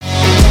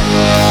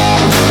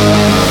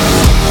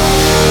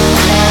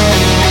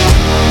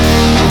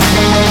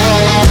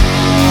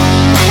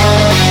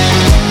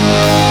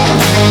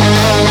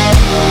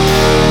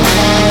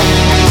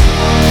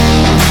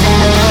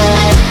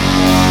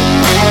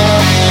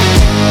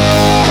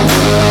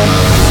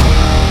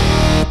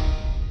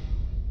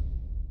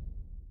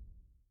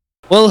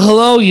Well,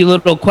 hello, you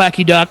little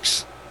quacky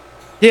ducks.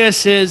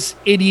 This is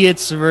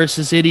Idiots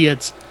versus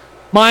Idiots.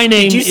 My Did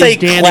name you is say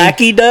Danny.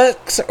 clacky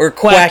ducks or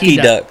Quacky quacky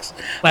duck. ducks?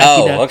 Quacky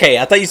Oh, duck. okay.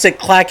 I thought you said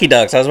clacky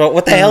ducks. I was like,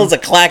 what the hell is a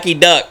clacky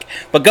duck?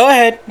 But go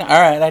ahead. All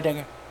right, I dig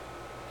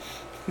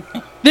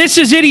it. This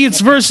is Idiots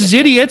versus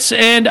Idiots,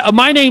 and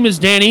my name is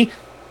Danny.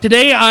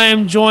 Today I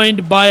am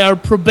joined by our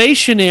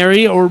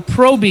probationary or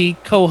probie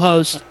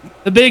co-host,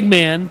 the big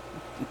man.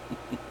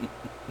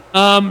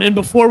 And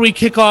before we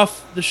kick off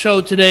the show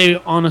today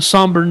on a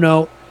somber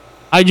note,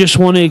 I just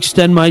want to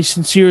extend my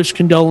sincerest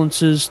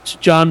condolences to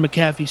John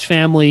McAfee's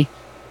family.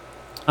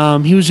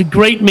 He was a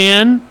great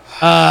man.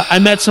 I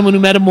met someone who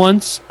met him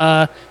once,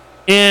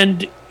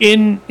 and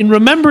in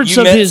remembrance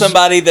You of met his,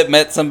 somebody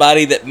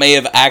that may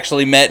have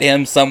actually met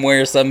him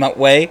somewhere, some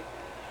way?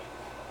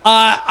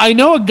 I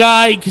know a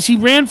guy because he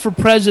ran for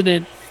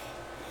president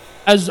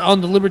as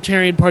on the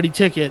Libertarian Party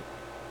ticket,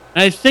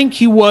 and I think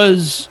he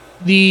was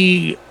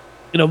the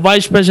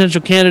vice presidential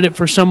candidate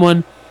for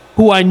someone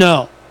who I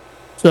know.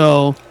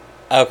 So,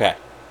 Okay.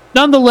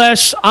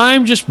 nonetheless,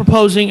 I'm just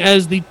proposing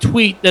as the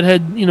tweet that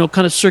had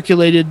kind of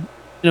circulated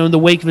in the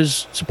wake of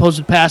his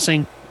supposed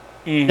passing.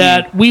 Mm-hmm.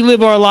 That we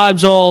live our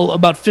lives all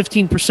about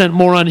 15%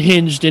 more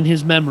unhinged in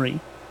his memory.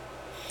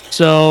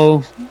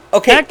 So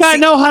Okay, that guy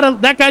knew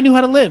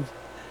how to live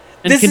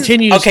and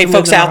continues. Okay, to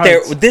folks live in our out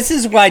there, hearts. this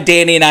is why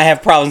Danny and I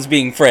have problems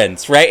being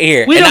friends right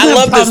here. We and don't I have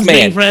love this problems being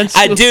man. friends.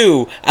 I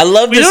do. I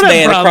love We this don't have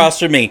man problems. across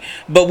from me.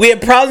 But we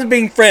have problems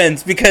being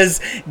friends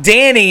because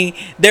Danny,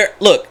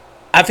 look,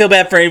 I feel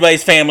bad for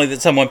anybody's family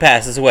that someone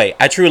passes away.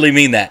 I truly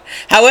mean that.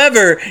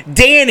 However,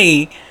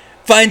 Danny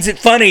finds it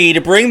funny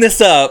to bring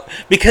this up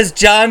because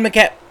John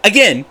McAfee,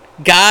 again,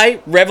 guy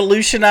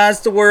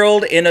revolutionized the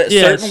world in a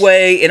certain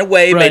way,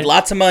 Right. made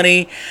lots of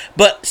money,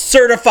 but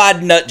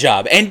certified nut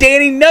job. And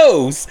Danny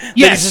knows that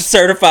Yes. he's a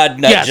certified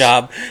nut Yes.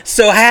 job,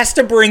 so has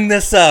to bring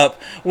this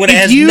up when it If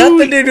has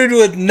nothing to do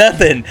with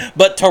nothing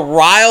but to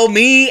rile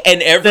me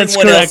and everyone else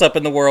correct. up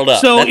in the world up.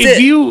 So That's if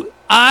it.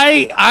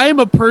 I'm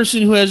a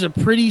person who has a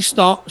pretty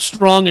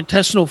strong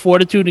intestinal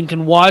fortitude and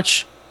can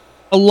watch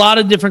a lot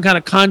of different kind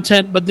of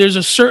content, but there's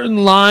a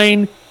certain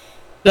line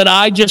that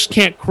I just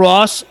can't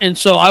cross. And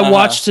so I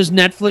watched the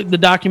Netflix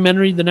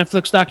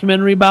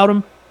documentary about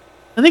him.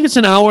 I think it's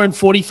an hour and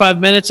 45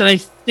 minutes. And I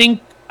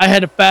think I had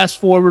to fast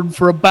forward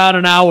for about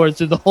an hour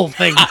through the whole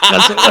thing.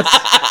 Because it was,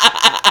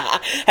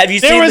 Have you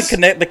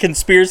seen the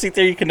conspiracy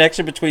theory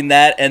connection between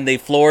that and the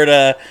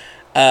Florida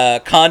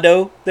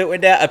condo that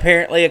went down?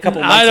 Apparently, a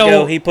couple months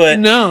ago, he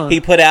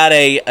put out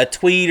a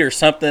tweet or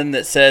something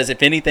that says,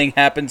 "If anything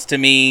happens to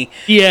me,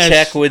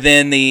 check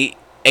within the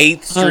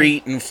 8th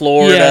Street in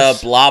Florida,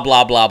 blah,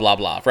 blah, blah, blah,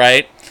 blah,"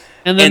 right?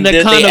 And then the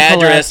address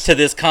collapsed. to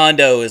this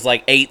condo is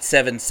like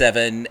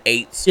 877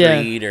 8th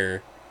Street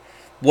or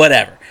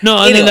whatever. No,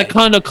 and then the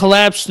condo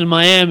collapsed in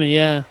Miami,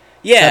 Yeah,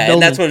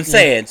 and that's what I'm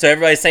saying. So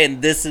everybody's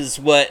saying this is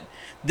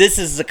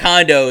the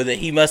condo that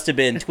he must have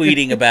been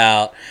tweeting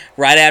about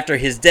right after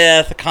his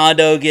death. The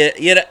condo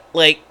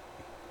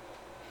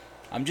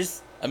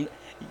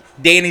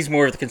Danny's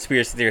more of the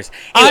conspiracy theorist.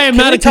 I am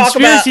not a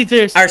conspiracy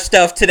theorist. Our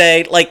stuff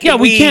today,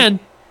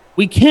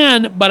 we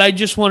can, but I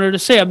just wanted to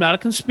say I'm not a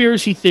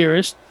conspiracy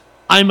theorist.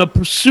 I'm a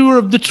pursuer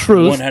of the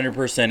truth.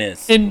 100%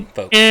 is.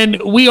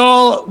 And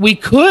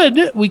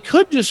we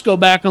could just go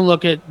back and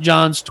look at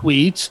John's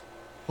tweets,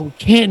 but we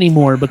can't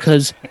anymore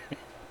because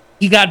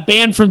he got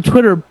banned from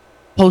Twitter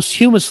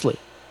posthumously,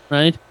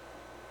 right?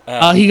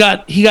 He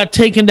got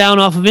taken down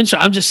off of Instagram.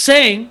 I'm just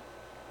saying,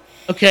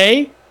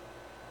 okay.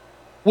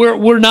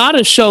 We're not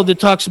a show that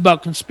talks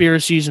about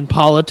conspiracies and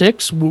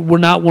politics. We're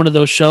not one of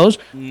those shows.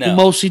 No. We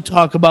mostly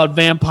talk about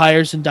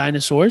vampires and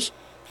dinosaurs.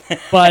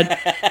 But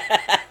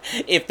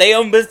if they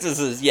own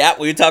businesses,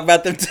 we talk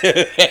about them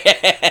too.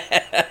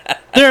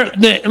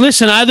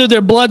 Listen, either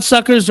they're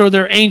bloodsuckers or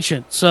they're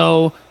ancient.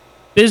 So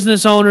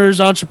business owners,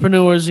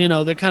 entrepreneurs,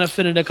 they kind of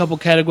fit into a couple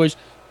categories.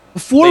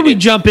 Before we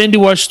jump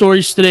into our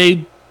stories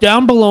today,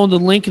 down below in the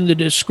link in the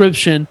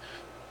description,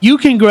 you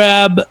can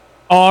grab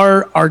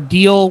our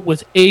deal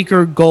with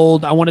Acre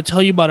Gold. I want to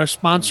tell you about our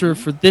sponsor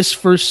for this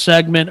first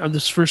segment of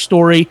this first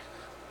story.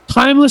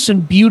 Timeless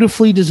and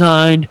beautifully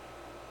designed,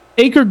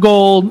 Acre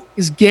Gold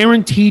is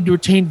guaranteed to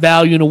retain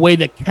value in a way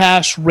that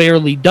cash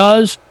rarely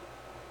does.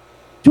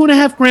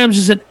 2.5 grams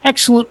is an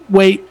excellent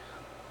weight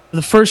for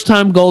the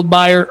first-time gold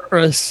buyer or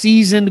a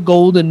seasoned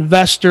gold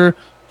investor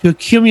to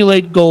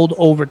accumulate gold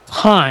over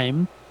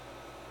time.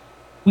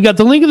 We got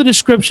the link in the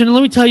description. And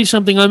let me tell you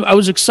something. I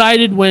was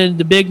excited when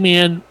the big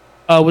man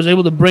was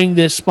able to bring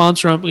this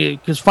sponsor on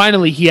because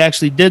finally he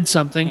actually did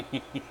something.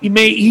 he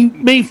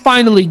may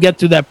finally get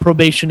through that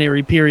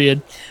probationary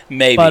period.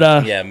 Maybe,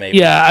 but, maybe.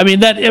 Yeah, I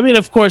mean,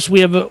 of course, I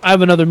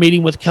have another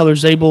meeting with Keller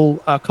Zabel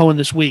Cohen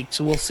this week,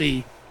 so we'll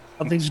see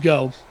how things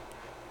go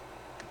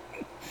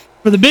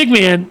for the big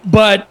man.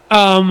 But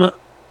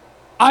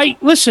I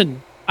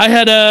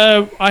had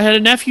a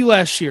nephew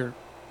last year.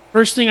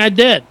 First thing I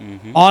did,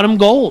 Autumn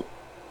Gold.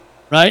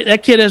 Right,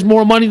 that kid has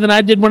more money than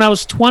I did when I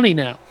was 20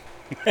 now.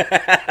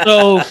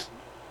 So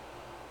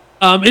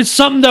It's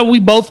something that we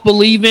both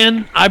believe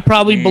in. I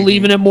probably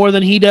believe in it more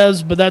than he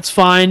does, but that's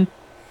fine.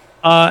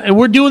 And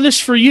we're doing this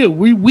for you.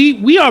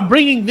 We are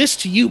bringing this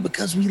to you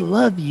because we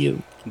love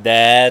you.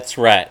 That's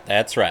right.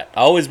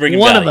 Always bring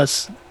one value. Of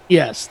us.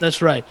 Yes,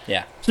 that's right.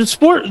 Yeah. So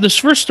this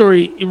first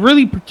story, it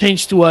really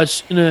pertains to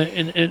us in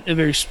a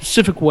very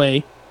specific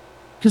way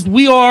because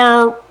we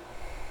are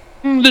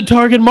the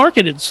target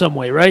market in some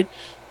way, right?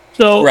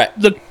 So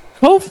the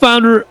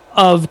co-founder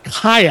of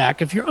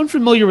Kayak, if you're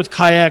unfamiliar with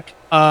Kayak,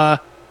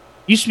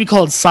 used to be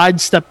called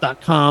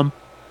sidestep.com,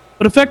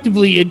 but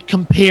effectively it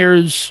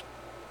compares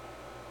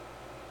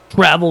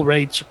travel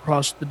rates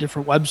across the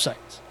different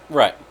websites.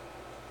 Right.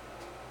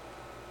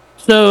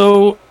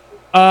 So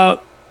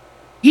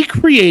he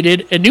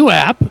created a new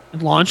app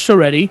and launched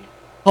already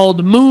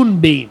called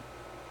Moonbeam.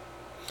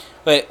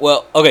 Wait,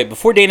 well, okay,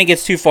 before Danny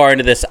gets too far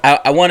into this,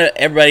 I want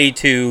everybody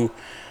to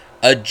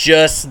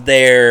adjust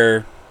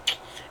their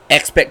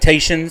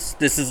expectations.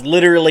 This is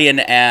literally an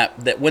app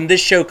that when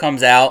this show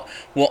comes out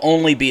will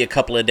only be a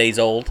couple of days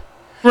old.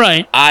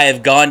 Right. I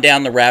have gone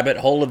down the rabbit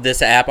hole of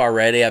this app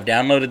already. I've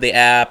downloaded the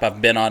app.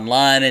 I've been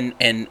online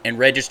and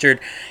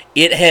registered.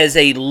 It has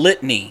a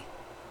litany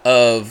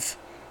of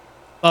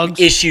bugs,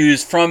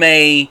 issues from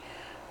a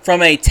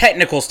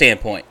technical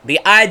standpoint. The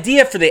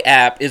idea for the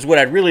app is what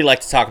I'd really like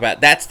to talk about.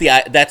 That's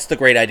the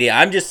great idea.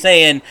 I'm just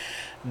saying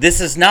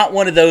this is not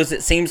one of those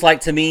that seems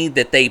like to me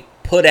that they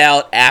put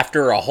out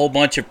after a whole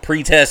bunch of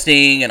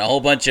pre-testing and a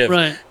whole bunch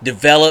of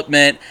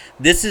development.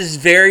 This is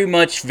very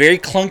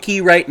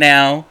clunky right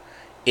now.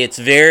 It's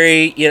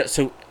very,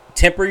 so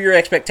temper your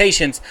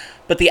expectations,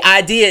 but the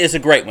idea is a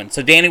great one.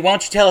 So Danny, why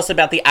don't you tell us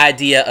about the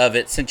idea of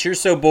it since you're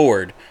so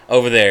bored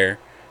over there?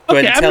 Go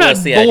ahead and tell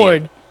us the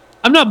idea.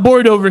 I'm not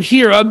bored over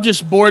here. I'm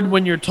just bored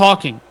when you're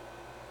talking.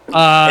 Is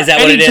that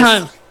what it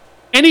is?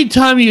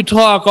 Anytime you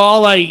talk,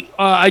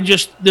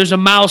 there's a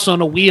mouse on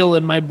a wheel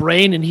in my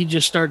brain, and he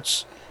just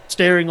starts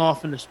staring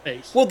off into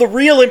space. Well, the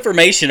real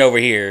information over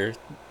here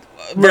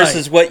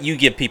versus what you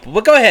give people.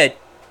 But go ahead.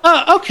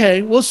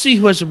 Okay, we'll see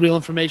who has the real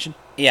information.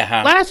 Yeah.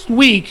 Huh? Last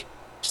week,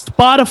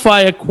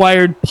 Spotify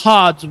acquired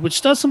Pods,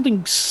 which does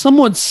something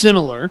somewhat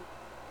similar.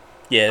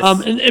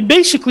 Yes. And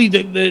basically,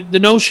 the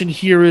notion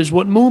here is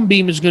what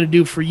Moonbeam is going to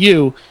do for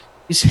you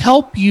is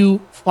help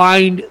you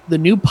find the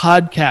new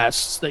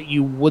podcasts that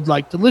you would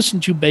like to listen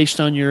to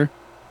based on your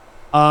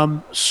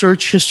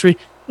search history.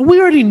 And we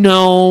already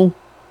know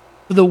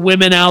for the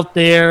women out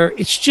there,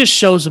 it's just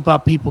shows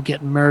about people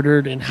getting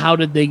murdered and how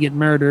did they get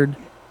murdered.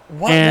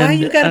 Why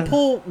you got to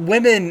pull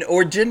women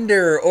or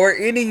gender or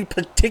any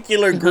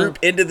particular group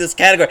into this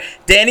category?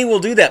 Danny will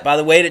do that, by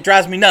the way, and it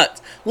drives me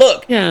nuts.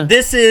 Look,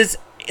 this is.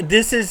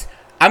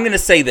 I'm going to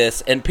say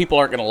this, and people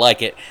aren't going to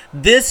like it.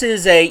 This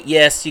is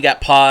yes, you got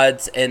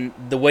Pods, and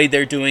the way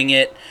they're doing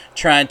it,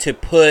 trying to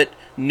put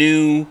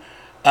new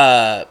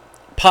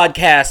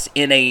podcasts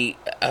in a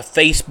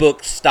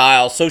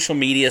Facebook-style, social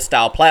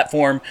media-style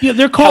platform. Yeah,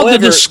 they're called the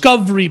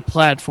Discovery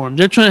platform.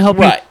 They're trying to help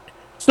you.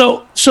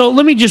 So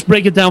let me just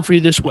break it down for you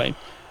this way.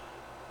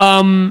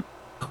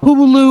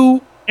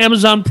 Hulu,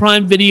 Amazon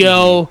Prime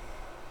Video,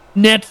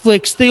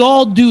 Netflix, they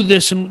all do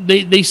this, and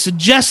they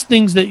suggest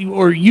things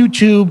or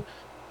YouTube,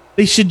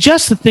 they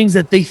suggest the things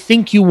that they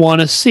think you want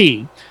to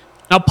see.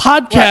 Now,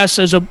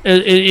 podcasts,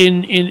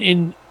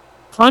 in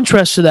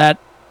contrast to that,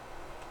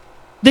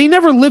 they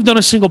never lived on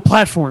a single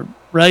platform,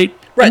 right?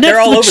 Right, they're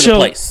all over the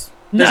place.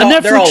 A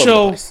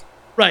Netflix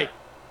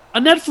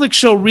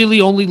show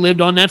really only lived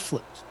on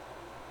Netflix.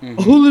 Mm-hmm.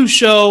 A Hulu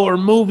show or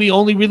movie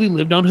only really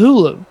lived on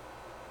Hulu.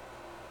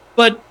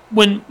 But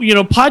when,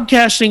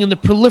 podcasting and the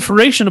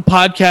proliferation of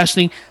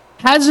podcasting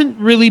hasn't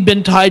really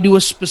been tied to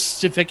a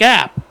specific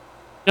app.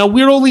 Now,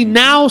 we're only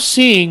now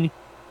seeing,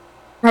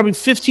 probably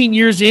 15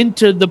 years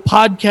into the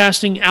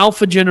podcasting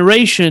alpha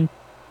generation,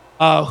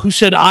 who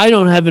said, I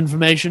don't have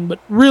information, but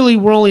really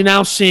we're only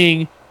now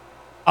seeing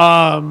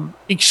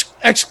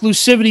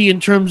exclusivity in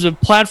terms of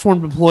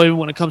platform deployment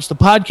when it comes to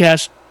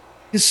podcasts,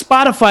 because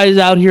Spotify is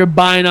out here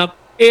buying up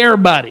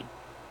everybody.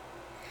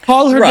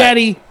 Call Her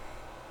Daddy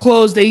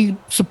closed a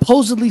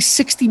supposedly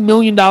 $60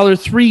 million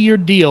 3-year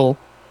deal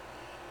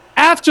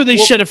after they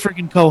shed a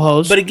freaking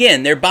co-host. But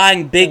again, they're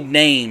buying big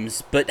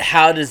names, but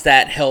how does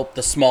that help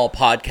the small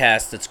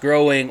podcast that's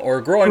growing or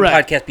a growing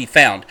podcast be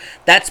found?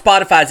 That's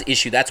Spotify's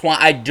issue. That's why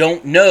I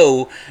don't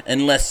know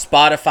unless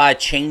Spotify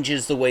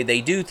changes the way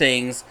they do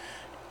things,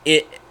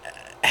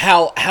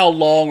 how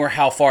long or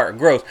how far it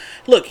grows.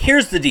 Look,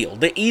 here's the deal.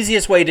 The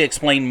easiest way to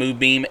explain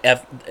Moonbeam,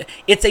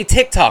 it's a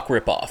TikTok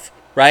ripoff.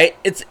 Right?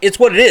 It's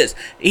what it is.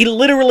 He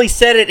literally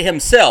said it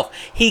himself.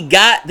 He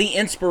got the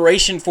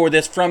inspiration for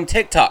this from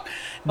TikTok.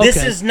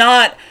 This is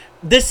not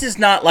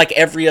like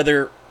every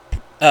other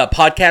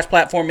podcast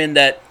platform in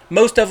that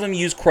most of them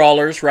use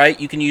crawlers, right?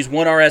 You can use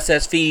one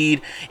RSS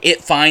feed.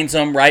 It finds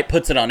them, right?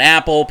 Puts it on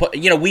Apple.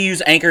 We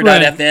use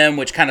Anchor.fm,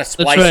 which kind of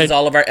splices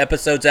all of our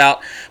episodes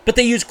out. But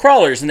they use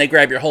crawlers, and they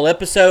grab your whole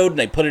episode, and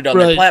they put it on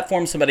their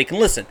platform. Somebody can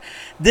listen.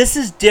 This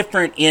is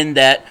different in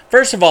that,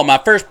 first of all, my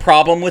first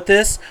problem with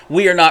this,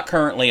 we are not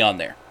currently on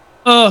there.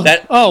 Well,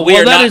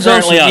 that is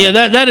also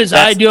that is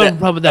I do have a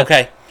problem with that.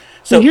 Okay.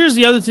 So here's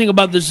the other thing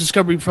about this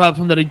discovery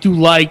platform that I do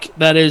like.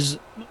 That is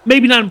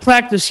maybe not in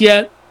practice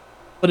yet,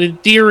 but in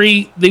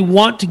theory, they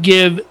want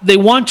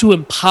to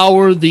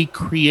empower the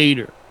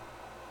creator,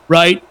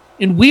 right?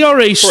 And we are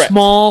a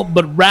small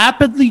but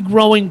rapidly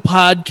growing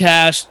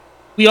podcast.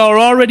 We are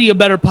already a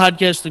better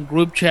podcast than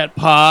Group Chat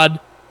Pod.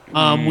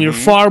 We are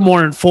far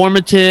more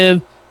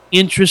informative,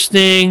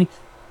 interesting,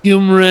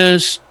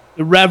 humorous,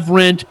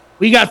 irreverent.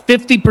 We got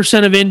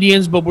 50% of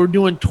Indians, but we're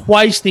doing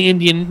twice the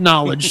Indian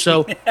knowledge.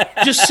 So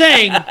just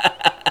saying.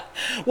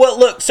 Well,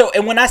 look,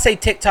 and when I say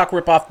TikTok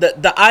ripoff,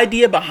 the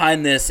idea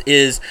behind this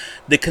is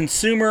the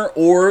consumer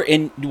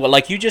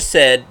like you just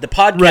said, the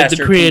podcaster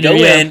the creator, can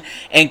go in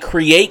and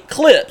create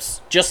clips.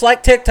 Just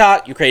like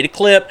TikTok, you create a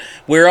clip.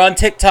 We're on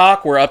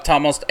TikTok. We're up to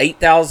almost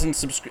 8,000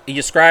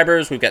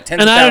 subscribers. We've got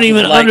 10,000 And I don't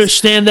even likes.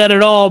 understand that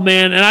at all,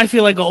 man. And I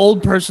feel like an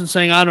old person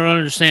saying I don't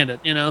understand it,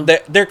 you know?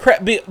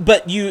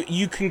 But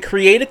you can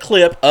create a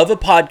clip of a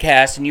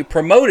podcast and you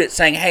promote it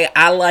saying, hey,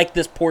 I like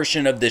this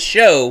portion of this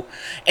show.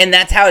 And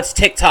that's how it's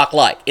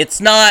TikTok-like.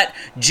 It's not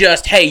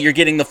just, hey, you're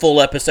getting the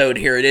full episode,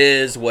 here it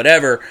is,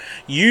 whatever.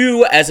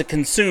 You, as a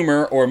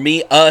consumer, or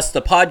us,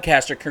 the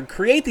podcaster, can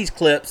create these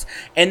clips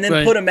and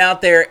then put them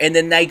out there, and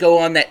then they go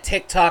on that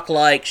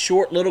TikTok-like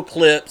short little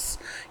clips,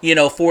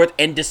 forth,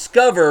 and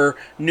discover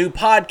new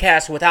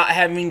podcasts without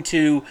having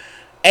to,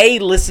 A,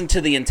 listen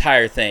to the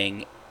entire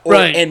thing,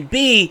 and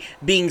B,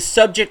 being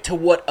subject to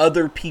what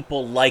other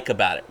people like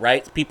about it,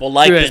 right? People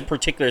like this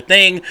particular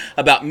thing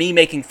about me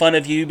making fun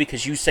of you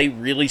because you say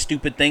really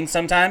stupid things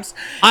sometimes.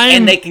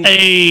 I'm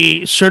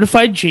a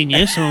certified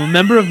genius. I'm a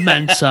member of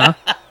Mensa.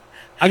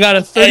 I got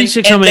a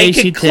 36 on my ACT. And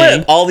they can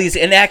clip all these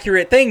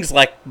inaccurate things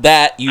like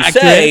that you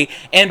say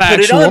and put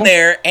it on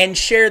there and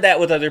share that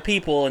with other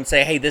people and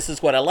say, hey, this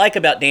is what I like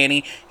about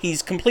Danny.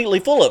 He's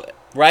completely full of it,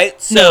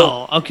 right?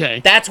 So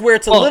that's where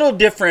it's a little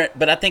different,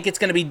 but I think it's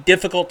going to be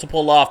difficult to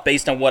pull off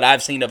based on what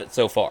I've seen of it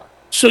so far.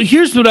 So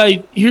here's what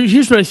I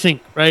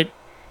think, right?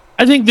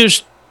 I think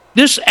this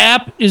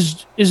app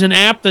is an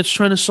app that's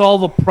trying to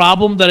solve a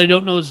problem that I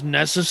don't know is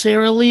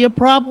necessarily a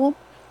problem.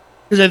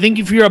 Because I think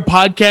if you're a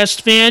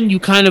podcast fan, you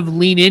kind of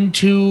lean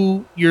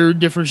into your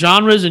different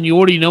genres and you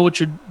already know what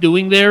you're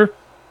doing there.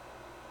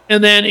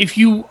 And then if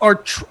you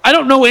are, I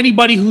don't know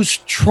anybody who's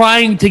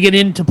trying to get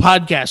into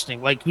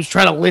podcasting, like who's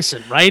trying to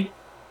listen, right?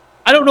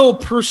 I don't know a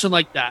person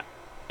like that.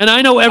 And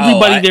I know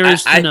everybody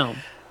is to know.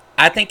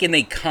 I think in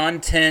the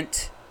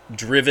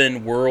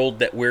content-driven world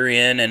that we're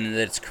in and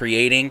that's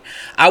creating,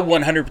 I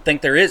 100%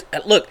 think there is.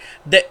 Look,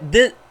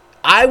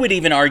 I would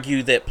even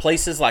argue that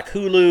places like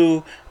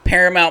Hulu,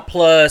 Paramount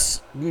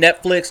Plus,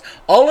 Netflix,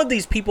 all of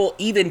these people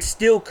even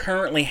still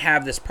currently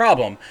have this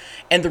problem.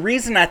 And the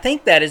reason I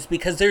think that is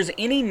because there's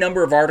any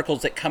number of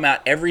articles that come out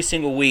every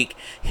single week.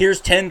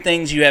 Here's 10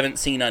 things you haven't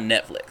seen on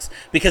Netflix.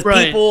 Because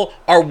people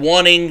are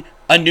wanting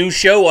a new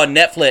show on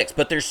Netflix,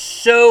 but there's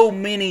so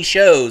many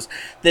shows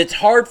that it's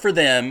hard for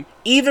them,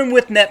 even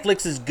with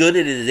Netflix as good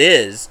as it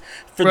is,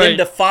 for them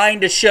to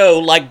find a show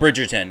like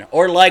Bridgerton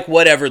or like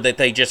whatever that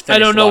they just finished I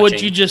don't know watching.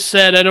 what you just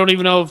said. I don't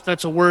even know if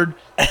that's a word.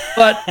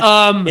 But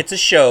it's a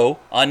show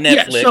on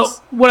Netflix. Yeah, so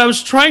what I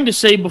was trying to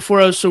say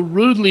before I was so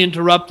rudely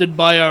interrupted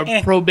by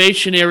our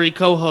probationary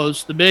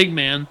co-host, the big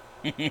man,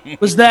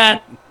 was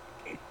that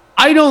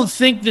I don't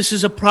think this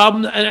is a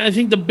problem. And I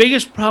think the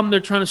biggest problem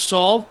they're trying to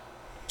solve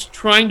is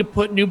trying to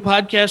put new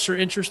podcasts or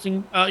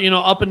interesting,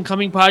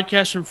 up-and-coming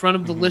podcasts in front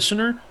of the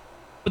listener.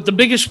 But the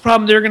biggest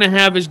problem they're going to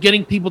have is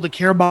getting people to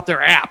care about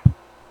their app.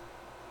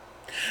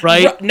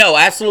 Right? No,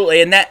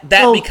 absolutely. And that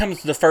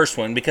becomes the first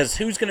one, because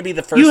who's going to be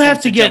the first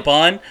one to jump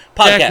on?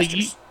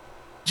 Podcasters.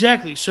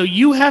 Exactly. So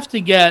you have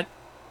to get,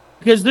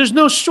 because there's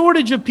no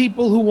shortage of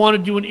people who want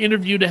to do an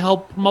interview to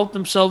help promote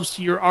themselves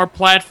to our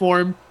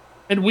platform,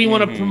 and we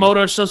want to promote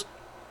ourselves.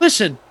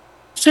 Listen,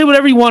 say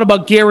whatever you want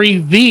about Gary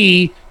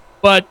V,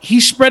 but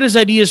he spread his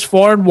ideas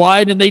far and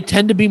wide, and they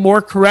tend to be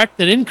more correct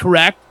than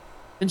incorrect.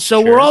 And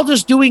so we're all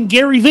just doing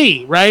Gary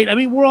V, right? I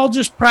mean, we're all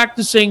just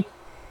practicing.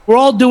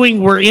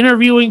 We're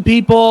interviewing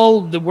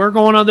people, we're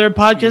going on their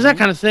podcast, that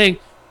kind of thing.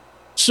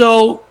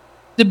 So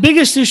the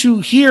biggest issue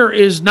here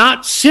is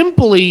not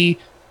simply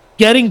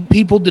getting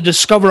people to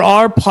discover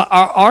our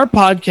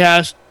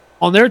podcast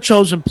on their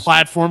chosen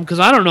platform.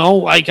 Because I don't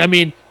know, I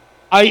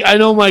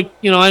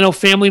know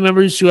family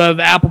members who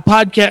have Apple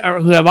Podcast or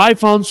who have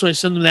iPhones, so I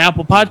send them the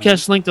Apple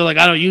Podcast link. They're like,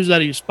 I don't use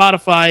that. I use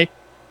Spotify.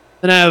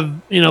 Then I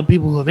have,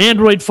 people who have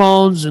Android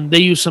phones and they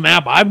use some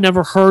app I've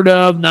never heard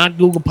of, not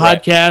Google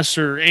Podcasts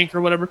or Anchor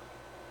or whatever.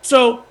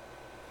 So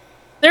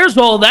there's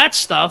all that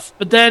stuff.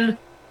 But then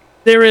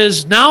there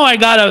is, now I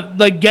got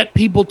to get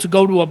people to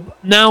go to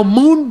now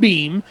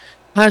Moonbeam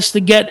has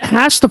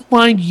to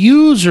find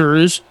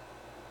users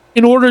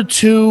in order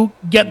to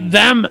get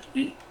them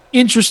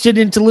interested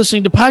into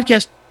listening to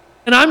podcasts.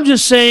 And I'm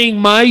just saying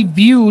my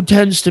view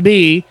tends to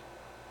be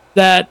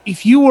that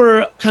if you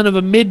were kind of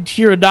a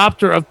mid-tier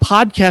adopter of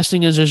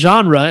podcasting as a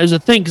genre, as a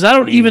thing, because I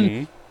don't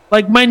even,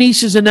 like my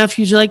nieces and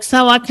nephews are like,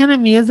 so what kind of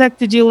music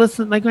did you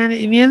listen? Like, what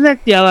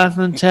music do you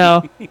listen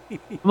to?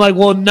 I'm like,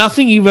 well,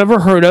 nothing you've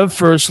ever heard of,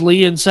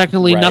 firstly, and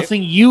secondly,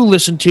 nothing you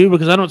listen to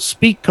because I don't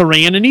speak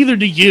Korean, and neither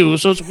do you.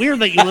 So it's weird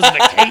that you listen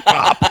to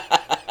K-pop.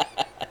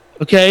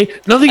 Okay,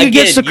 nothing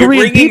against the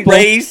Korean people.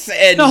 Race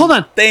and no, hold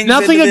on.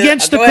 Nothing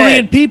against the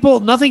Korean people.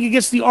 Nothing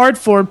against the art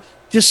form.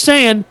 Just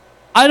saying,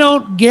 I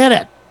don't get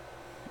it.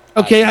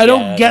 Okay, I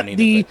don't get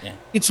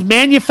it's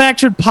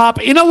manufactured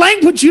pop in a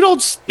language you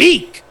don't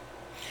speak.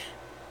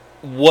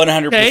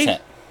 100%. Okay?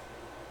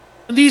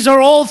 These are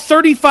all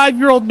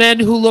 35-year-old men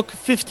who look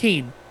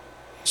 15.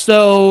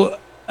 So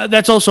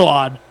that's also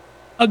odd.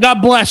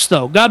 God bless,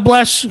 though. God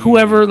bless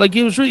whoever. Like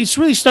it's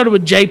really started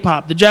with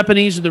J-pop. The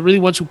Japanese are the really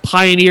ones who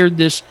pioneered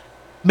this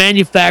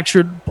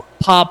manufactured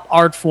pop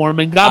art form,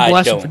 and God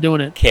bless them for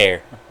doing it.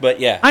 Care, but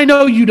yeah, I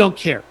know you don't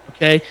care.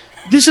 Okay,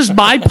 this is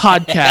my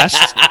podcast.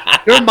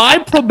 You're my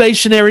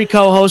probationary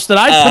co-host that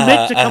I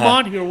permit to come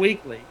on here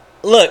weekly.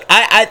 Look,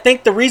 I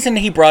think the reason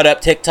he brought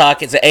up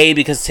TikTok is A,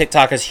 because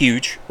TikTok is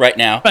huge right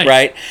now,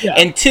 right? Yeah.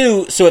 And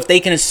two, so if they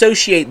can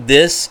associate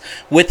this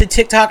with the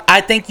TikTok,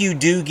 I think you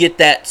do get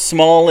that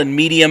small and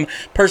medium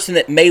person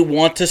that may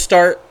want to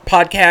start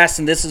podcasts,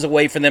 and this is a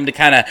way for them to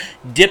kind of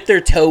dip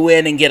their toe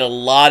in and get a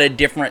lot of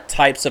different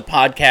types of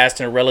podcasts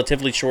in a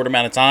relatively short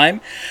amount of time.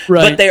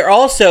 Right. But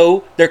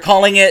they're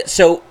calling it,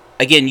 so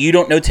again, you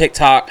don't know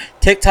TikTok.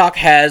 TikTok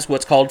has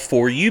what's called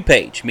For You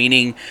page,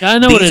 meaning these are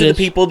the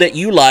people that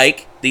you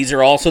like. These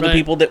are also the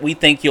people that we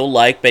think you'll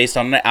like based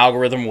on an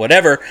algorithm,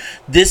 whatever.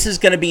 This is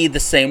going to be the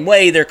same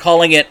way. They're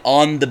calling it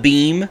On the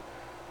Beam,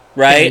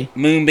 right? Okay.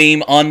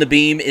 Moonbeam. On the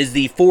Beam is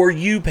the For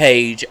You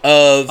page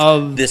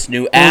of this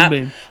new app.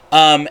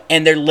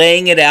 And they're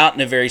laying it out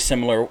in a very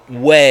similar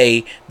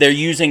way. They're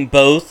using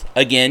both,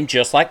 again,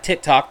 just like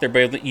TikTok. They're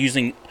both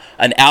using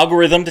an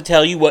algorithm to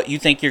tell you what you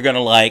think you're going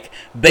to like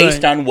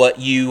based on what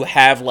you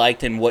have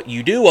liked and what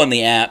you do on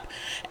the app.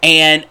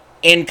 And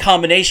in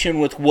combination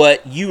with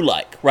what you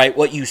like, right?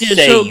 What you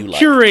say you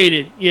like.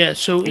 Curated. Yeah,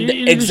 so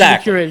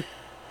exactly. Curated.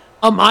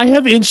 I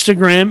have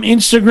Instagram.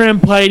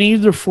 Instagram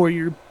pioneered the For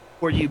You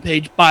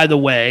page, by the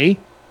way.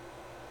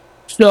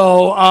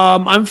 So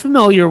I'm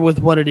familiar with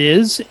what it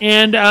is,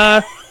 and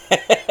no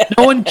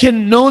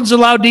one's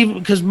allowed to even,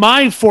 because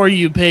my For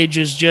You page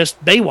is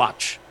just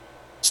Baywatch.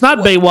 It's not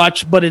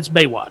Baywatch, but it's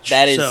Baywatch.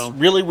 That is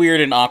really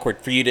weird and awkward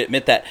for you to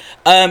admit that.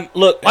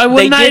 Look, why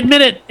wouldn't I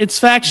admit it? It's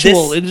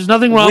factual. There's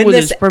nothing wrong with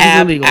it. It's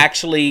perfectly legal.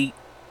 Actually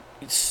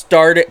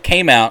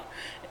came out,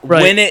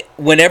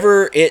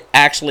 whenever it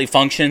actually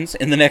functions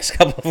in the next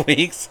couple of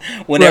weeks,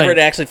 whenever it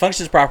actually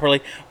functions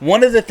properly,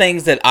 one of the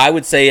things that I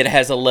would say it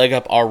has a leg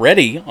up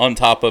already on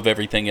top of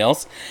everything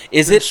else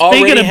is it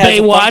already has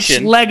a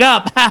function. Baywatch, leg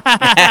up.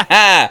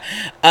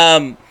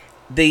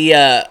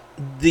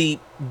 The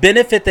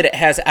benefit that it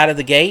has out of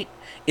the gate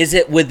is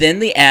it within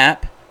the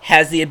app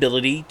has the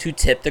ability to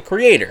tip the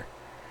creator.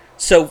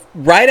 So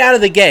right out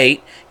of the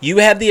gate, you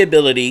have the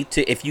ability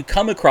to, if you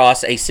come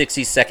across a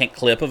 60-second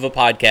clip of a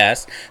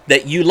podcast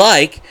that you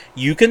like,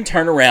 you can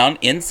turn around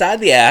inside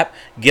the app,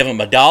 give them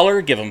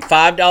 $1, give them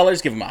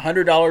 $5, give them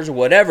 $100 or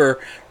whatever,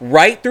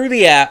 right through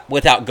the app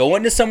without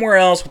going to somewhere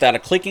else, without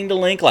clicking the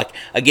link. Like,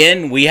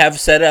 again, we have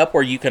set up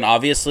where you can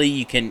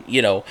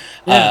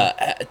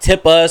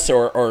tip us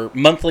or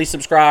monthly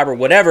subscribe or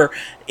whatever.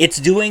 It's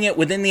doing it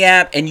within the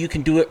app, and you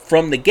can do it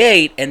from the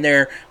gate, and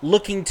they're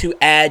looking to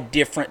add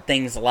different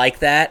things like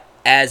that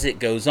as it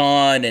goes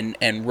on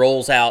and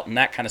rolls out and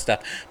that kind of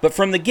stuff. But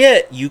from the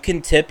get, you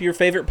can tip your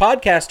favorite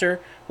podcaster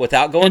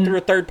without going through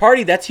a third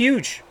party. That's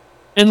huge.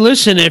 And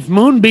listen, if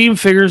Moonbeam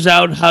figures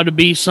out how to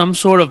be some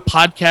sort of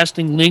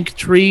podcasting link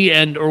tree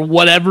or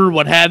whatever,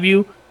 what have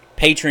you,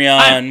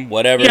 Patreon,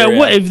 whatever.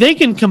 Yeah, if they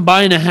can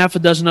combine a half a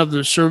dozen of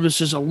their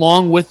services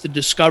along with the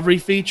Discovery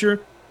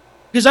feature,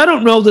 because I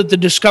don't know that the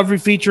Discovery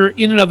feature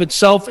in and of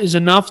itself is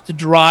enough to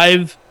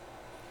drive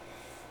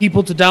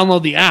people to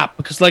download the app.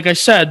 Because like I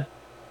said,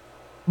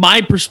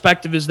 my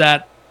perspective is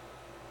that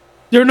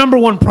their number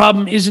one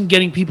problem isn't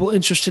getting people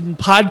interested in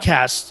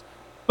podcasts,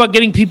 but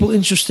getting people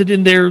interested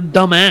in their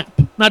dumb app.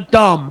 Not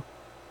dumb.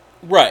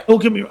 Right.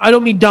 I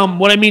don't mean dumb.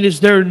 What I mean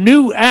is their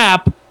new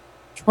app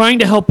trying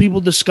to help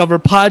people discover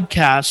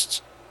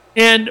podcasts.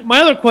 And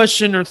my other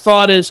question or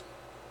thought is,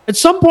 at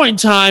some point in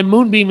time,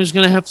 Moonbeam is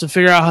going to have to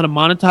figure out how to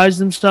monetize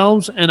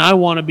themselves, and I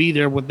want to be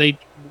there. What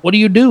do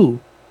you do?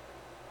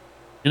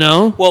 You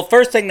know? Well,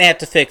 first thing they have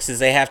to fix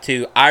is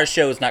our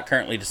show is not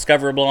currently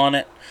discoverable on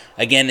it.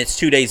 Again, it's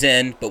 2 days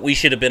in, but we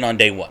should have been on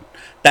day one.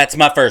 That's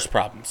my first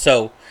problem.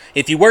 So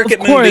if you work at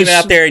Moonbeam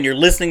out there and you're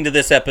listening to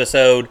this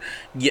episode,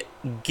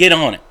 get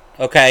on it.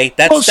 Okay,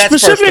 that's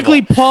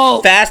specifically first of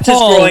all. Fastest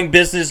growing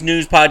business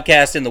news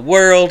podcast in the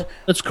world.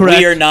 That's correct.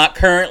 We are not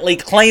currently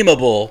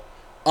claimable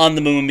on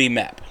the Moonbeam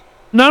map.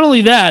 Not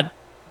only that,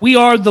 we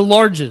are the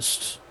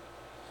largest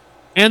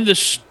and the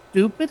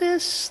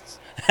stupidest.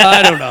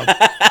 I don't know.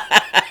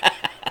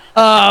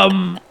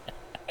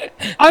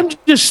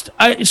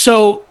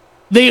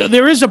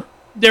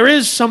 There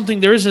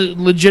is a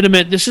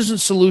legitimate. This isn't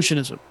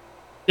solutionism.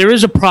 There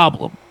is a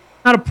problem,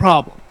 not a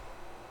problem.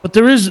 But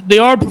they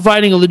are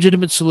providing a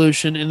legitimate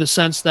solution in the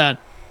sense that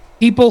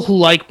people who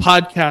like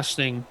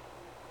podcasting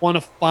want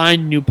to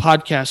find new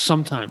podcasts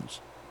sometimes.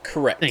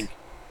 Correct. I think.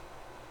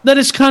 That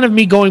is kind of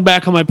me going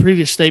back on my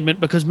previous statement,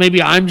 because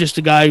maybe I'm just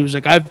a guy who's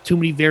like, I have too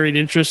many varied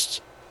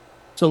interests.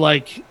 So,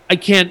 like, I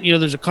can't,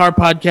 there's a car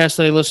podcast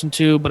that I listen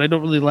to, but I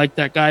don't really like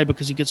that guy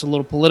because he gets a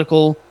little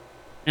political.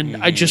 And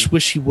I just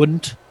wish he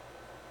wouldn't,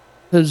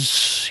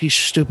 because he's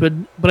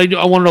stupid. But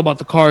I want to know about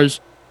the cars.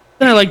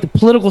 Then I like the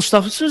political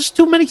stuff. It's just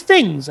too many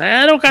things.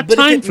 I don't got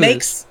time for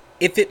this.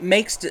 If it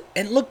makes,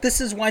 and look,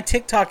 this is why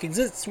TikTok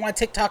exists. This is why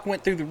TikTok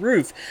went through the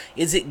roof.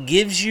 Is it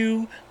gives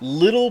you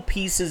little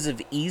pieces of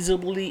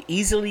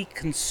easily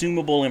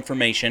consumable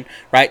information,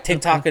 right?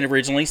 TikTok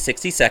originally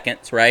 60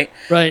 seconds, right?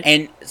 Right.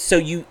 And so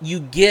you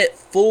get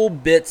full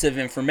bits of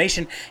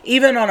information,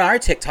 even on our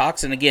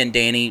TikToks. And again,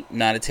 Danny,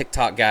 not a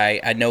TikTok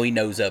guy. I know he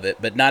knows of it,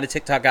 but not a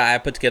TikTok guy. I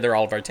put together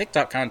all of our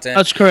TikTok content.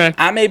 That's correct.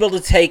 I'm able to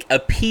take a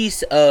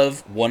piece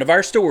of one of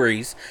our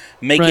stories,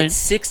 make it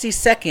 60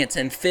 seconds,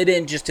 and fit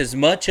in just as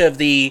much of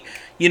the,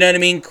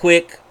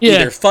 quick,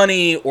 either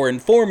funny or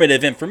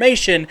informative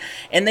information,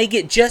 and they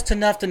get just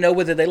enough to know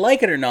whether they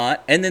like it or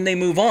not, and then they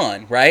move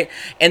on, right?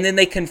 And then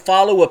they can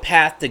follow a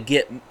path to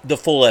get the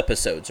full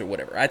episodes or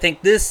whatever. I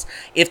think this,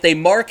 if they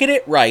market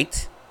it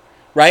right,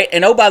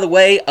 and oh, by the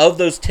way, of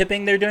those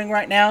tipping they're doing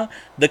right now,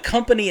 the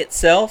company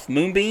itself,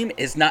 Moonbeam,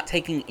 is not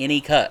taking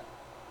any cut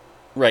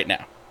right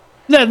now.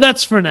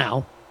 That's for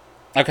now.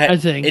 Okay, I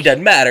think it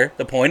doesn't matter.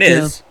 The point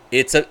is,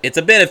 it's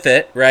a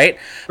benefit, right?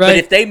 But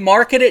if they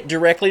market it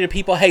directly to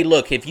people, hey,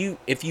 look, if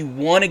you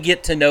want to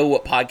get to know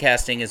what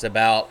podcasting is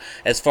about,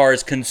 as far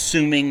as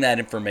consuming that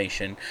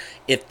information,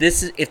 if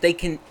they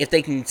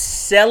can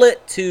sell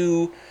it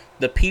to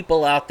the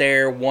people out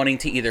there wanting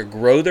to either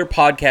grow their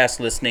podcast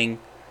listening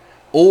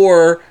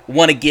or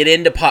want to get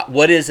into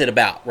what is it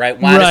about, right?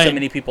 Why do so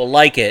many people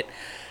like it?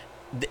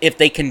 If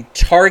they can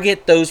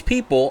target those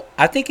people,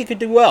 I think it could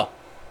do well.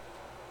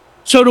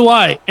 So do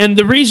I. And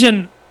the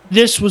reason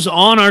this was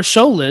on our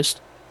show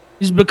list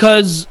is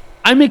because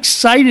I'm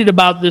excited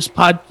about this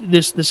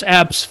this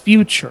app's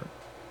future,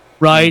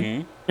 right?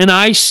 Mm-hmm. And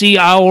I see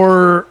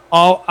our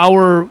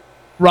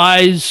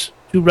rise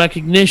to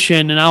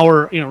recognition and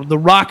our the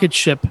rocket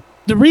ship.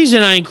 The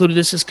reason I included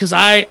this is because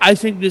I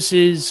think this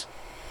is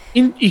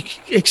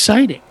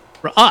exciting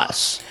for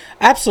us.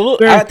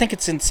 Absolutely, I think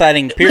it's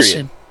exciting. Period.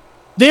 Listen,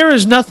 there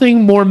is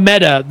nothing more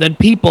meta than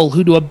people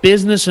who do a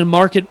business and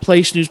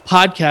marketplace news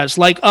podcast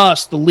like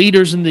us, the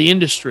leaders in the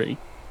industry,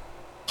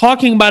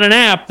 talking about an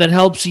app that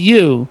helps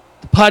you,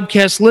 the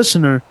podcast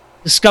listener,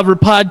 discover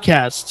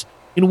podcasts,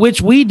 in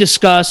which we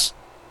discuss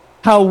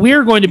how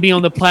we're going to be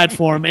on the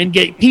platform and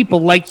get people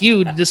like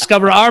you to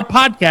discover our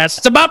podcast.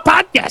 It's about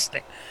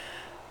podcasting.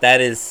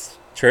 That is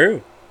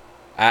true.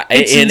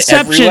 It's in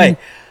Inception. Every way.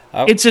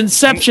 It's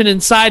Inception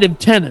inside of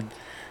Tenon.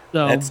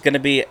 So. That's gonna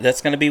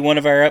be one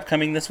of our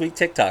upcoming this week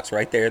TikToks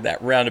right there.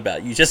 That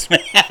roundabout you just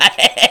made.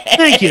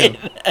 Thank you.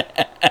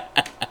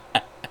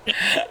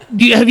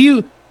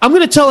 I'm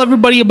going to tell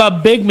everybody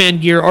about Big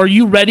Man Gear. Are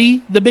you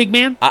ready, the Big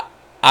Man?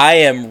 I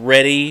am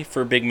ready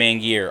for Big Man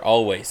Gear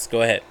always.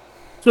 Go ahead.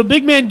 So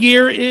Big Man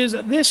Gear is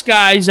this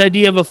guy's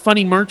idea of a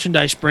funny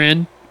merchandise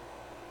brand,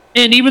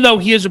 and even though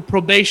he is a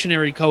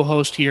probationary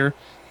co-host here,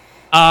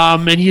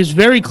 and he is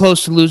very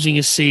close to losing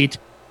his seat,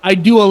 I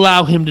do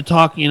allow him to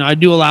talk. I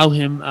do allow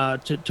him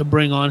to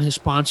bring on his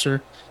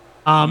sponsor.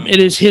 It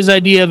is his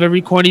idea of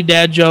every corny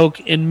dad joke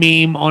and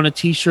meme on a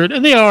T-shirt,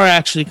 and they are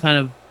actually kind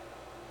of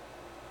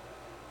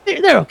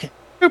they're okay.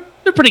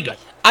 They're pretty good.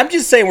 I'm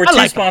just saying we're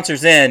two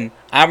sponsors in.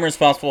 I'm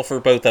responsible for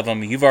both of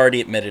them. You've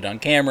already admitted on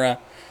camera.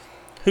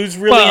 Who's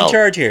really in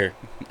charge here?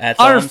 That's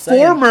all I'm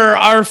saying.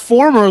 Our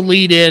former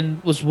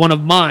lead-in was one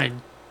of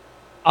mine.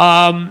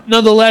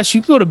 Nonetheless,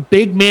 you can go to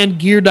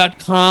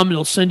bigmangear.com.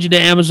 It'll send you to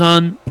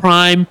Amazon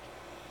Prime,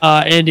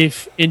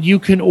 and you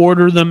can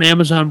order them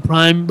Amazon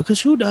Prime,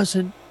 because who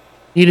doesn't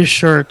need a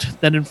shirt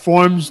that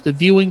informs the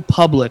viewing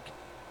public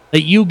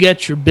that you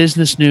get your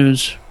business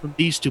news from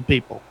these two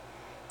people?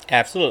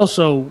 Absolutely.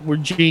 Also, we're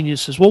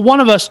geniuses. Well, one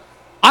of us,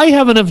 I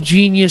have enough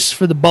genius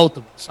for the both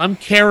of us. I'm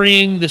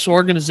carrying this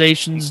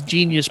organization's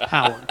genius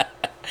power.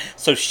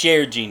 So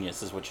shared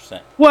genius is what you're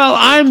saying. Well,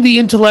 I'm the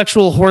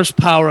intellectual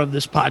horsepower of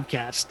this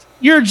podcast.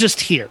 You're just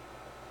here.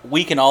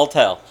 We can all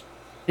tell.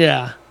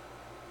 Yeah.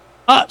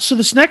 So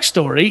this next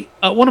story,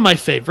 one of my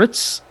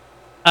favorites,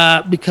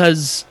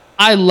 because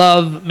I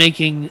love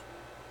making...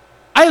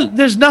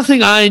 there's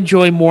nothing I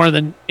enjoy more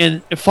than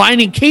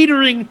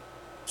catering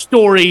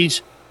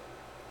stories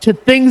to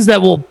things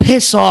that will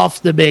piss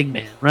off the big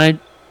man, right?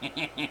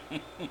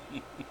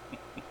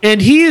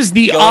 And he is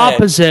the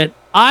opposite. Ahead.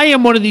 I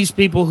am one of these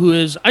people who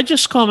is, I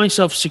just call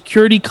myself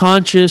security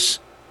conscious.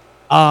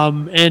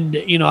 And,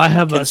 I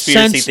have a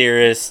sense. Conspiracy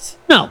theorist.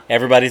 No.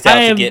 Everybody's out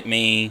to get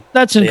me.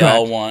 That's incorrect. They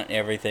all want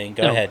everything.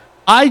 Go ahead.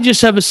 I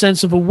just have a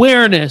sense of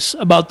awareness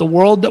about the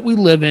world that we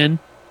live in,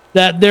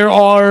 that there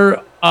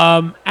are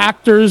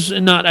actors,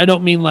 and I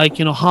don't mean like,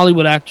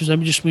 Hollywood actors. I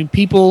just mean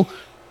people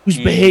whose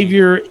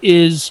behavior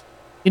is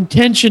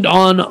intentioned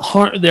on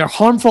they're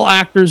harmful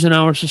actors in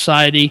our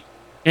society,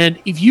 and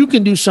if you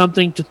can do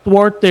something to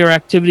thwart their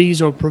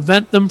activities or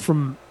prevent them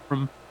from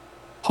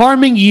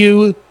harming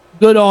you,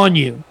 good on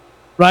you,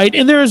 right?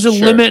 And there is a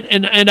limit,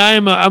 and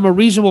I'm a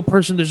reasonable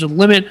person. There's a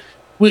limit.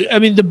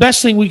 The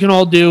best thing we can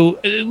all do,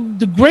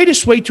 the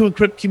greatest way to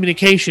encrypt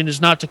communication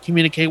is not to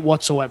communicate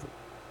whatsoever.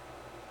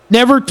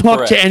 Never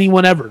talk to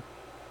anyone ever.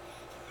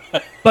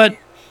 But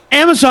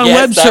Amazon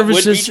Web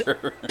Services,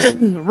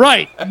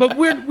 right? But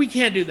we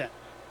can't do that.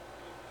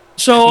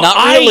 So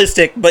not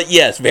realistic, but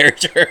yes, very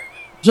true.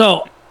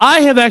 So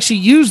I have actually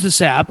used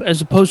this app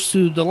as opposed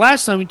to the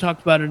last time we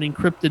talked about an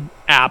encrypted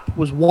app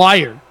was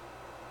Wire.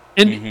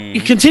 And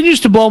it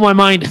continues to blow my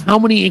mind how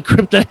many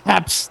encrypted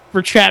apps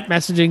for chat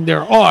messaging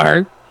there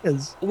are.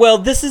 Well,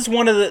 this is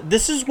one of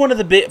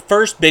the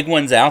first big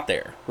ones out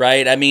there,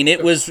 right? I mean,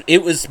 it was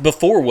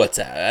before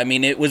WhatsApp. I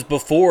mean, it was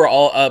before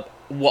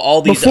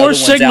all these before other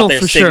ones Signal, out there.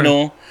 For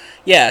Signal. Sure.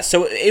 Yeah,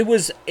 so it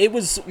was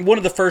one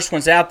of the first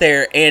ones out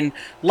there, and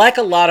like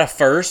a lot of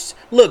firsts,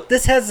 look,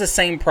 this has the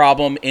same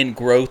problem in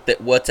growth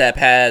that WhatsApp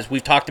has.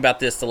 We've talked about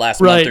this the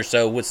last month or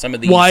so with some of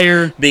these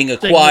Wire, being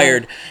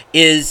acquired.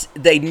 Is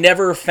they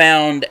never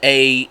found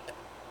a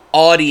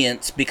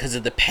audience because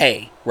of the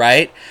pay,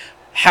 right?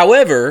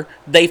 However,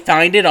 they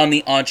find it on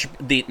the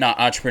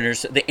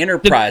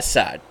enterprise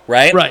side,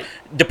 right? Right.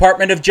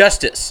 Department of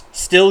Justice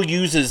still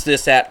uses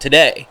this app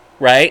today,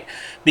 right?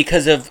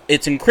 Because of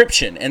its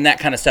encryption and that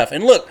kind of stuff.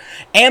 And look,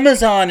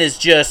 Amazon is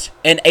just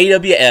an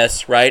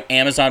AWS, right?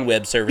 Amazon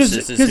Web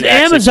Services. Because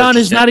Amazon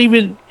is not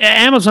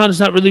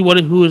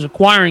really who is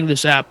acquiring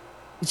this app.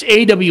 It's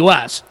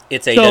AWS.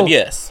 It's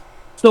AWS.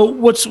 So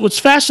what's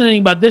fascinating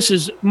about this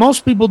is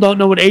most people don't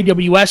know what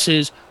AWS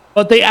is,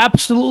 but they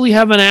absolutely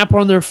have an app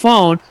on their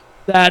phone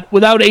that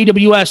without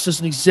AWS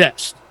doesn't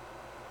exist.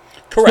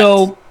 Correct.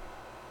 So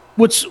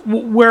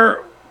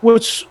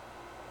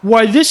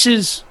why this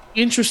is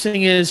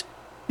interesting is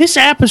this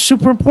app is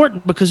super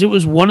important because it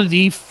was one of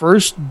the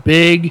first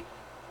big,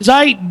 as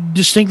I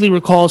distinctly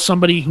recall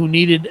somebody who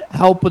needed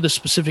help with a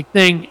specific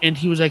thing, and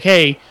he was like,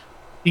 hey,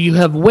 do you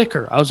have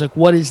Wicker? I was like,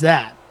 what is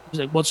that? He's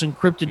like, well, it's an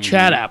encrypted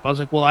chat app. I was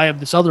like, well, I have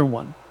this other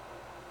one.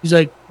 He's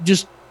like,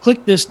 just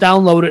click this,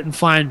 download it, and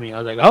find me.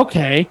 I was like,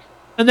 okay.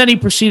 And then he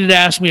proceeded to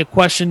ask me a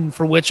question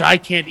for which I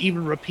can't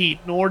even repeat,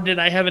 nor did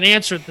I have an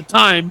answer at the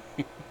time.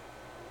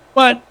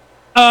 But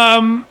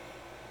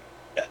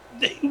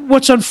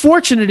what's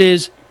unfortunate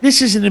is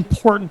this is an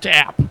important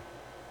app.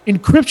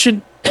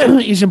 Encryption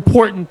is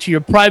important to your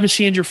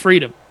privacy and your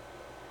freedom.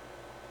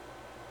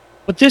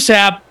 But this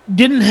app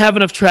didn't have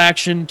enough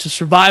traction to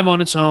survive on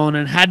its own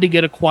and had to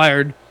get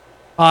acquired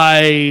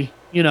by,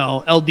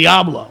 El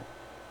Diablo.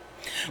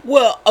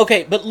 Well,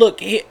 okay, but look,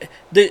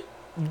 the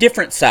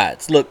different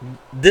sides. Look,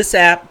 this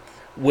app,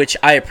 which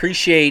I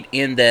appreciate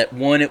in that,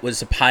 one, it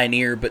was a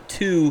pioneer, but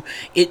two,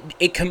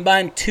 it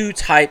combined two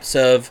types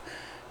of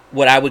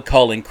what I would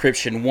call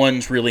encryption.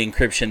 One's really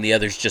encryption, the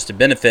other's just a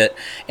benefit.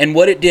 And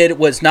what it did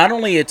was not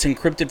only it's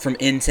encrypted from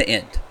end to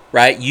end,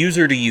 right,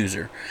 user to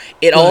user,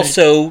 it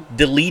also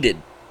deleted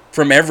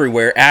from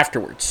everywhere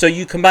afterwards. So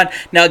you combine.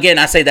 Now, again,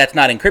 I say that's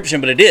not encryption,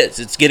 but it is.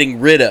 It's getting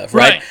rid of,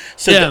 right?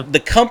 So the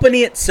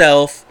company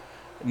itself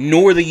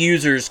nor the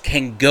users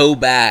can go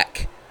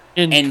back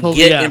and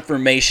get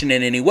information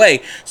in any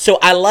way. So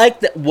I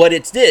like that what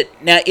it's did.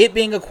 Now, it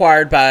being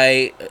acquired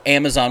by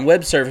Amazon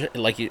Web Service,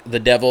 like the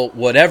devil,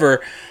 whatever,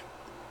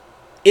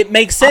 it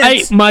makes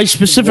sense. My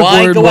specific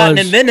Why word go out was and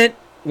invent it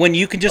when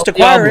you can just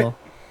acquire it?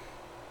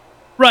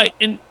 Right,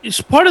 and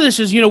it's part of this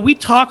is, we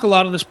talk a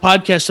lot on this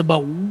podcast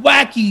about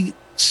wacky,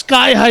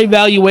 sky-high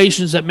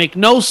valuations that make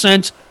no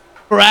sense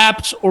for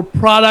apps or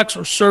products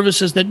or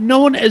services that no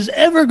one is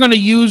ever going to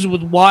use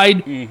with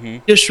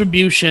wide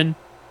distribution.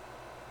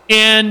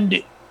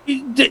 And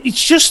it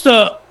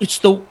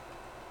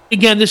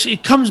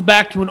comes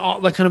back to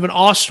kind of an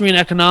Austrian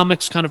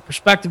economics kind of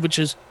perspective, which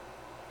is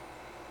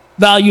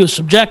value is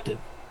subjective,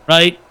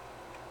 right?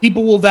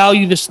 People will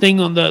value this thing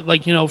on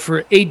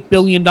for $8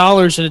 billion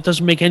and it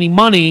doesn't make any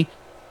money.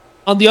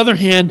 On the other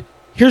hand,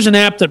 here's an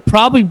app that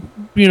probably,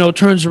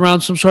 turns around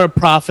some sort of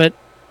profit,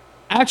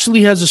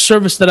 actually has a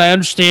service that I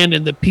understand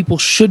and that people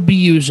should be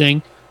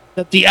using,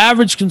 that the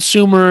average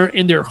consumer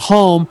in their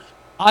home,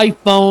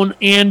 iPhone,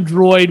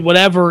 Android,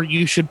 whatever,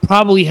 you should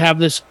probably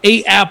have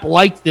a app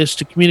like this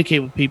to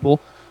communicate with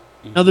people.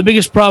 Now, the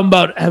biggest problem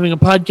about having a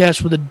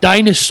podcast with a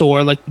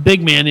dinosaur like the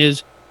big man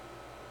is,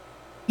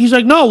 he's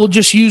like, no, we'll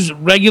just use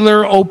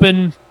regular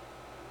open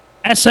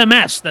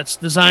SMS that's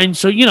designed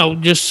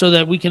just so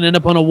that we can end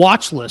up on a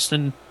watch list.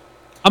 And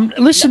I'm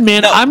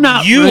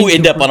not. You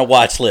end up on a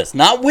watch list,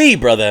 not we,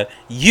 brother.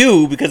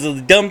 You, because of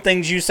the dumb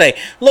things you say.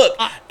 Look,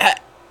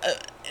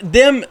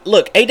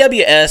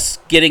 AWS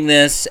getting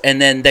this,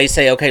 and then they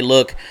say, okay,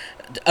 look,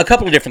 a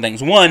couple of different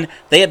things. One,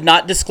 they have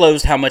not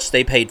disclosed how much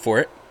they paid for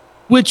it.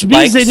 Which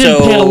means they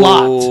didn't pay a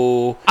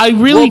lot. I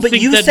really think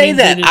but you say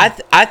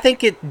that. I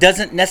think it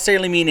doesn't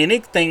necessarily mean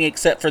anything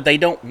except for they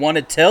don't want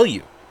to tell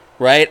you,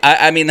 right?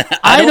 I mean,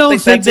 I don't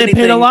think they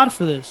paid a lot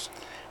for this.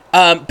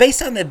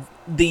 Based on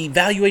the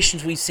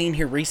valuations we've seen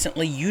here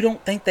recently, you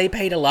don't think they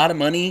paid a lot of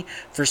money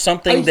for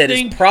something that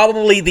is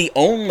probably the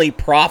only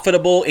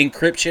profitable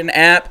encryption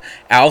app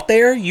out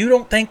there? You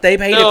don't think they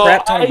paid a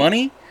crap ton of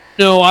money?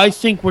 No, I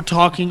think we're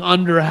talking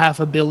under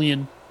 $500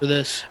 million for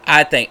this.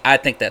 I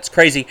think that's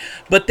crazy.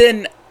 But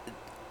then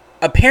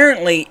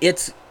apparently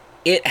it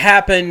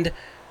happened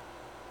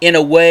in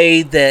a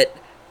way that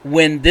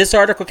when this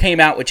article came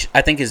out, which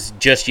I think is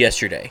just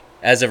yesterday,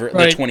 as of the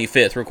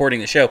 25th,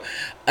 recording the show,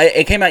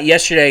 it came out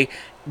yesterday.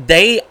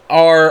 They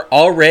are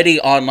already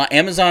on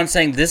Amazon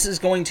saying this is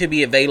going to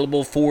be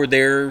available for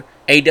their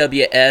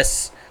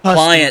AWS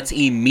clients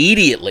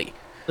immediately.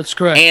 That's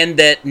correct. And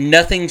that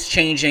nothing's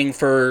changing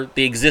for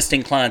the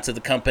existing clients of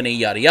the company,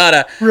 yada,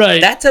 yada.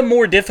 Right. That's a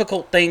more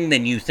difficult thing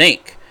than you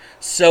think.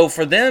 So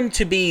for them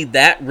to be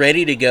that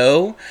ready to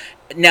go...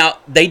 Now,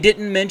 they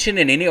didn't mention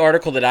in any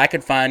article that I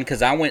could find,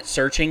 because I went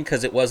searching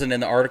because it wasn't in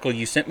the article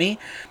you sent me.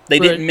 They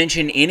didn't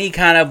mention any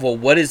kind of, well,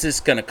 what is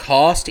this going to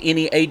cost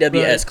any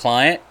AWS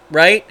client,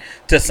 right,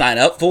 to sign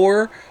up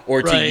for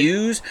or to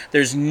use.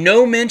 There's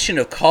no mention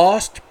of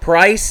cost,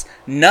 price,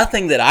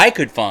 nothing that I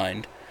could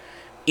find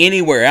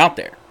anywhere out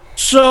there.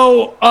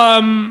 So,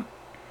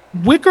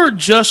 Wicker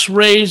just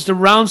raised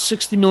around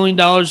 $60 million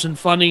in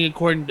funding,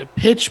 according to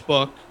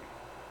PitchBook.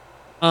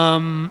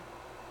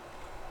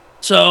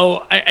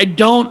 So I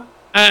don't,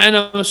 and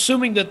I'm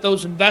assuming that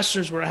those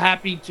investors were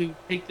happy to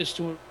take this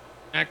to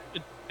an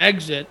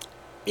exit.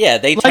 Yeah,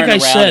 they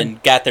turned around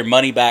and got their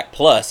money back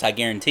plus, I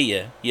guarantee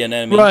you. You know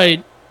what I mean?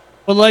 Right.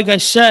 But like I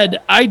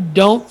said, I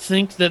don't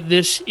think that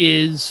this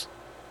is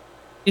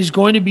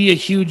going to be a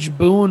huge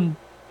boon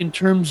in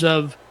terms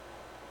of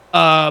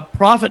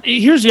profit.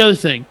 Here's the other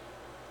thing.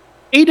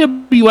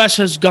 AWS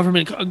has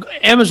government,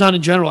 Amazon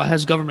in general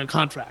has government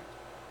contract,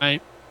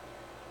 right?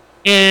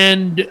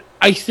 And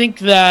I think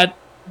that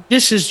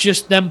this is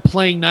just them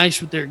playing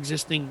nice with their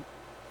existing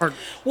partners.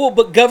 Well,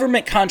 but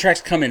government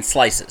contracts come in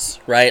slices,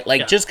 right?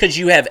 Like, just because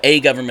you have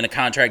a government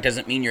contract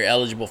doesn't mean you're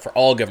eligible for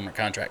all government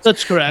contracts.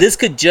 That's correct. This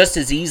could just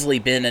as easily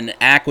been an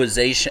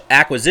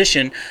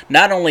acquisition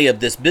not only of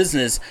this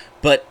business,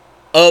 but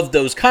of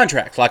those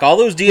contracts. Like, all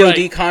those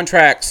DoD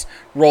contracts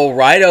roll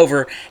right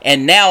over,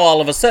 and now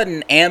all of a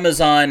sudden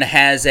Amazon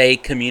has a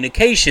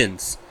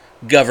communications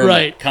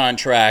government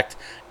contract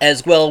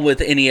as well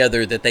with any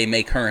other that they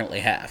may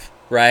currently have,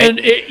 right? And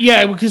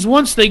because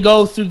once they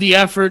go through the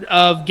effort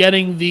of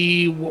getting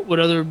the what would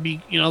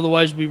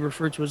otherwise be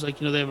referred to as, like,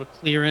 they have a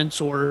clearance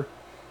or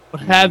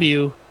what have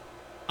you,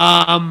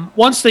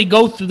 once they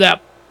go through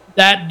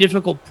that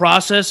difficult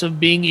process of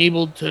being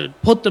able to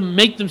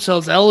make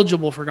themselves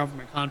eligible for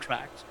government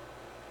contracts,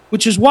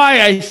 which is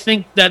why I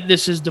think that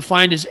this is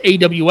defined as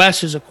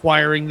AWS is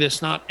acquiring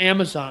this, not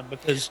Amazon,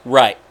 because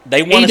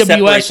they want to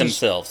separate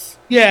themselves.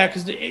 Yeah,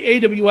 because the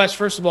AWS,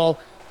 first of all,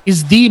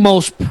 is the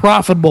most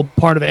profitable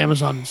part of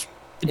Amazon's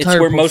entire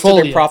portfolio. It's where most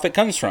of their profit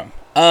comes from.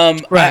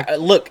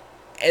 Look,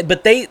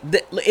 but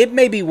it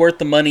may be worth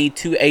the money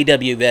to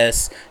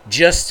AWS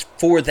just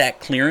for that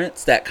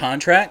clearance, that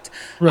contract.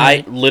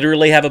 I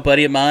literally have a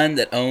buddy of mine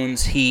that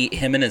owns,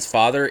 him and his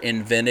father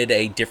invented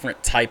a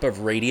different type of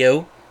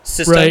radio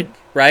system,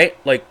 right?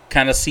 Like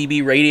kind of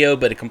CB radio,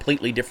 but a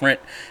completely different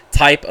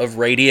type of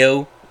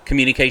radio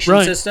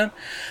communication system.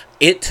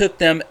 It took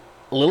them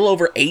a little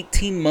over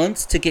 18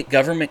 months to get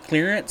government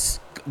clearance.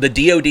 The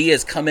DoD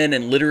has come in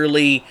and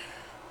literally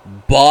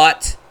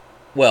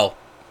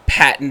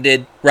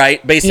patented,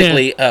 right?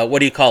 Basically, what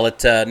do you call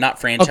it? Not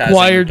franchising,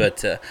 acquired,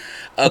 but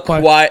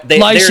acquired.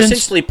 They're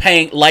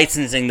essentially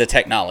licensing the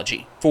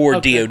technology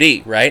for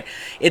DoD, right?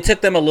 It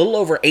took them a little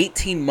over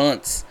 18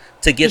 months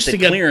to get the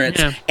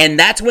clearance, and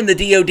that's when the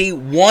DoD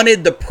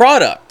wanted the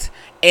product.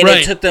 And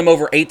it took them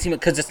over 18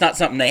 months because it's not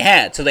something they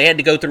had. So they had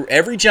to go through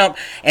every jump.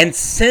 And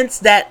since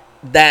that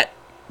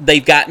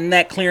they've gotten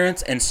that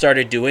clearance and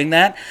started doing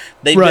that,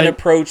 they've been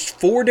approached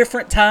 4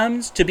 different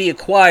times to be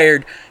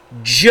acquired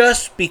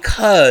just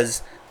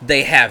because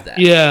they have that.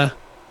 Yeah.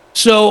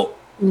 So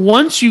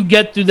once you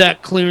get through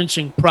that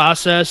clearancing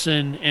process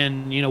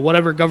and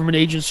whatever government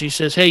agency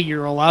says, hey,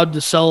 you're allowed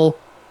to sell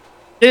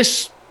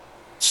this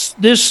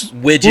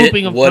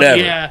widget,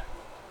 whatever.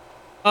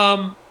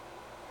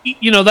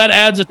 That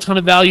adds a ton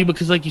of value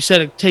because, like you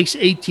said, it takes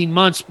 18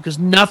 months because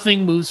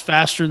nothing moves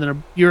faster than a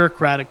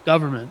bureaucratic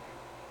government.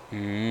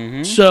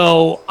 Mm-hmm.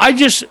 So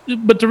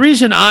but the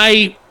reason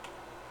I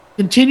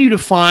continue to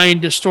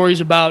find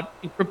stories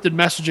about encrypted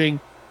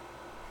messaging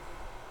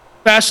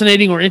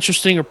fascinating or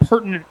interesting or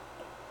pertinent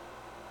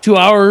to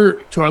our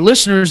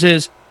listeners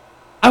is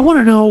I want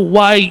to know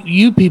why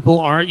you people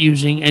aren't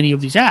using any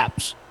of these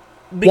apps.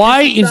 Because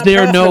why is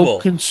there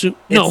no It's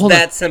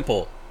that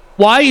simple.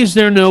 Why is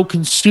there no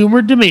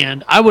consumer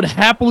demand? I would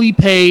happily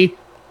pay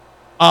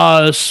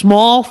a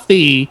small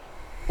fee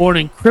for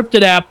an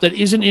encrypted app that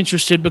isn't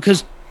interested,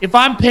 because if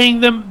I'm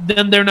paying them,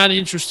 then they're not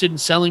interested in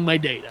selling my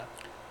data,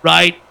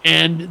 right?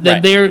 And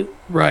then they're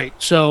right.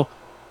 So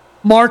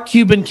Mark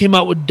Cuban came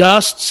out with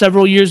Dust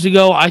several years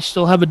ago. I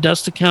still have a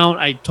Dust account.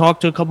 I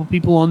talked to a couple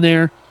people on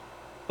there.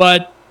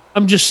 But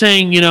I'm just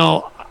saying,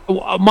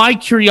 my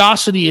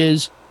curiosity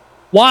is,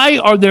 Why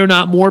are there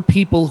not more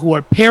people who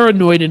are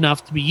paranoid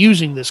enough to be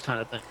using this kind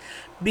of thing?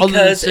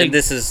 Because, and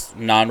this is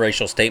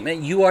non-racial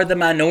statement, you are the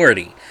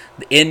minority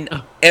in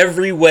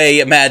every way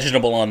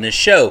imaginable on this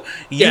show.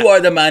 You are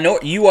the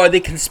minority. You are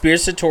the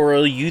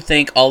conspiratorial. You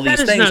think all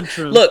these things. Not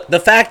true. Look, the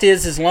fact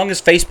is, as long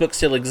as Facebook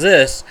still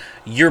exists,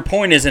 your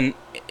point isn't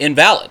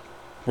invalid,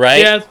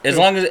 right? Yeah, as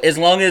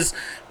long as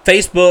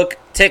Facebook,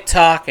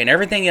 TikTok, and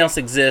everything else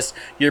exists,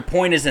 your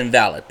point is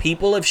invalid.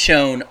 People have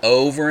shown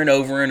over and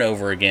over and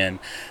over again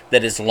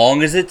that as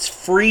long as it's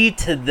free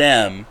to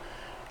them,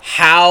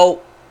 how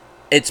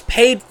it's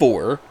paid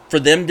for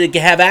them to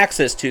have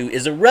access to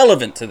is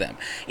irrelevant to them.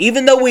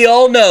 Even though we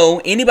all know,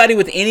 anybody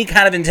with any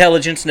kind of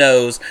intelligence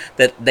knows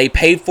that they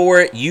paid for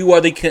it. You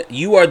are the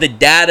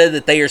data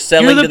that they are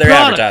selling to their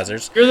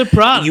advertisers. You're the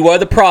product. You are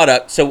the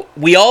product. So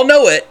we all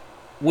know it.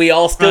 We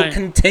all still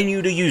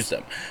continue to use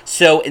them.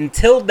 So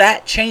until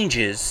that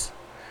changes,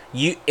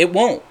 it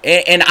won't.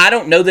 And I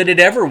don't know that it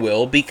ever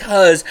will,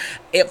 because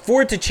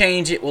for it to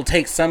change, it will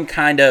take some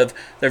kind of,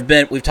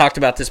 we've talked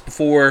about this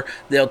before,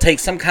 they'll take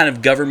some kind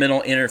of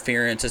governmental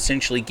interference,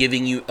 essentially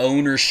giving you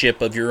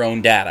ownership of your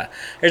own data.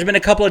 There's been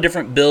a couple of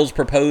different bills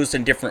proposed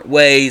in different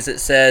ways that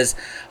says,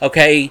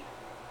 okay,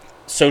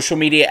 social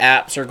media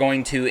apps are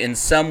going to in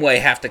some way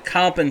have to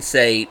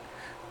compensate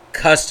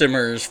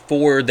customers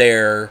for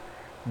their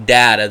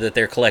data that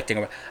they're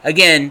collecting.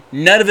 Again,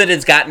 none of it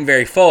has gotten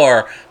very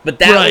far, but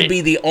that would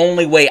be the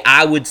only way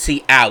I would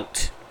see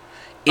out,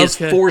 is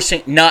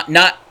forcing,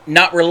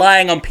 not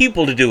relying on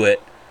people to do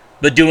it,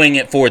 but doing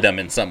it for them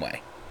in some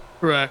way.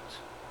 Correct.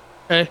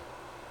 Okay.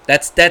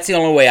 That's the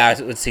only way I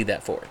would see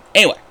that forward.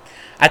 Anyway,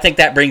 I think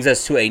that brings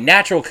us to a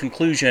natural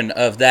conclusion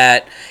of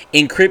that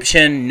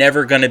encryption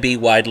never going to be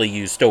widely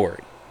used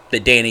story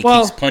that Danny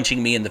keeps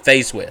punching me in the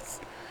face with.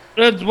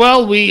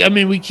 Well,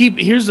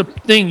 here's the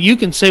thing. You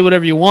can say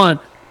whatever you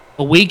want.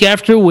 A week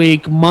after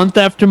week, month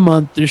after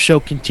month, this show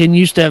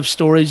continues to have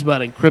stories about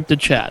encrypted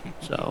chat.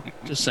 So,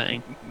 just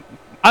saying.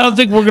 I don't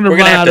think we're going to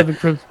run out of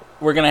encrypted.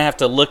 We're going to have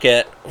to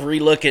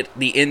relook at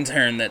the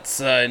intern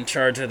that's in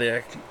charge of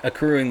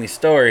accruing these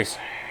stories.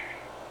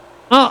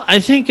 Well, I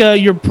think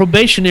your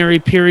probationary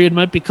period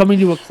might be coming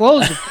to a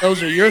close, if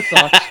those are your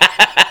thoughts.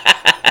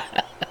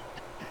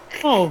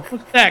 Oh, look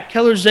at that.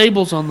 Keller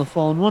Zabel's on the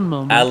phone. One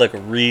moment. I look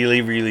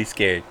really, really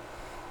scared.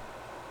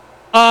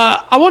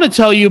 I want to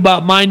tell you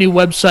about my new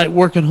website,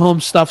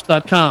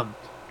 workinghomestuff.com.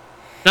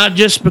 Not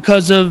just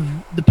because of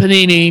the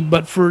panini,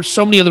 but for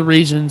so many other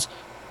reasons.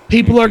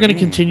 People are going to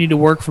continue to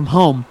work from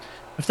home.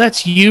 If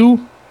that's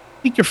you,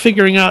 I think you're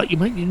figuring out you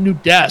might need a new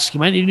desk. You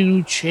might need a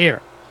new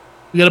chair.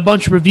 We got a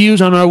bunch of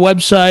reviews on our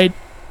website.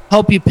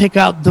 Help you pick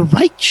out the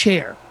right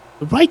chair,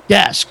 the right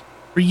desk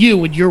for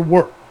you and your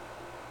work.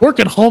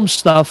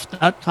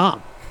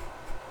 Workathomestuff.com.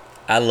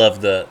 I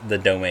love the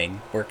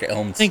domain,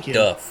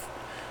 workathomestuff.com.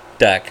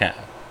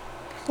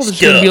 Well, there's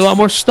going to be a lot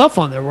more stuff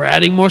on there. We're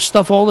adding more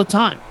stuff all the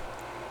time.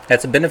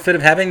 That's a benefit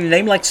of having a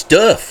name like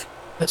Stuff.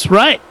 That's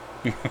right.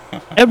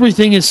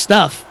 Everything is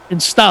stuff,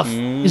 and stuff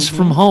is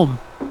from home.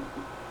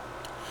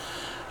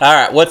 All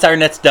right, what's our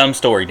next dumb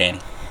story, Danny?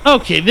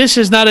 Okay, this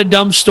is not a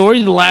dumb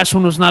story. The last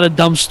one was not a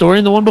dumb story,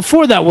 and the one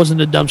before that wasn't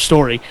a dumb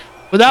story.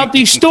 Without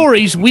these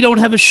stories, we don't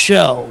have a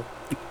show.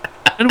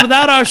 And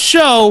without our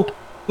show,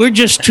 we're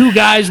just two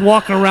guys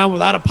walking around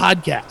without a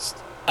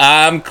podcast.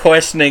 I'm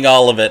questioning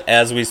all of it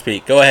as we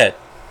speak. Go ahead.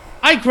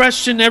 I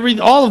question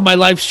all of my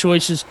life's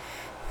choices.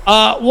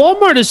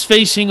 Walmart is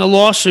facing a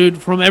lawsuit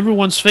from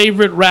everyone's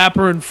favorite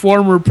rapper and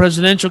former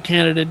presidential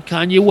candidate,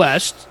 Kanye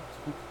West.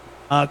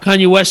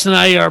 Kanye West and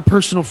I are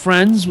personal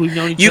friends. We've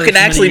known each other. You can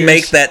actually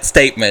make that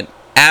statement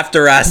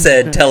after I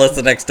said, tell us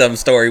the next dumb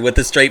story with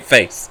a straight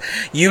face.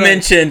 You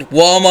mentioned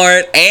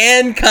Walmart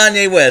and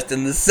Kanye West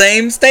in the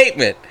same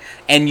statement,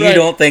 and you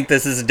don't think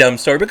this is a dumb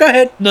story, but go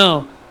ahead.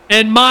 No.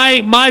 And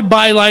my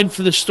byline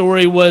for the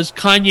story was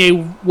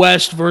Kanye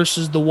West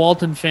versus the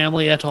Walton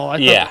family et al. I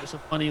thought it was a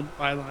funny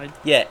byline.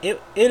 Yeah,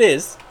 it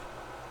is.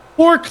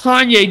 Poor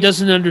Kanye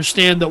doesn't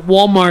understand that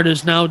Walmart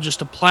is now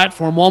just a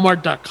platform,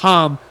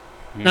 Walmart.com,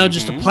 now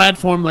just a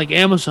platform like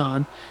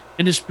Amazon,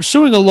 and is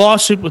pursuing a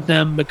lawsuit with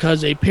them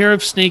because a pair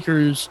of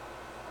sneakers,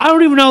 I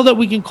don't even know that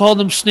we can call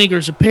them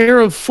sneakers, a pair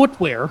of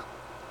footwear.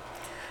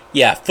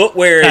 Yeah,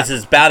 footwear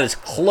is about as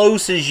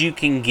close as you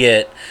can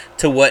get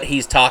to what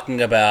he's talking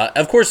about.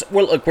 Of course,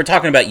 we're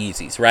talking about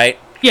Yeezys, right?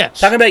 Yes.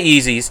 Talking about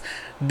Yeezys.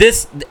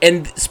 This,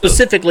 and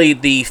specifically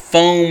the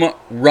foam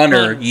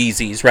runner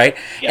Yeezys, right?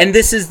 Yeah. And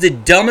this is the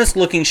dumbest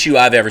looking shoe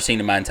I've ever seen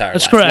in my entire life.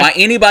 That's correct. Why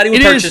anybody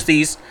would purchase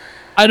these.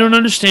 I don't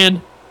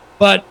understand.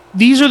 But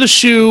these are the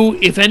shoe,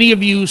 if any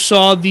of you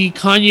saw the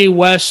Kanye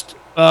West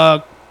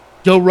Joe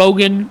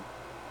Rogan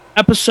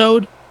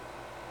episode,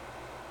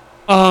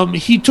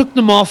 he took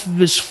them off of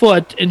his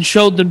foot and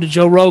showed them to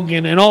Joe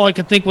Rogan, and all I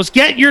could think was,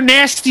 get your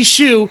nasty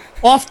shoe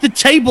off the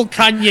table,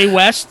 Kanye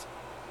West.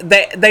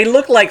 They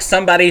look like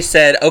somebody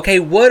said, okay,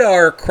 what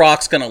are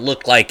Crocs going to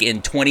look like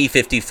in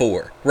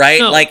 2054, right?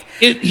 No,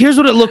 here's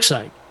what it looks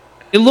like.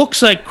 It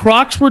looks like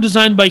Crocs were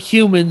designed by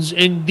humans,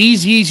 and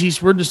these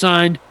Yeezys were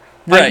designed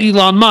by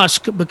Elon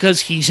Musk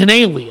because he's an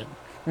alien.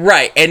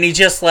 Right, and he's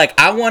just like,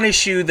 I want a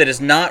shoe that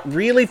is not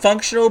really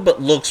functional, but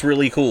looks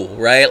really cool,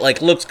 right?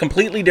 Like, looks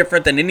completely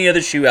different than any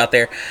other shoe out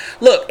there.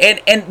 Look,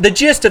 and the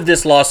gist of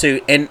this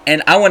lawsuit, and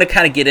I want to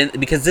kind of get in,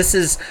 because this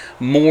is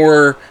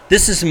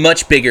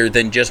much bigger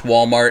than just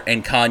Walmart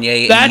and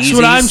Kanye and That's Yeezys.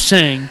 what I'm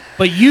saying,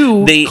 but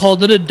you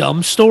called it a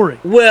dumb story.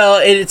 Well,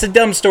 it's a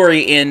dumb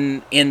story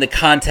in the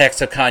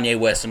context of Kanye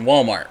West and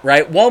Walmart,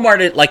 right?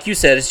 Walmart, like you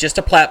said, is just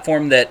a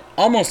platform that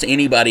almost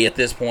anybody at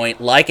this point,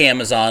 like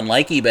Amazon,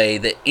 like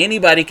eBay, that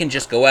anybody can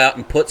just go out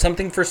and put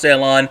something for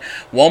sale on.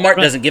 Walmart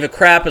doesn't give a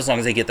crap as long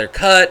as they get their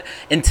cut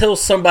until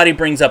somebody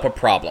brings up a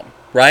problem,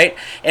 right?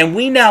 And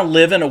we now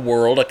live in a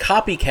world, a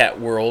copycat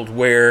world,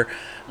 where,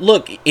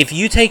 look, if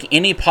you take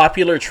any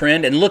popular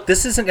trend, and look,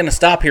 this isn't going to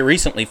stop here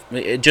recently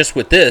just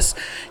with this,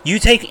 you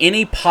take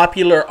any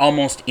popular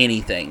almost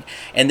anything,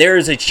 and there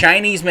is a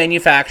Chinese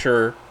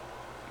manufacturer,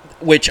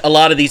 which a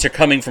lot of these are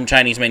coming from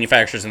Chinese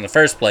manufacturers in the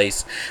first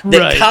place,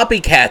 that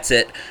copycats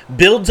it,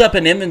 builds up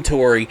an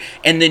inventory,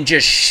 and then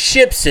just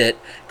ships it,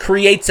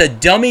 creates a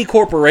dummy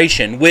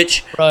corporation,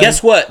 which,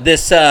 guess what?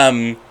 This,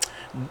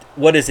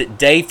 what is it?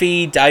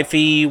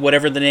 Dayful,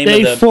 whatever the name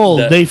of the...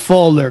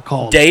 Dayful, they're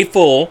called.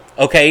 Dayful,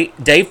 okay.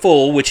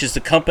 Dayful, which is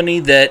the company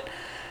that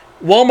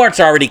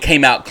Walmart's already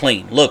came out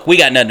clean. Look, we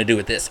got nothing to do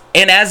with this.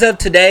 And as of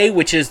today,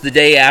 which is the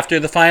day after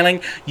the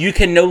filing, you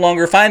can no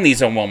longer find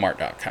these on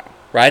Walmart.com.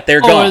 Right?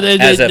 They're gone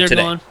as of today.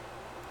 Gone.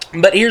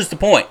 But here's the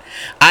point.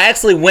 I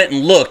actually went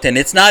and looked, and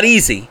it's not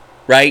easy,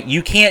 right?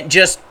 You can't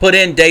just put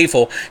in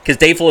Dayful, because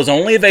Dayful is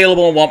only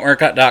available on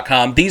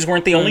Walmart.com. These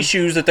weren't the only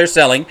shoes that they're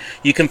selling.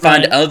 You can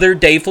find other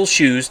Dayful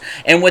shoes.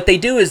 And what they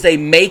do is they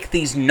make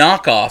these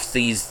knockoffs,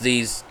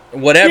 these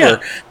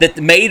whatever, that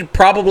made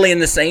probably in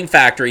the same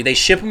factory. They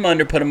ship them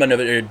under, put them under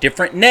a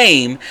different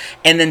name,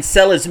 and then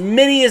sell as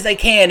many as they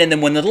can. And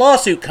then when the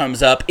lawsuit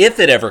comes up, if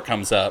it ever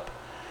comes up,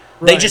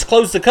 they just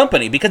close the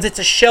company because it's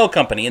a shell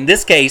company. In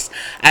this case,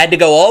 I had to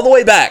go all the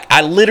way back.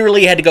 I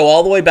literally had to go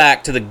all the way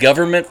back to the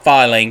government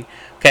filing.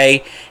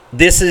 Okay,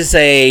 this is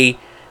the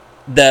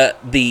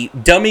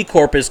dummy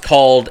corp is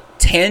called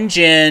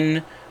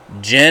Tianjin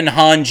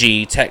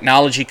Jinhongji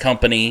Technology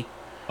Company.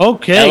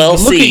 Okay,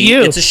 LLC. Look at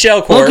you. It's a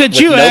shell corp. Look at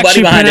you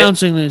actually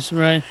pronouncing this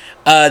right.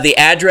 The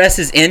address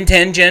is in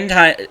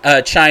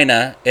Tianjin,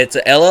 China. It's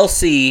a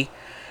LLC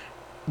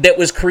that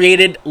was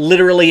created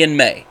literally in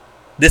May.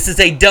 This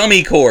is a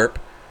dummy corp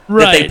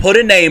that they put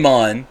a name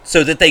on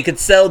so that they could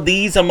sell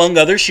these among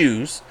other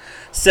shoes,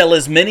 sell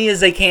as many as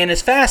they can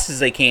as fast as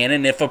they can,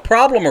 and if a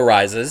problem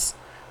arises,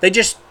 they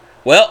just,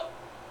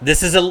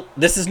 this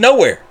is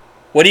nowhere.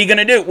 What are you going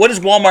to do? What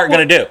is Walmart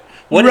going to do?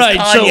 What is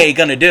Kanye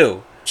going to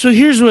do? So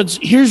here's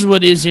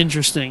what is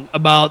interesting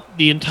about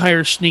the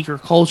entire sneaker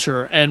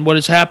culture and what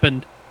has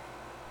happened.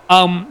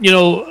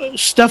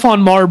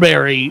 Stephon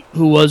Marbury,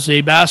 who was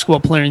a basketball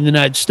player in the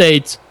United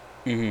States,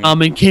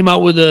 and came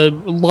out with a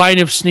line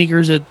of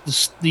sneakers at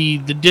the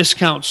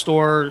discount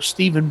store,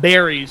 Stephen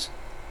Barry's.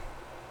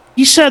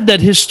 He said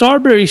that his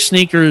Starbury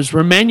sneakers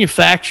were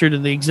manufactured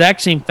in the exact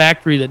same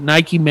factory that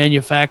Nike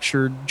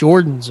manufactured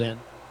Jordans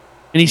in.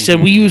 And he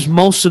said, we use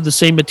most of the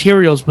same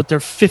materials, but they're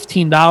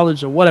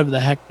 $15 or whatever the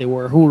heck they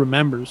were. Who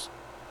remembers?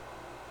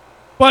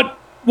 But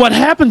what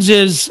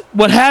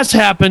has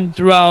happened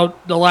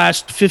throughout the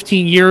last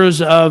 15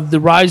 years of the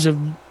rise of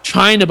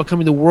China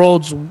becoming the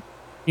world's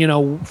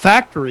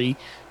factory,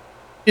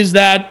 is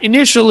that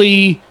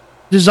initially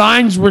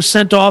designs were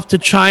sent off to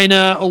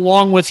China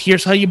along with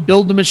here's how you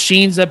build the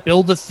machines that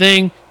build the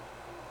thing.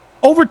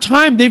 Over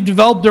time, they've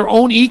developed their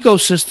own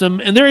ecosystem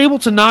and they're able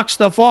to knock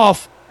stuff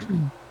off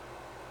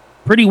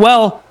pretty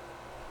well.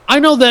 I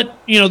know that,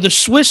 the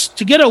Swiss,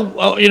 to get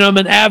I'm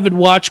an avid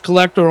watch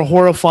collector, a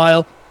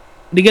horophile,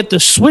 to get the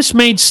Swiss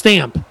made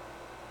stamp,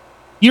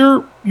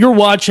 your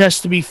watch has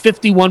to be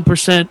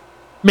 51%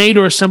 made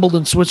or assembled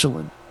in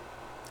Switzerland.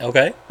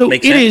 Okay. So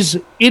it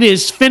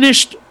is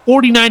finished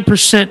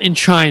 49% in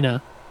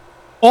China.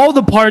 All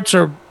the parts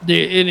are, and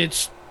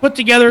it's put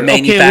together.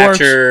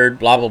 Manufactured,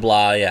 blah, blah,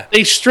 blah, yeah.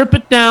 They strip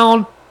it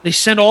down, they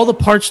send all the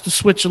parts to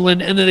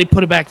Switzerland, and then they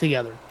put it back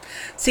together.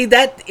 See,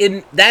 that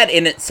in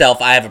itself,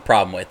 I have a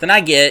problem with. And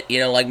I get,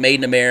 like made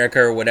in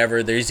America or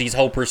whatever, there's these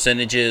whole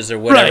percentages or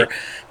whatever. Right.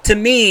 To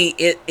me,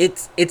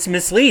 it's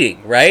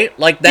misleading, right?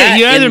 Like that,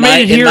 in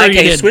my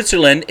case,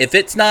 Switzerland, if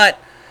it's not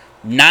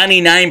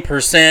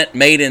 99%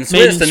 made in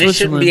Swiss, then it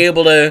shouldn't be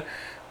able to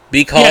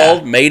be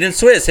called made in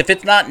Swiss. If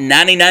it's not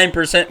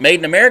 99% made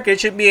in America,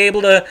 it should be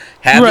able to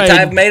have the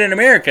type made in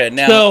America.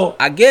 Now,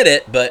 I get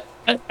it, but...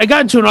 I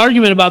got into an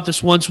argument about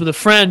this once with a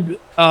friend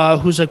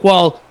who's like,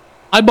 well,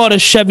 I bought a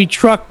Chevy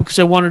truck because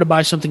I wanted to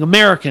buy something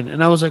American.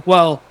 And I was like,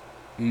 well,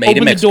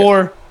 open the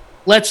door.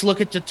 Let's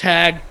look at the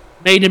tag.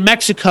 Made in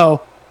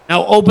Mexico.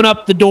 Now open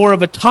up the door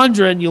of a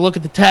Tundra and you look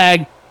at the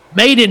tag.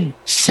 Made in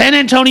San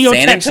Antonio,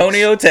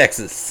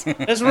 Texas.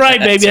 That's right,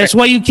 baby. That's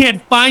why you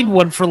can't find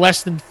one for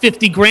less than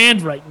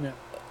 $50,000 right now.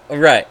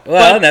 Right.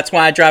 Well, that's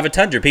why I drive a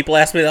Tundra. People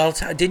ask me all the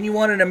time, "Didn't you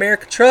want an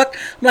American truck?"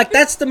 I'm like,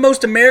 "That's the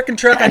most American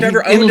truck I've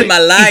ever owned in my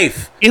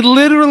life." It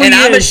literally and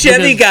I'm a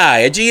Chevy guy,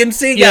 a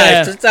GMC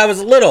guy since I was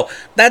little.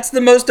 That's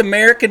the most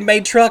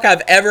American-made truck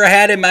I've ever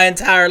had in my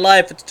entire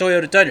life. It's a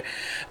Toyota Tundra.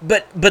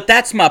 But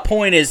that's my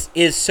point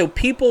is so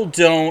people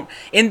don't.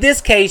 In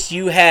this case,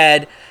 you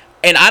had.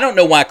 And I don't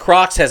know why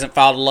Crocs hasn't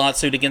filed a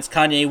lawsuit against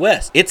Kanye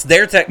West. It's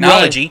their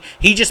technology. Right.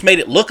 He just made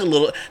it look a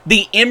little...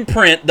 The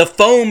imprint, the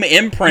foam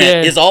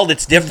imprint is all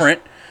that's different.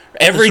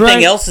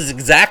 Everything else is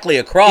exactly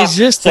a Croc.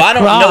 So I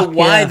don't know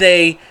why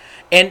they...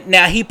 And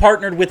now he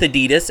partnered with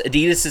Adidas.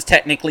 Adidas is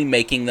technically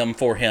making them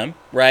for him,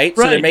 right?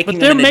 So they're making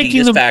them in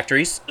Adidas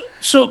factories.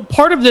 So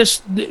part of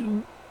this...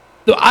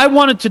 I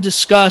wanted to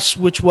discuss,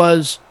 which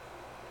was...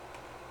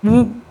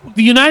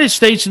 The United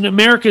States and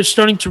America is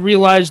starting to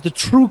realize the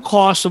true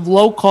cost of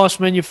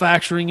low-cost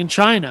manufacturing in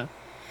China,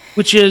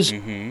 which is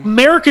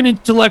American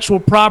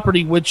intellectual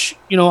property, which,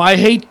 I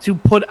hate to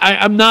put...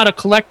 I'm not a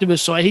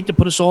collectivist, so I hate to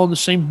put us all in the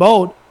same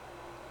boat,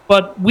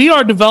 but we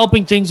are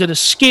developing things at a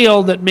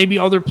scale that maybe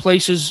other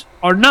places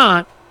are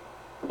not,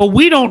 but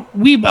we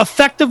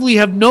effectively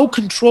have no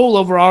control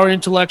over our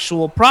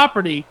intellectual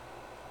property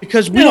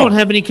because we don't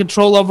have any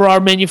control over our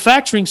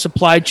manufacturing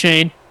supply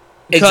chain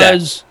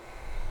because...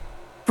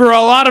 For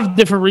a lot of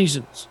different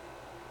reasons.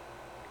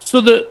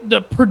 So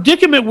the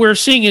predicament we're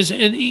seeing is,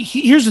 and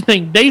here's the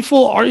thing,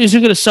 Dayful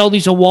isn't going to sell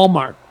these on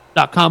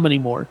Walmart.com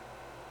anymore.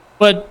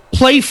 But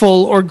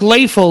Playful or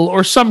Glayful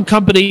or some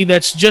company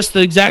that's just the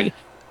exact...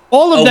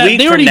 All of that,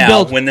 they already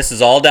built... when this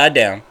is all died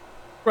down.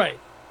 Right.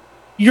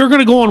 You're going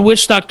to go on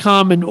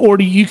Wish.com and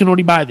you can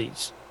already buy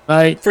these,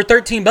 right? For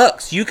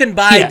 $13. You can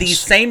buy these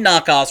same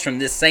knockoffs from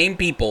this same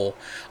people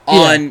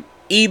on...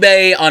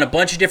 eBay, on a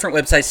bunch of different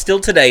websites still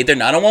today. They're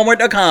not on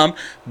Walmart.com,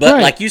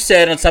 but like you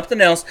said, on something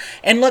else.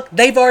 And look,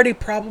 they've already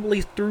probably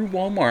through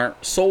Walmart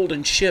sold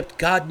and shipped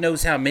God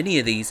knows how many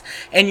of these.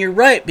 And you're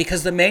right,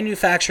 because they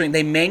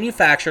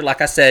manufacture,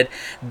 like I said,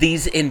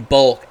 these in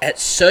bulk at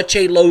such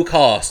a low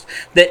cost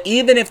that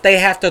even if they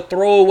have to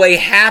throw away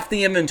half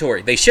the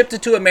inventory, they shipped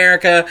it to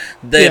America,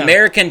 the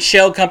American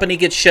shell company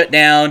gets shut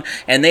down,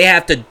 and they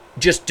have to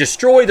just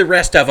destroy the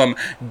rest of them,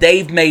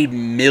 they've made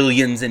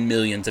millions and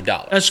millions of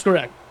dollars. That's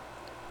correct.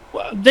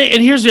 And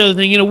here's the other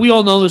thing, we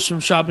all know this from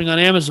shopping on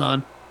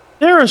Amazon.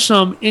 There are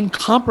some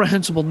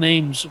incomprehensible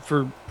names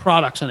for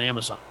products on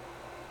Amazon.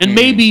 And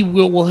maybe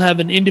we'll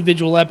have an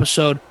individual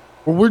episode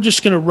where we're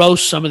just going to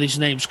roast some of these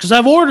names because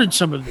I've ordered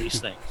some of these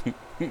things.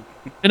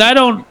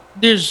 And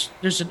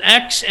there's an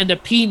X and a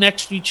P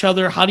next to each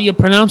other. How do you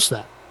pronounce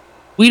that?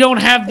 We don't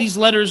have these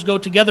letters go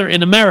together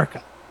in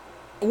America.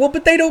 Well,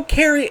 but they don't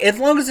carry as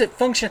long as it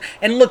functions.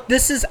 And look,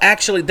 this is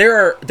actually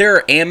there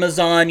are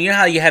Amazon. You know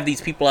how you have these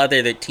people out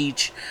there that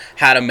teach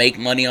how to make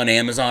money on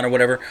Amazon or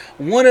whatever.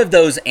 One of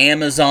those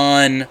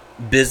Amazon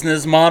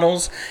business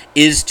models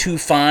is to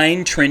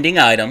find trending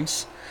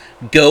items,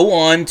 go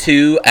on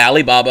to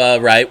Alibaba,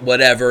 right?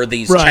 Whatever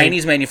these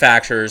Chinese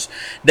manufacturers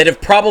that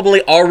have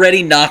probably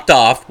already knocked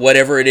off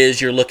whatever it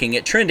is you're looking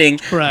at trending.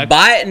 Correct.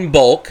 Buy it in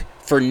bulk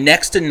for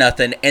next to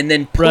nothing, and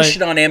then push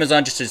it on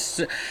Amazon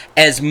just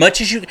as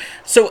much as you.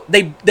 So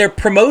they're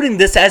promoting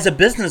this as a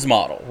business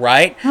model,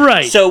 right?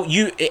 Right. So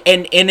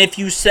and if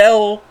you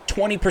sell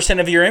 20%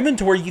 of your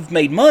inventory, you've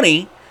made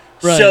money.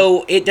 Right.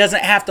 So it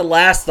doesn't have to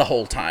last the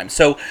whole time.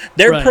 So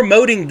they're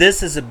promoting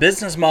this as a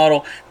business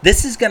model.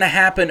 This is going to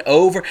happen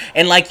over.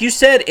 And like you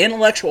said,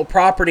 intellectual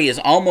property is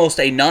almost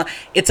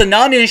it's a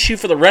non-issue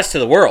for the rest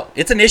of the world.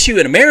 It's an issue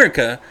in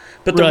America,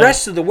 but the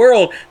rest of the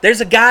world,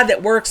 there's a guy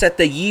that works at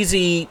the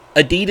Yeezy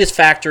Adidas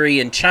factory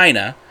in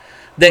China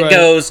that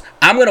goes,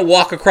 I'm going to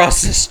walk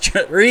across the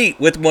street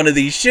with one of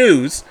these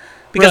shoes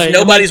because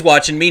nobody's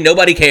watching me.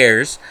 Nobody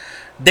cares.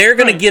 They're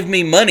going to give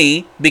me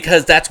money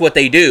because that's what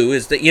they do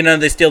is that,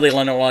 they steal the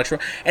intellectual,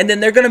 and then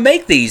they're going to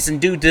make these and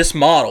do this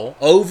model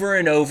over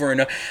and over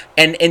and over.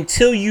 And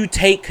until you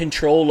take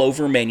control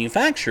over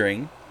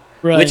manufacturing,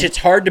 which it's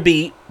hard to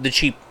beat the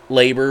cheap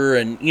labor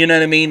and, you know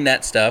what I mean,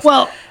 that stuff.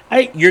 Well,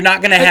 you're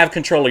not going to have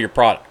control of your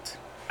product.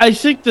 I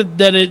think that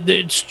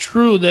it's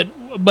true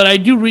but I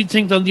do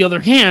think on the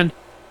other hand,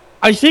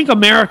 I think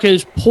America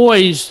is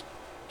poised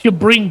to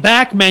bring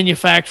back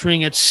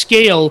manufacturing at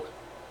scale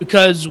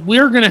because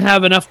we're going to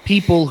have enough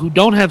people who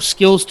don't have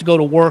skills to go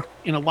to work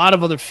in a lot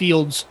of other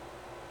fields,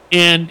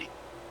 and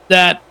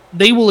that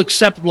they will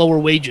accept lower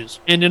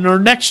wages. And in our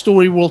next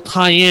story, we'll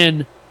tie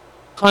in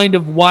kind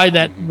of why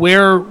that,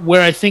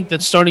 where I think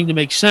that's starting to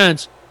make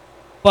sense.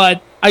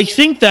 But I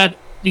think that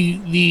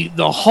the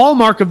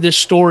hallmark of this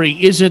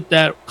story isn't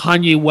that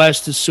Kanye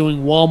West is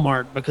suing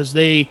Walmart because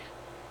they,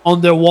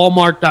 on their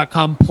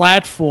Walmart.com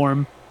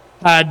platform,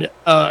 had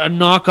a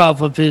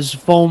knockoff of his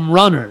foam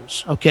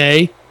runners,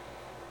 okay?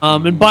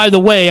 And by the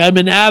way, I'm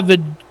an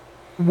avid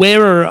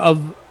wearer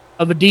of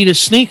Adidas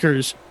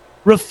sneakers,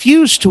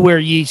 refuse to wear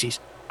Yeezys.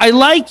 I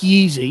like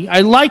Yeezy.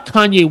 I like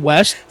Kanye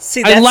West.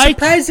 See, that's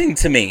surprising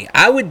to me.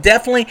 I would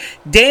definitely...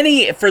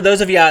 Danny, for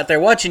those of you out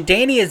there watching,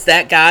 Danny is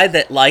that guy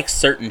that likes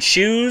certain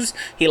shoes.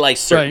 He likes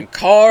certain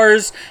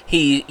cars.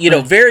 He,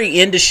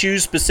 very into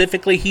shoes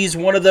specifically. He's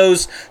one of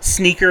those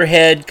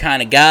sneakerhead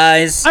kind of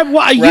guys.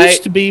 I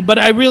used to be, but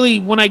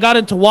when I got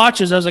into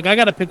watches, I was like, I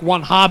got to pick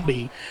one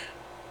hobby.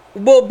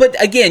 Well, but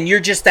again,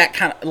 you're just that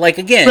kind of, like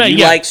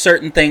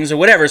certain things or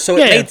whatever. So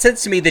it made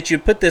sense to me that you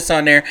put this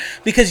on there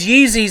because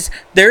Yeezys,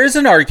 there is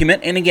an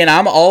argument. And again,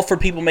 I'm all for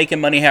people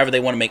making money however they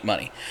want to make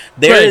money.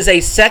 There is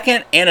a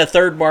second and a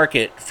third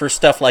market for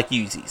stuff like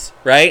Yeezys,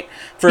 right?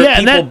 For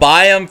people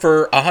buy them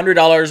for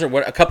 $100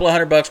 or a couple of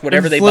 $100,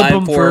 whatever they buy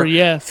them for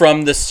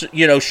from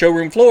the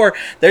showroom floor.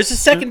 There's a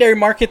secondary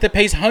market that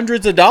pays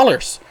hundreds of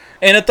dollars.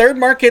 And a third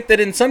market that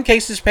in some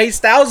cases pays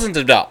thousands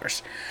of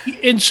dollars.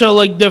 And so,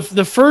 like,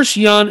 the first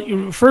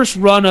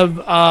run of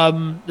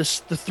the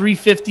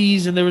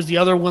 350s, and there was the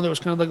other one that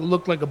was kind of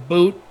looked like a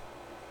boot.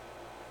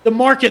 The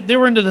market, they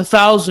were into the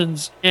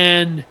thousands,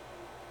 and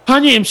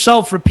Kanye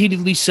himself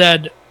repeatedly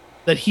said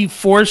that he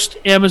forced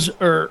Amazon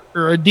or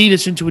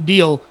Adidas into a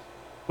deal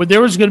where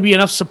there was going to be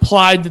enough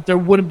supply that there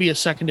wouldn't be a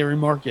secondary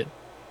market.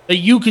 That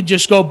you could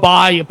just go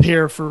buy a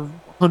pair for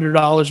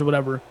 $100 or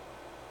whatever.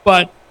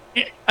 But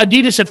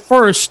Adidas at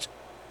first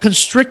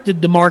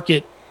constricted the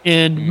market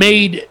and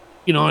made,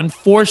 and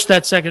forced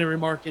that secondary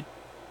market.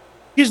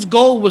 His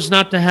goal was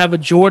not to have a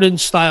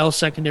Jordan-style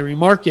secondary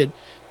market.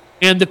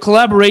 And the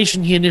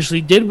collaboration he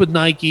initially did with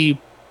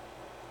Nike,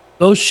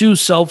 those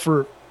shoes sell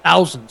for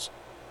thousands.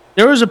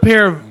 There was a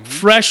pair of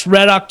fresh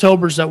Red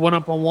Octobers that went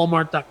up on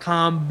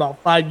Walmart.com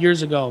about 5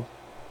 years ago.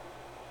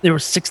 They were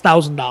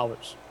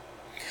 $6,000.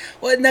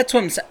 Well, and that's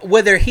what I'm saying.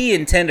 Whether he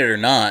intended or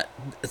not,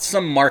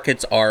 some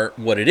markets are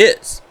what it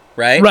is.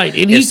 Right? Right.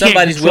 And if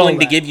somebody's willing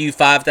to give you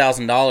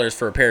 $5,000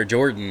 for a pair of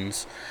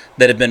Jordans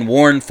that have been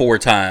worn 4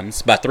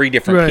 times by 3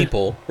 different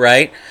people,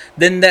 right?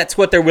 Then that's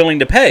what they're willing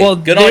to pay. Well,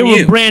 Good on you.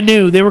 They were brand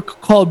new. They were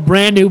called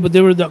brand new, but they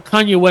were the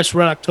Kanye West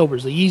Red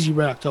Octobers, the Yeezy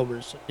Red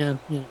Octobers. Yeah.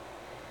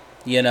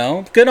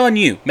 Good on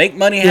you. Make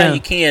money how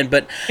you can.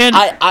 But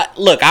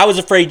I was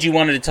afraid you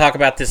wanted to talk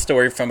about this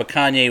story from a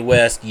Kanye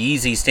West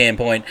Yeezy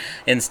standpoint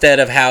instead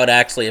of how it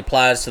actually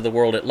applies to the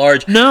world at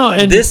large. No,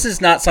 and this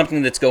is not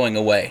something that's going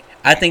away.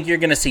 I think you're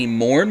going to see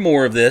more and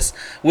more of this,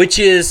 which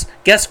is,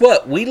 guess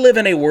what? We live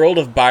in a world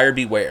of buyer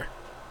beware.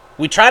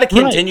 We try to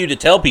continue to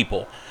tell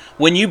people.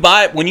 When you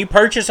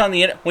purchase in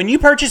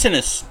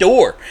a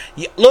store,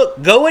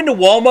 go into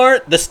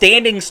Walmart, the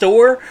standing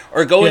store,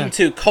 or go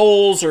into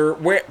Kohl's or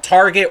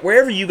Target,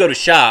 wherever you go to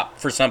shop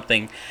for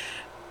something.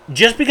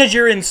 Just because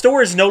you're in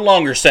store is no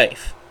longer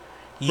safe.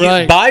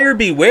 Buyer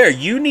beware.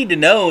 You need to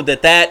know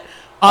that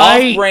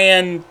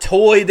off-brand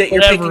toy that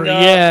you're picking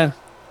up,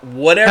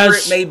 whatever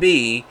it may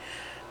be,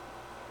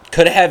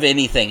 could have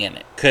anything in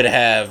it. Could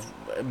have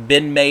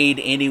been made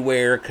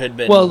anywhere. Could have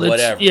been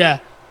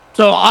whatever.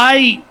 So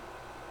I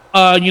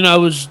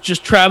was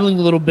just traveling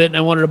a little bit and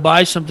I wanted to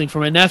buy something for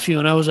my nephew.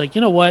 And I was like,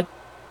 you know what?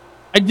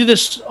 I did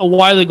this a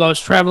while ago. I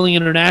was traveling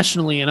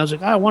internationally and I was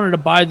like, I wanted to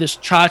buy this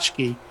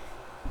tchotchke. And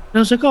I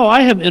was like,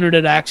 I have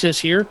internet access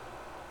here.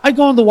 I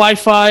go on the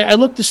Wi-Fi. I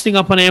look this thing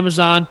up on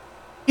Amazon.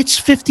 It's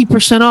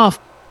 50% off.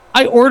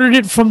 I ordered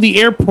it from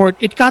the airport.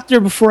 It got there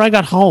before I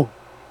got home.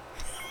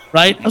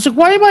 Right? I was like,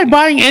 why am I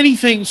buying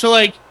anything? So,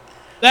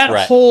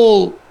 that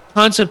whole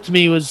concept to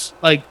me was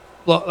like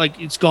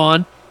it's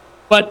gone.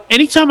 But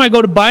anytime I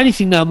go to buy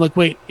anything now, I'm like,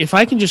 wait, if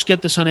I can just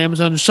get this on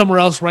Amazon or somewhere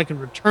else where I can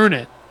return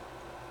it.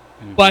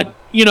 But,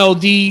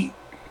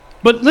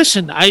 but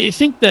listen, I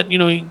think that,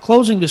 in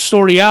closing the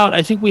story out,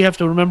 I think we have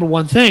to remember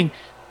one thing.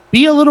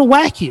 Be a little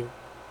wackier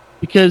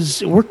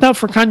because it worked out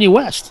for Kanye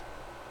West.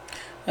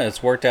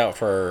 It's worked out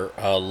for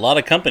a lot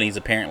of companies,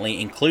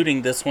 apparently,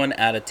 including this one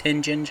out of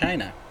Tianjin,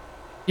 China.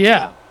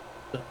 Yeah.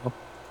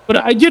 But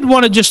I did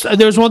want to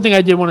there's one thing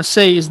I did want to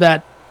say is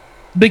that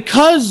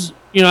because,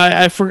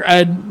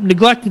 I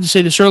neglected to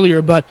say this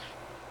earlier, but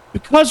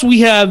because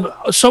we have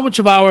so much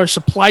of our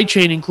supply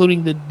chain,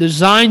 including the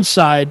design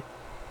side,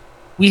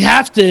 we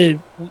have to,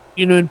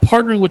 in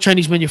partnering with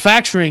Chinese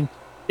manufacturing,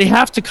 they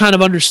have to kind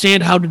of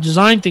understand how to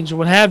design things or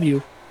what have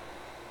you.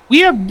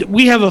 We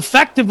have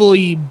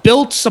effectively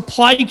built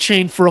supply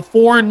chain for a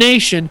foreign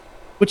nation,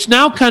 which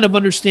now kind of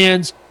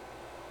understands,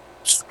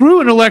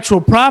 screw intellectual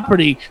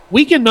property.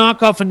 We can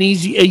knock off a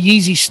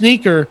Yeezy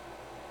sneaker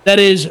that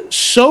is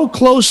so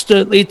close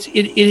to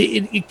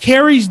it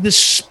carries the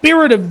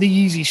spirit of the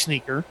Yeezy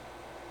sneaker,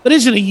 but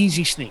isn't a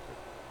Yeezy sneaker,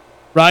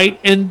 right?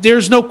 And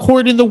there's no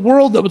court in the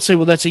world that would say,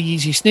 well, that's a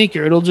Yeezy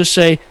sneaker. It'll just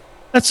say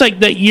that's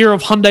like that year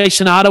of Hyundai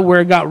Sonata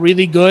where it got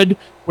really good,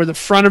 where the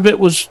front of it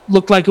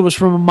looked like it was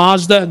from a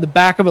Mazda and the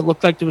back of it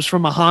looked like it was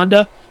from a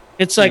Honda.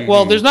 It's like,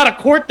 well, there's not a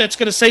court that's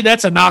going to say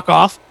that's a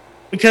knockoff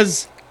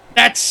because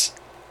it's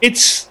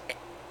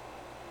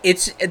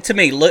to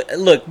me.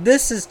 Look,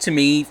 this is to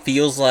me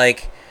feels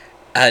like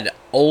an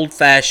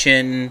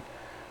old-fashioned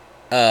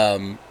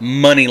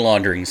money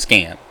laundering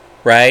scam,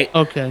 right?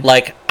 Okay.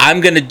 Like I'm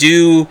going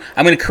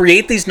to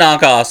create these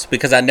knockoffs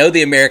because I know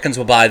the Americans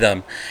will buy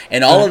them.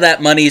 And all of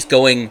that money is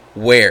going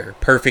where?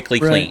 Perfectly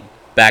clean.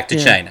 Back to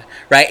China.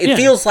 Right? It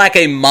feels like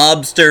a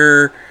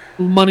mobster...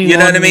 money you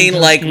know what I mean?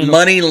 Like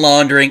money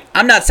laundering.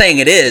 I'm not saying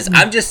it is.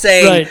 I'm just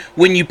saying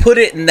when you put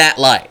it in that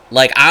light.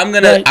 Like I'm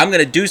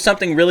gonna do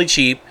something really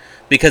cheap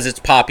because it's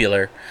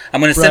popular. I'm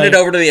gonna send it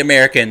over to the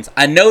Americans.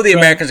 I know the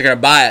Americans are gonna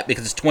buy it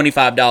because it's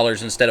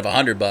 $25 instead of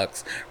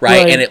 $100,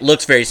 right? And it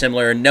looks very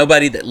similar. And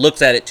nobody that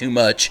looks at it too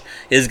much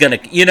is gonna,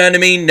 you know what I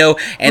mean? No,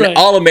 and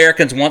all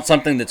Americans want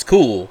something that's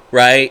cool,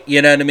 right?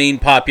 You know what I mean?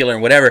 Popular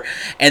and whatever.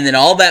 And then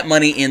all that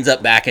money ends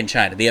up back in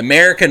China. The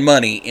American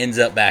money ends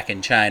up back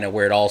in China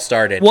where it all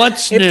started. It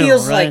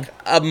feels like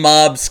a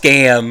mob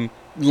scam,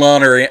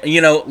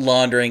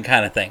 laundering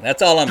kind of thing.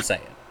 That's all I'm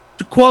saying.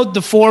 To quote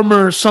the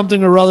former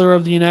something or other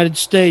of the United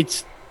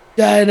States,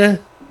 China.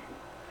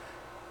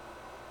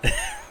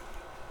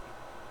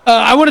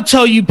 I want to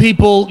tell you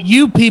people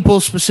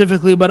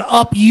specifically, about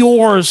Up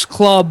Yours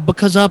Club,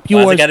 because Up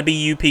Yours... Why's it got to be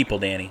you people,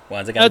 Danny?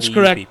 Why's it got to be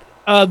correct. You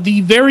people?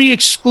 The very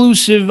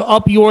exclusive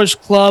Up Yours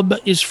Club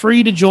is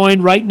free to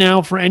join right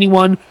now for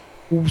anyone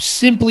who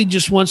simply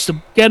just wants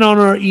to get on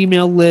our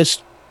email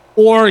list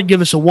or give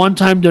us a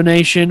one-time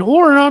donation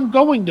or an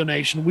ongoing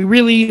donation. We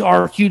really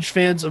are huge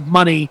fans of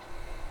money.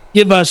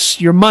 Give us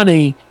your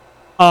money.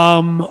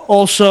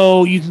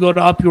 Also, you can go to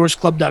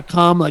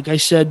upyoursclub.com. Like I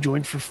said,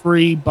 join for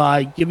free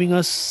by giving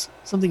us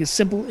something as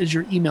simple as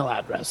your email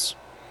address.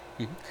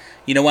 Mm-hmm.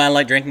 You know why I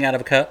like drinking out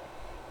of a cup?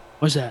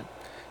 What's that?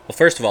 Well,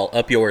 first of all,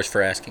 up yours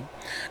for asking.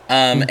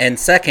 And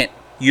second,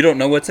 you don't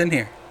know what's in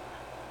here.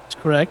 That's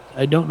correct.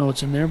 I don't know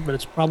what's in there, but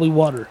it's probably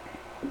water.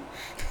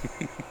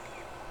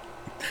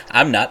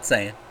 I'm not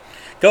saying.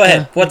 Go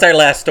ahead. What's our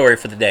last story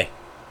for the day?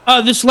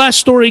 This last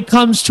story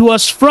comes to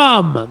us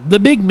from the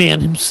big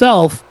man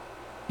himself.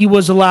 He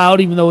was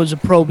allowed, even though it was a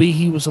probie,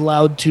 he was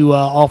allowed to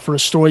offer a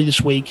story this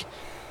week.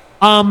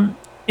 This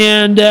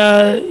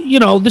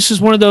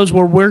is one of those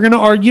where we're going to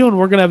argue and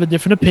we're going to have a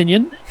different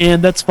opinion,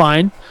 and that's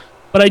fine.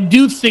 But I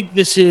do think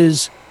this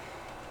is...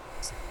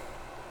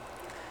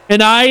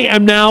 And I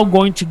am now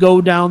going to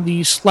go down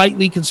the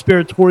slightly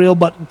conspiratorial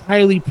but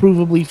entirely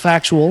provably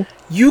factual.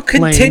 You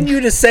continue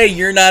to say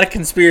you're not a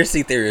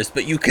conspiracy theorist,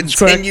 but you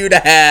continue to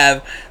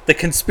have the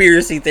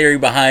conspiracy theory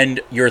behind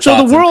your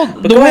thoughts. So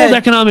the World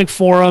Economic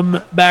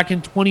Forum back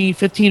in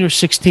 2015 or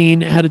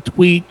 16 had a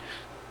tweet.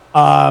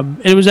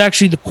 It was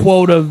actually the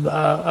quote of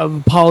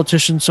a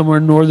politician somewhere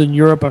in Northern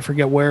Europe. I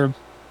forget where.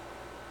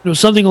 It was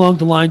something along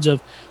the lines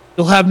of,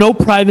 "You'll have no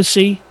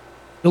privacy,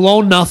 you'll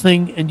own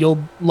nothing, and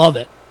you'll love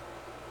it."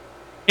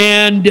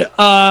 And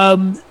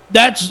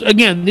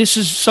this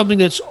is something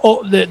that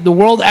the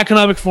World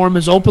Economic Forum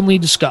has openly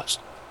discussed.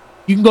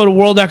 You can go to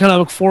World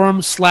Economic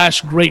Forum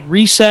 /Great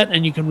Reset,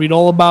 and you can read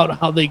all about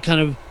how they kind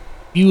of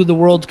view the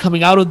world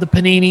coming out of the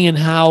panini and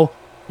how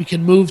we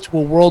can move to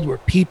a world where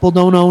people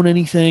don't own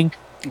anything.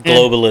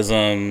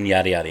 Globalism,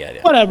 yada, yada, yada.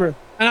 Whatever.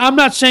 And I'm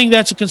not saying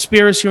that's a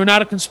conspiracy or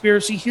not a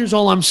conspiracy. Here's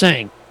all I'm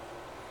saying.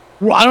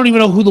 I don't even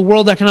know who the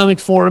World Economic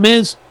Forum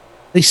is.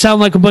 They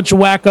sound like a bunch of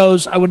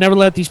wackos. I would never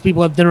let these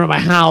people have dinner at my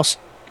house.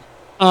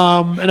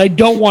 And I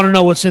don't want to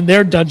know what's in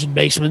their dungeon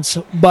basements.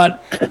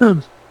 But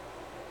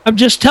I'm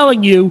just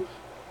telling you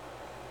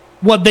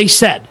what they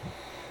said.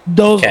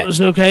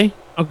 Okay?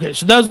 Okay,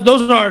 so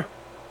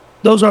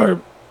those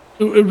are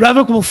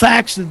irrevocable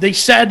facts that they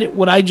said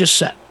what I just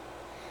said.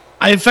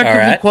 I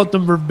effectively quote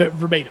them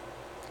verbatim.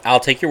 I'll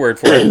take your word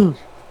for it.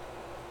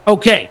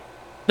 Okay.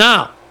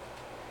 Now,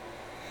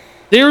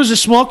 there is a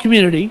small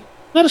community.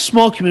 Not a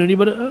small community,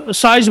 but a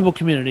sizable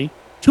community.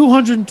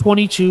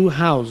 222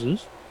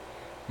 houses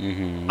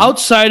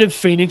outside of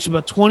Phoenix,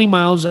 about 20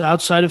 miles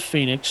outside of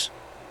Phoenix,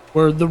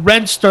 where the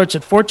rent starts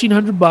at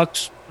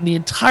 $1,400, and the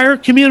entire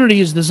community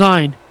is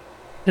designed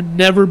to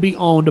never be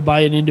owned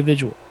by an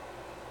individual.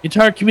 The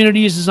entire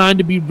community is designed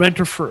to be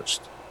renter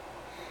first.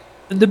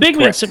 And the big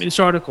man sent me this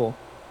article,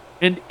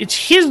 and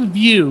it's his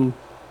view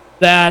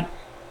that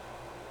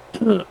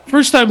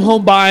first-time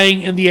home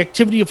buying and the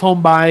activity of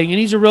home buying, and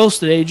he's a real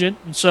estate agent,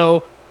 and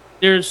so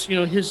there's,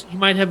 he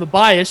might have a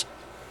bias,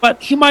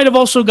 but he might have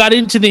also got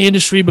into the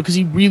industry because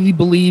he really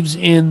believes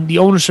in the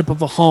ownership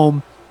of a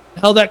home,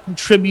 how that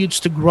contributes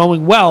to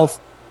growing wealth,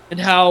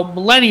 and how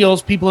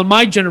millennials, people in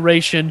my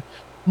generation,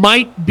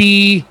 might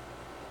be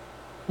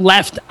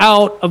left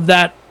out of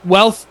that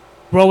wealth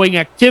growing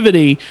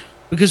activity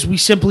because we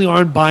simply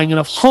aren't buying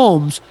enough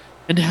homes,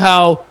 and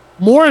how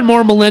more and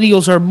more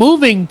millennials are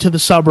moving to the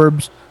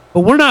suburbs,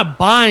 but we're not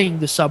buying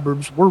the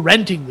suburbs, we're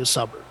renting the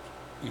suburbs.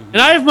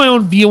 And I have my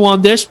own view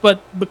on this,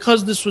 but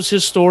because this was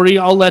his story,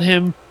 I'll let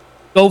him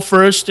go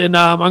first, and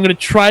I'm going to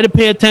try to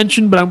pay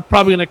attention, but I'm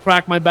probably going to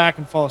crack my back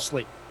and fall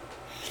asleep.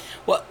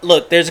 Well,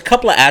 look, there's a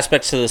couple of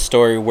aspects to the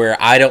story where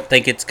I don't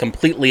think it's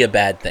completely a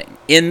bad thing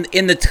in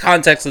the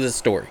context of the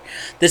story.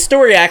 This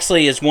story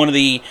actually is one of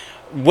the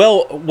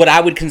what I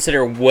would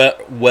consider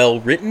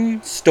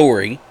well-written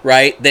story,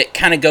 right, that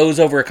kind of goes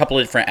over a couple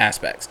of different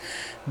aspects.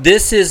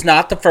 This is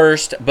not the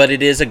first, but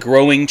it is a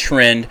growing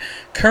trend.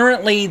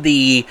 Currently,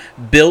 the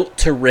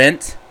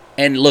built-to-rent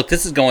and look,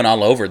 this is going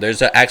all over.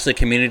 There's actually a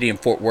community in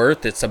Fort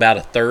Worth. It's about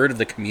a third of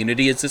the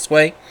community is this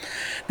way.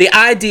 The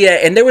idea,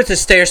 and there was a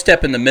stair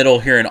step in the middle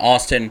here in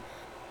Austin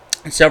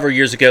several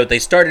years ago. They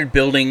started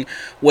building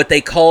what they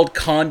called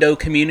condo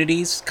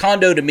communities.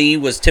 Condo to me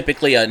was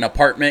typically an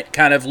apartment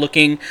kind of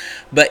looking,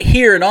 but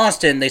here in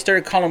Austin, they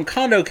started calling them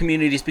condo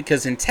communities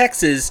because in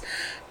Texas,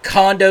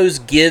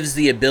 condos gives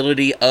the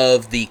ability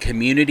of the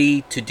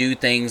community to do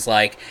things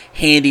like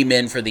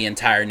handymen for the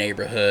entire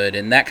neighborhood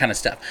and that kind of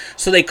stuff.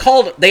 So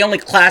they only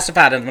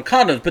classified them as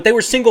condos, but they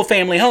were single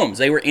family homes.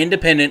 They were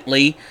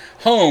independently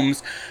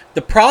homes.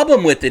 The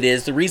problem with it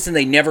is the reason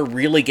they never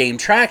really gained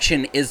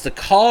traction is the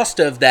cost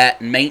of that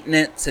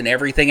maintenance and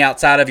everything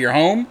outside of your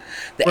home.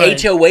 The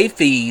HOA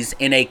fees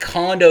in a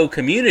condo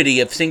community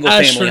of single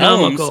family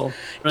homes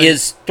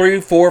is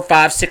 $300, $400,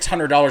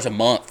 $500, $600 a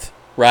month,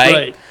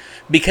 right?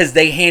 Because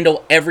they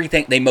handle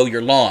everything. They mow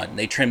your lawn,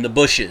 they trim the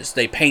bushes,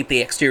 they paint the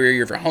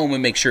exterior of your home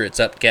and make sure it's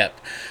upkept.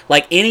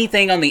 Like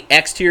anything on the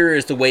exterior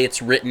is the way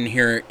it's written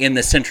here in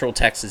the Central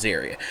Texas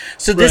area.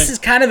 So this is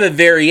kind of a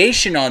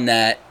variation on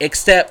that,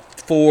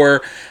 except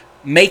for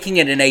making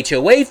it an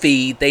HOA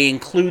fee, they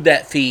include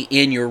that fee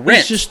in your rent.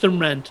 It's just the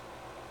rent.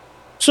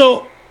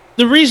 So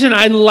the reason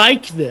I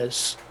like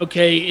this,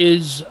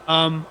 is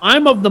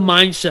I'm of the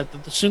mindset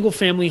that the single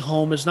family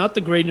home is not the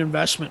great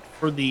investment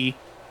for the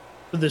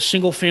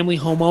single family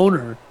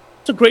homeowner.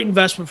 It's a great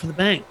investment for the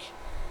bank.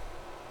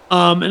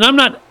 And I'm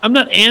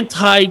not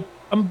anti.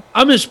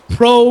 I'm as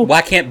pro.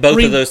 Why can't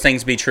both of those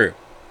things be true?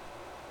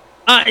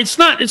 It's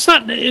not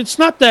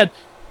that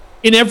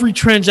in every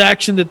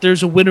transaction that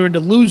there's a winner and a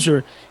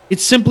loser.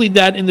 It's simply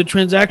that in the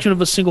transaction of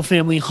a single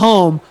family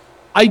home,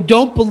 I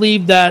don't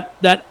believe that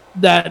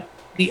the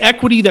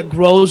equity that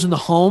grows in the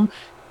home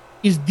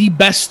is the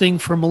best thing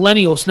for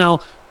millennials.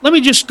 Now, let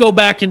me just go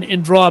back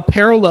and draw a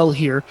parallel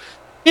here.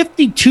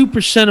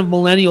 52% of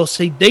millennials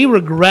say they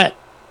regret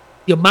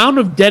the amount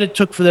of debt it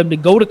took for them to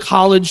go to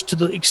college, to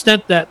the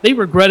extent that they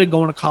regretted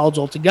going to college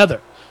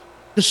altogether.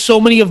 Because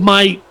so many of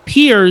my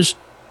peers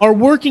are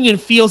working in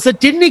fields that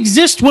didn't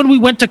exist when we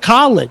went to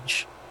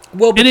college.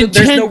 Well, but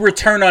there's no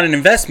return on an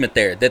investment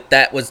there.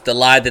 That was the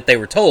lie that they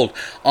were told.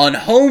 On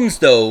homes,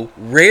 though,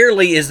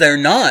 rarely is there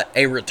not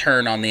a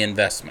return on the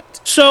investment.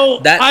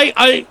 So that's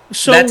a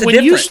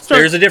difference.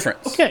 There's a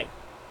difference. Okay.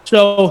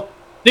 So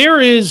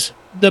there is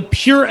the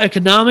pure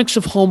economics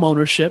of home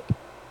ownership,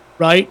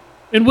 right?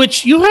 In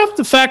which you have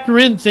to factor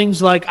in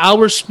things like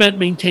hours spent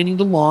maintaining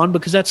the lawn,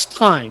 because that's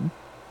time,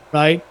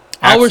 right?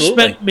 Absolutely. Hours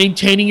spent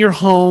maintaining your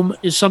home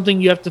is something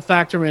you have to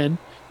factor in.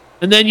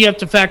 And then you have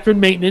to factor in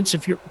maintenance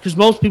because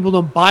most people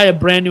don't buy a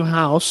brand new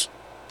house.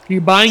 You're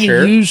buying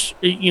a used,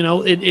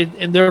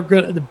 and they're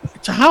good.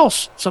 It's a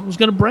house. Something's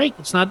going to break.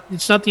 It's not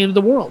the end of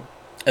the world.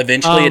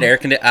 Eventually,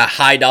 a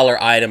high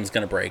dollar item is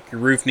going to break.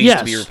 Your roof needs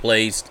to be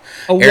replaced.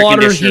 A air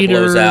water conditioner heater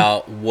blows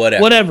out.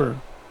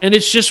 Whatever. And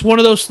it's just one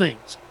of those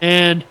things.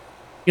 And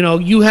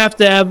you have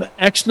to have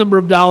X number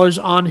of dollars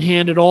on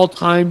hand at all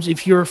times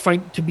if you're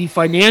to be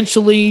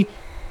financially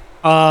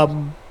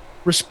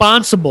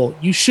responsible.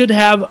 You should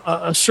have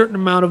a certain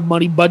amount of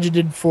money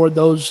budgeted for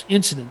those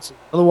incidents.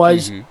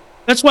 Otherwise,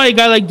 that's why a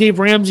guy like Dave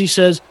Ramsey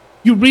says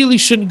you really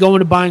shouldn't go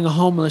into buying a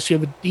home unless you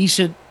have a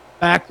decent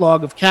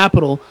backlog of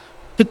capital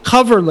to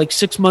cover like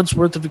 6 months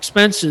worth of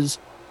expenses.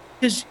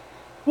 Because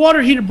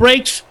water heater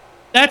breaks,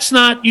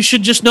 you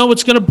should just know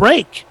it's going to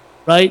break,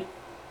 right?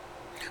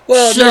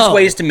 Well, there's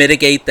ways to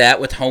mitigate that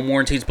with home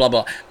warranties, blah,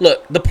 blah.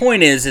 Look, the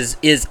point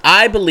is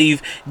I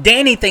believe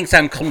Danny thinks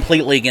I'm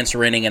completely against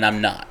renting, and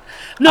I'm not.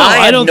 No,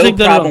 I don't think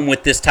no problem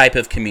with this type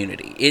of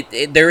community.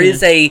 There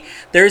is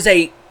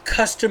a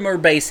customer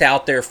base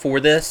out there for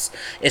this,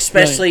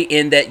 especially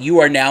in that you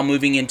are now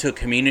moving into a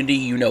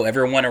community.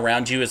 Everyone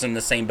around you is in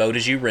the same boat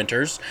as you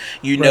renters.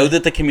 You know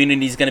that the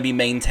community is going to be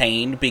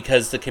maintained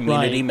because the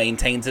community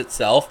maintains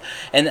itself.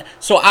 And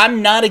so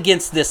I'm not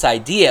against this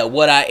idea.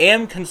 What I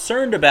am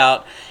concerned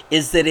about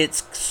is that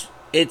it's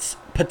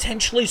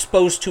potentially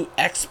supposed to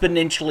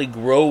exponentially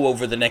grow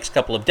over the next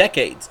couple of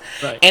decades.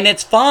 Right. And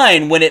it's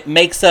fine when it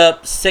makes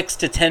up 6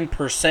 to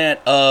 10%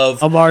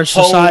 of our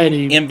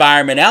society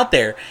environment out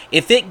there.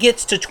 If it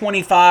gets to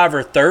 25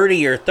 or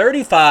 30 or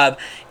 35,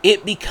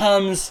 it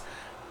becomes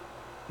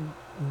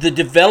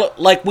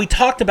like we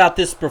talked about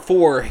this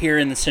before here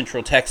in the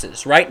Central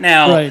Texas. Right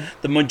now,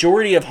 the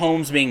majority of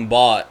homes being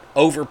bought,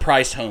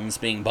 overpriced homes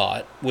being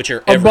bought, which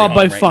are every home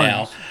right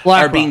now,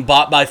 are being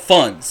bought by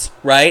funds,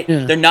 right?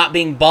 Yeah. They're not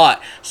being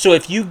bought. So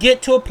if you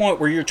get to a point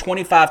where you're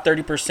 25,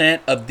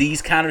 30% of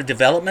these kind of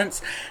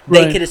developments,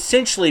 they could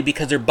essentially,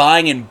 because they're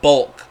buying in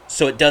bulk,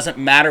 so it doesn't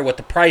matter what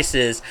the price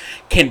is,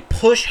 can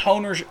push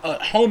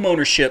home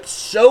ownership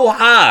so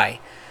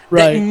high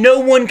that no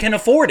one can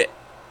afford it.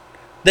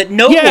 That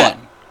no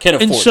one can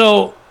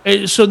afford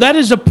it. So that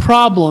is a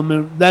problem,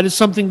 and that is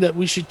something that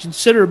we should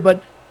consider.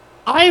 But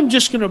I am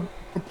just going to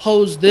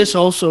propose this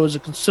also as a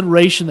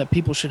consideration that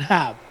people should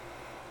have.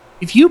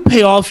 If you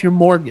pay off your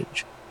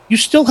mortgage, you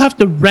still have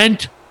to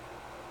rent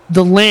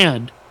the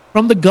land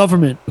from the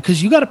government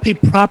because you got to pay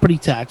property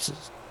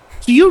taxes.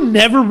 So you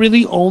never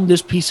really own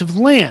this piece of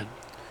land,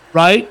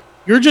 right?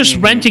 You're just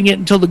renting it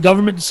until the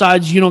government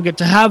decides you don't get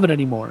to have it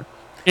anymore.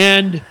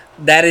 And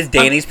that is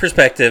Danny's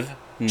perspective,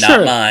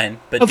 not mine,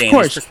 but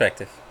Danny's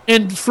perspective.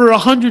 And for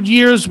 100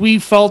 years, we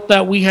felt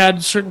that we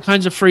had certain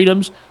kinds of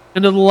freedoms.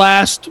 And in the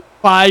last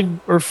 5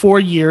 or 4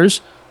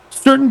 years,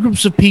 certain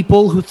groups of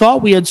people who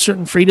thought we had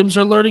certain freedoms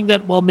are learning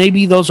that, well,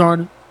 maybe those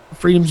aren't the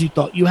freedoms you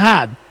thought you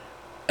had.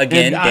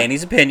 Again,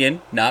 Danny's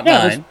opinion, not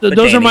mine.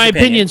 Those are my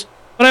opinions.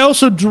 But I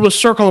also drew a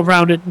circle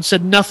around it and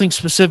said nothing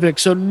specific,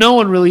 so no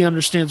one really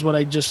understands what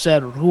I just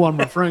said or who I'm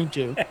referring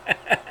to.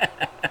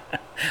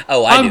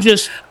 I do.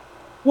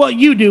 Well,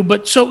 you do,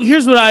 but so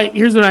here's what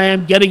I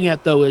am getting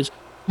at, though, is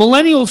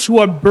millennials who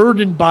are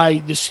burdened by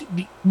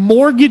the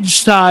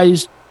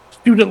mortgage-sized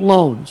student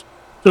loans.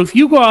 So if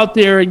you go out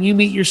there and you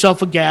meet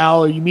yourself a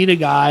gal or you meet a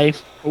guy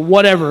or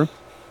whatever,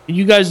 and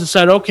you guys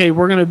decide, okay,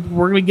 we're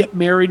gonna get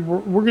married,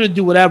 we're gonna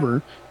do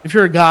whatever. If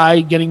you're a guy,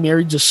 getting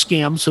married is a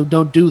scam, so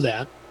don't do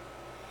that.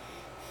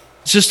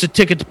 It's just a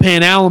ticket to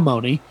paying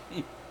alimony.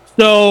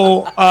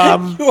 So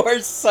you are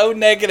so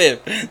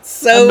negative,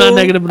 so I'm not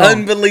negative at all.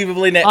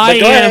 Unbelievably negative. I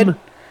am.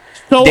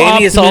 So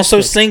Danny is also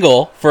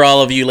single, for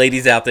all of you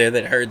ladies out there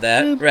that heard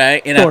that,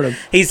 right? You know, sort of.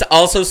 He's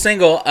also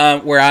single,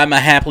 where I'm a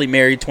happily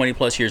married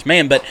 20-plus years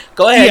man. But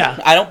go ahead. Yeah.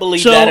 I don't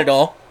believe that at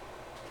all.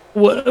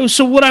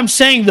 So what I'm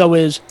saying, though,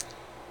 is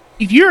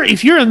if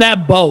you're in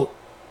that boat,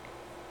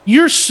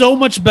 you're so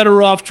much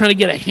better off trying to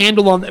get a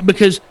handle on that,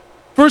 because,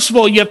 first of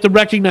all, you have to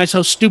recognize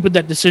how stupid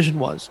that decision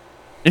was.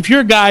 If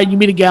you're a guy and you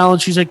meet a gal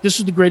and she's like, this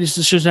is the greatest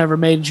decision I ever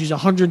made, and she's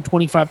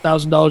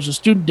 $125,000 in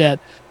student debt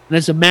and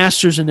has a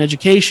master's in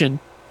education,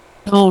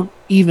 don't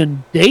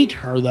even date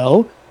her,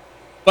 though.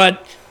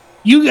 But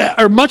you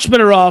are much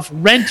better off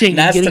renting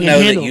and getting a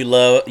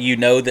handle. You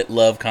know that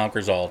love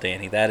conquers all,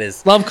 Danny.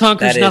 Love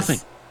conquers nothing.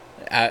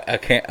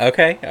 Okay, all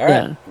right.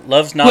 Yeah.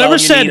 Love's not all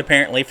you need,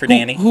 apparently, for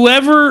Danny.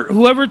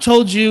 Whoever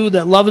told you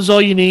that love is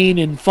all you need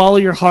and follow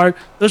your heart,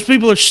 those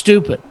people are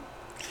stupid.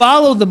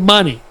 Follow the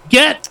money.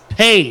 Get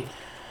paid.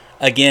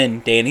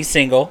 Again, Danny's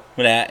single.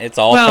 It's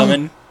all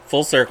coming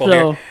full circle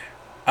here.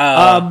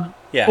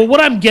 Yeah. But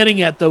what I'm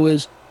getting at, though,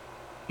 is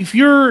if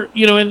you're,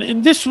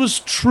 and this was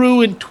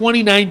true in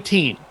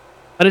 2019,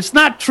 but it's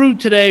not true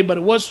today, but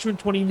it was true in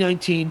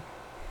 2019,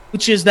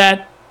 which is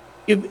that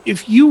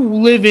if you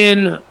live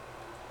in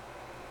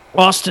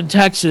Austin,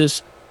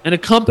 Texas, and a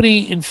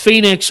company in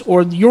Phoenix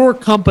or your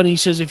company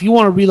says if you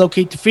want to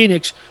relocate to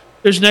Phoenix,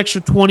 there's an extra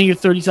 $20,000 or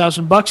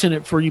 $30,000 in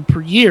it for you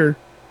per year,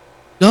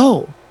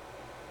 go.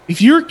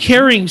 If you're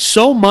carrying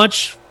so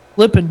much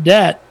flipping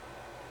debt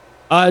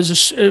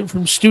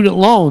from student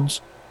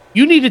loans,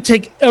 you need to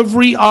take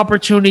every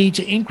opportunity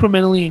to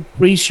incrementally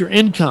increase your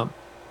income,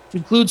 to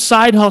include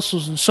side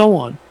hustles and so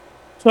on.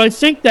 So I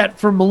think that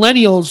for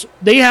millennials,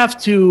 they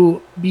have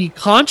to be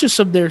conscious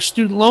of their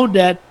student loan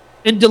debt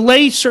and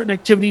delay certain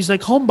activities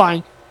like home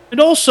buying. And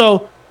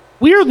also,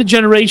 we are the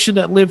generation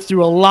that lived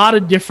through a lot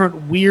of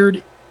different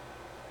weird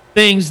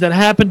things that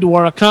happened to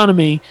our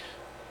economy.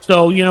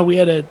 So, we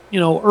had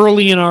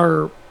early in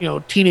our,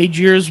 teenage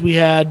years, we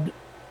had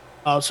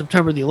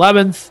September the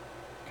 11th,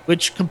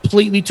 which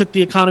completely took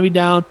the economy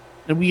down.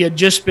 And we had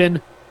just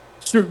been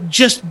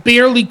just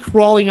barely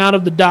crawling out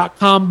of the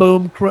dot-com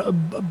boom,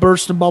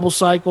 burst and bubble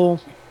cycle.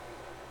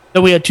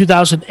 Then we had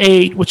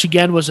 2008, which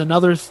again was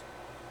another...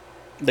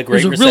 The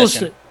Great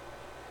Recession.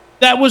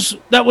 That was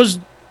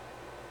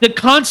the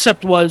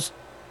concept was,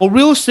 well,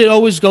 real estate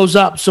always goes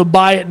up, so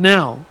buy it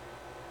now.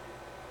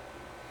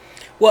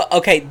 Well,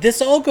 okay,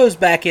 this all goes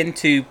back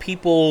into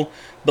people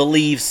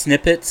believe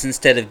snippets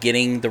instead of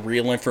getting the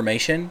real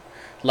information.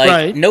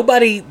 Like,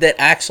 nobody that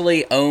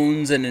actually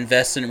owns and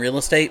invests in real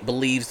estate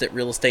believes that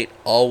real estate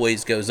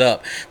always goes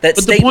up. That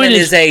statement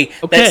is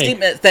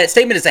that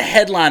statement is a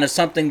headline of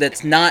something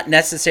that's not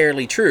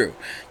necessarily true.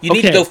 You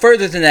need to go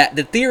further than that.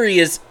 The theory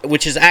is,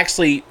 which is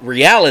actually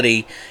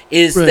reality,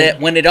 is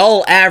that when it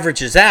all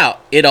averages out,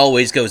 it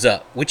always goes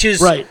up, which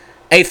is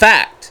a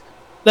fact.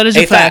 That is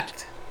a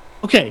fact.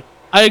 Okay,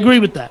 I agree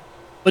with that.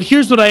 But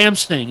here's what I am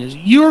saying is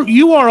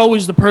you are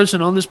always the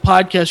person on this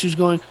podcast who's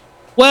going,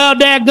 well,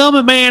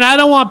 dadgummit, man, I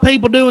don't want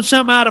people doing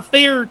something out of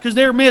fear because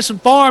they're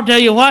misinformed. Tell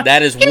you what.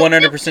 That is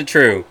 100%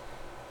 true.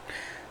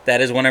 That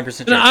is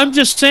 100% true. I'm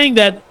just saying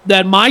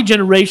that my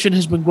generation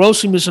has been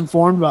grossly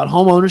misinformed about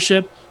home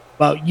ownership,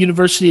 about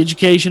university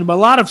education, about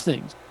a lot of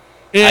things.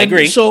 And I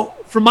agree. So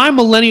for my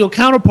millennial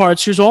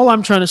counterparts, here's all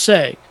I'm trying to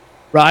say,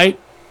 right?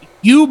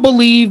 You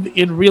believe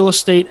in real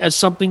estate as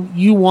something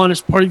you want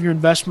as part of your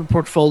investment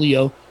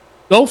portfolio.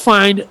 Go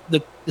find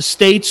the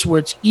states where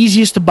it's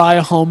easiest to buy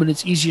a home and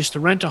it's easiest to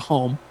rent a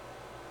home.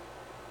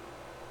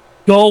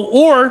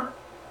 Go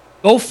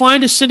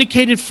find a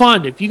syndicated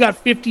fund. If you got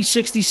 50,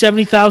 60,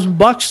 70,000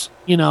 bucks,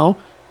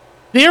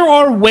 there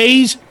are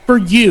ways for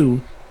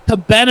you to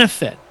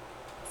benefit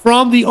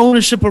from the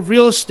ownership of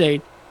real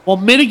estate while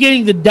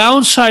mitigating the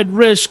downside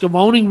risk of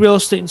owning real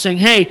estate and saying,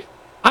 hey,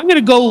 I'm going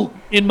to go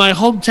in my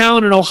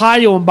hometown in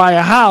Ohio and buy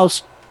a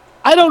house.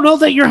 I don't know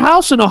that your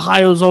house in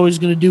Ohio is always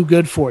going to do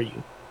good for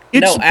you.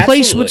 It's a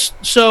place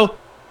so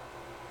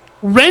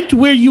rent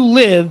where you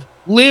live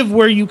live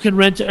where you can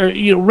rent, or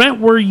rent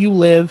where you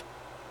live,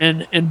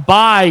 and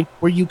buy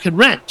where you can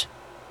rent.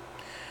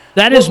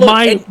 That is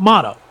my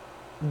motto.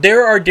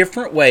 There are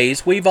different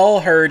ways. We've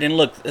all heard, and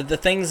look, the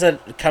things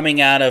that coming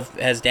out of,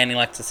 as Danny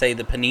likes to say,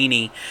 the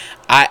panini.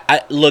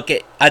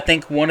 I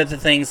think one of the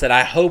things that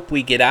I hope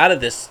we get out of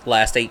this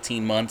last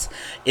 18 months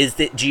is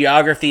that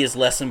geography is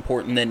less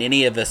important than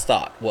any of us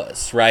thought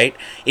was, right?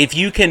 If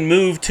you can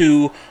move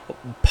to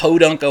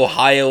Podunk,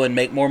 Ohio and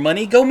make more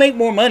money, go make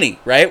more money,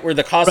 right? Where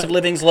the cost of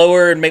living's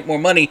lower and make more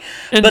money.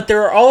 But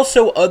there are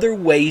also other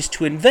ways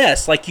to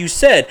invest. Like you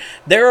said,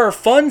 there are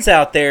funds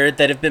out there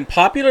that have been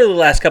popular the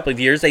last couple of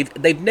years.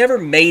 They've never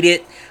made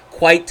it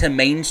quite to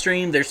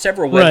mainstream. There's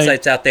several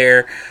websites out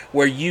there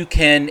where you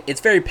can,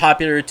 it's very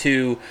popular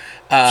to,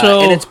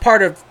 and it's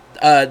part of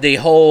the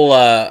whole,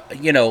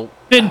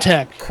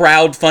 fintech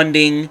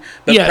crowdfunding,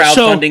 but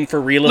crowdfunding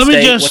for real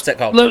estate. What's that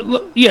called?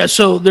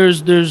 So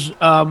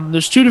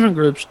there's two different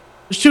groups.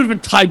 There's two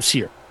different types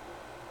here.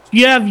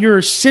 You have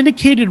your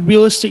syndicated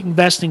real estate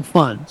investing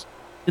funds,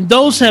 and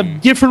those have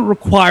different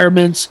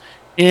requirements.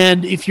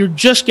 And if you're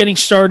just getting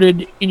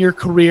started in your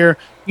career,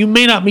 you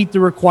may not meet the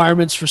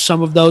requirements for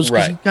some of those,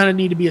 because you kind of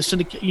need to be a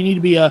syndicate. You need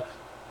to be a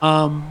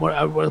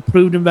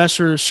approved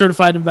investor,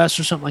 certified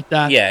investor, something like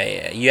that.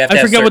 Yeah. You have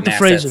to forget what the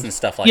phrase is and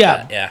stuff like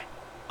that. Yeah.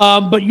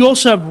 But you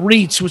also have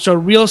REITs, which are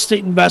real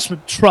estate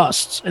investment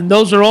trusts, and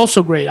those are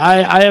also great.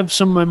 I have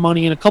some of my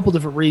money in a couple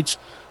different REITs.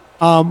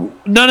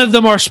 None of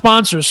them are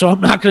sponsors, so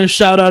I'm not going to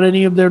shout out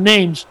any of their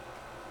names.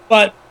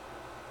 But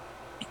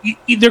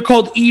they're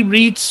called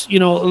e-REITs,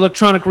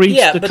 electronic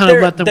REITs, to kind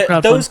of let them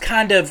crowdfund. Those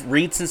kind of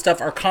REITs and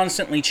stuff are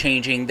constantly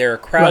changing. There are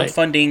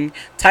crowdfunding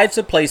types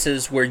of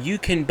places where you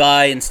can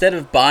buy, instead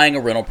of buying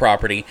a rental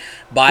property,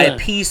 buy a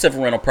piece of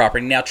a rental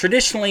property. Now,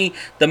 traditionally,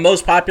 the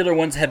most popular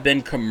ones have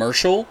been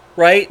commercial,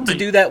 right, to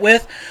do that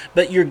with,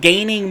 but you're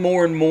gaining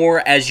more and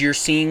more as you're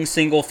seeing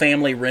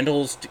single-family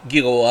rentals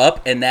go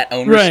up and that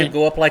ownership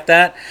go up like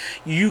that.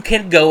 You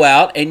can go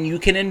out and you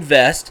can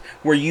invest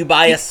where you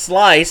buy a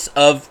slice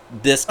of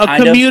this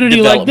kind of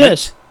community like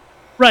this.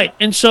 Right.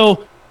 And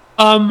so,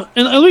 and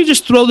let me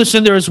just throw this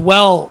in there as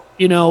well,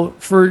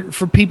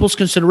 for people's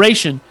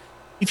consideration.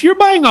 If you're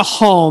buying a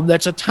home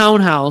that's a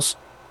townhouse,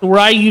 where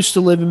I used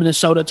to live in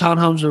Minnesota,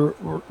 townhomes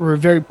were a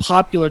very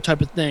popular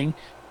type of thing.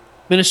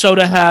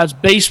 Minnesota has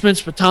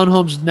basements, but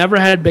townhomes never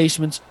had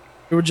basements.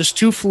 There were just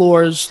 2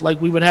 floors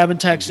like we would have in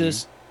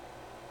Texas.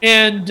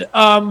 And,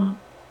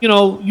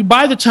 you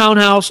buy the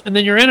townhouse, and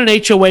then you're in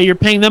an HOA. You're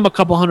paying them a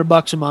couple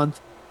 $100 a month.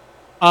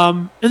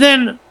 And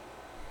then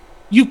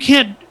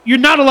you're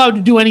not allowed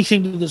to do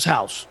anything to this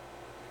house.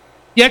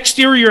 The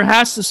exterior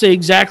has to say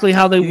exactly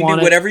how they want it. You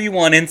do whatever you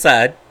want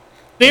inside.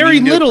 Very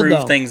little,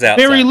 though. Things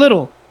outside. Very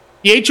little.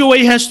 The HOA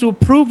has to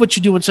approve what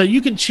you do inside.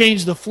 You can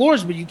change the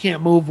floors, but you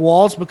can't move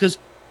walls, because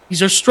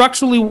these are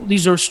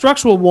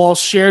structural walls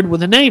shared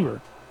with a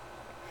neighbor.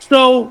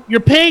 So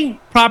you're paying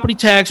property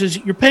taxes,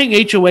 you're paying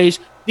HOAs.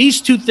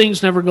 These 2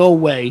 things never go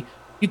away.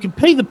 You can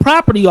pay the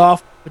property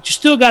off, but you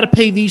still got to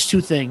pay these 2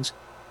 things.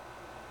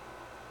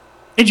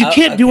 And you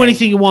can't do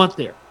anything you want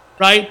there,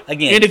 right?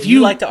 Again, and if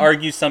you like to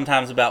argue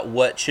sometimes about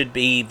what should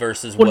be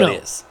versus what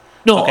is.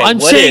 No, I'm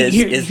saying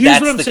here's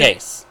what I'm saying.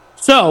 Case.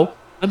 So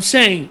I'm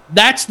saying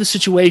that's the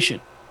situation.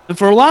 And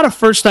for a lot of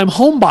first-time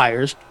home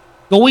buyers,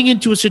 going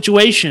into a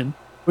situation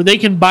where they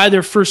can buy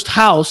their first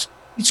house,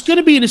 it's going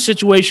to be in a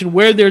situation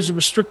where there's a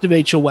restrictive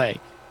HOA.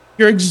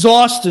 Your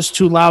exhaust is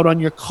too loud on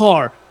your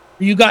car.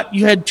 You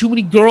had too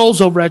many girls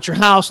over at your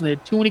house, and they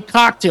had too many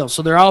cocktails,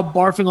 so they're out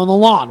barfing on the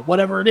lawn,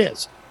 whatever it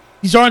is.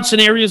 These aren't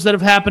scenarios that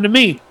have happened to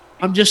me.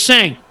 I'm just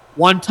saying,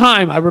 one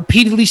time I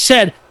repeatedly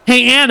said,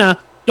 "Hey, Anna,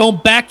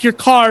 don't back your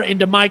car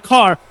into my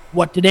car."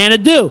 What did Anna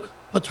do?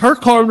 Put her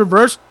car in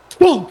reverse,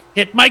 boom,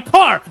 hit my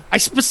car. I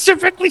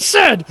specifically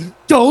said,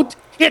 "Don't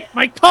hit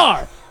my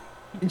car."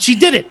 And she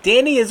did it.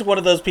 Danny is one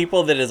of those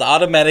people that is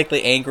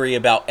automatically angry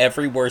about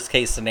every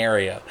worst-case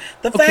scenario.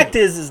 The fact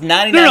is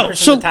 99%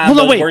 of the time,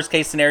 those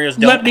worst-case scenarios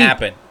don't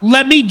happen.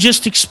 Let me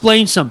just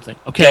explain something,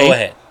 okay? Go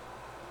ahead.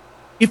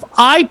 If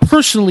I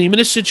personally am in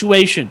a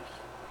situation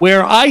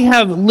where I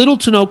have little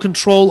to no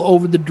control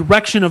over the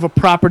direction of a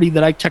property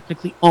that I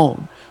technically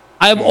own,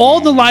 I have all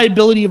the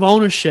liability of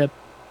ownership,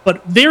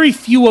 but very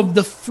few of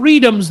the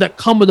freedoms that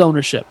come with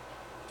ownership.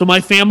 So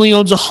my family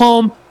owns a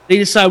home. They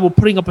decide we're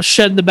putting up a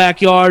shed in the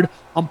backyard.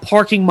 I'm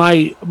parking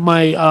my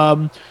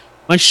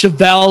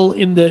Chevelle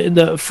in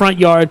the front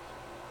yard.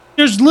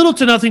 There's little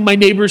to nothing my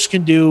neighbors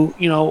can do,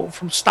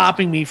 from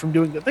stopping me from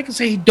doing that. They can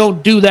say,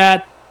 "Don't do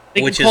that."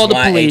 They Which can call is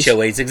why the police.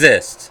 HOAs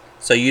exist.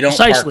 So you don't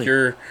park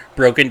your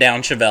broken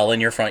down Chevelle in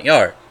your front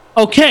yard.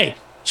 Okay,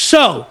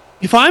 so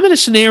if I'm in a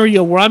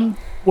scenario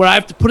where I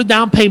have to put a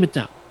down payment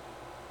down,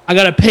 I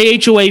got to pay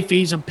HOA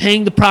fees. I'm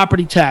paying the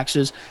property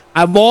taxes. I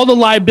have all the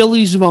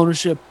liabilities of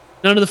ownership,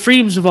 none of the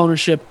freedoms of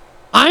ownership.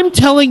 I'm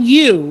telling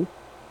you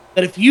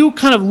that if you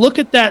kind of look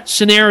at that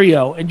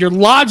scenario and you're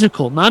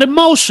logical, not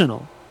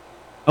emotional,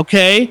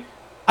 okay?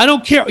 I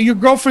don't care. Your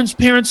girlfriend's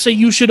parents say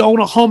you should own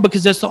a home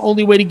because that's the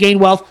only way to gain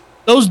wealth.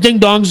 Those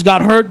ding-dongs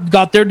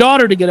got their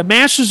daughter to get a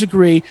master's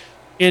degree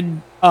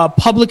in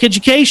public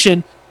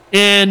education,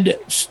 and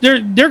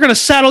they're going to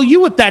saddle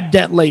you with that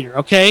debt later,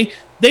 okay?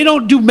 They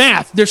don't do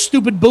math. They're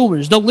stupid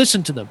boomers. Don't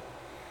listen to them.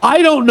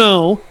 I don't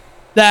know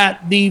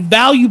that the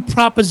value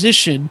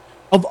proposition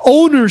of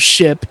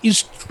ownership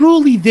is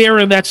truly there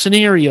in that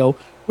scenario.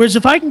 Whereas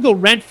if I can go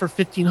rent for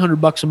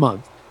 $1,500 a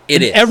month,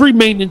 every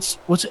maintenance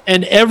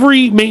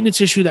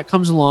issue that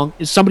comes along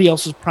is somebody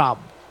else's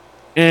problem,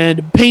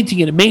 and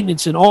painting and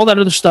maintenance and all that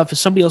other stuff is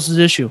somebody else's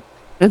issue.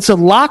 And it's a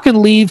lock and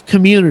leave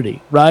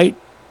community, right?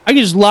 I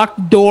can just lock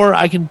the door.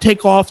 I can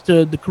take off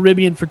to the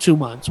Caribbean for 2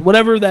 months,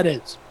 whatever that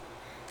is.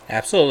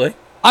 Absolutely.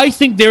 I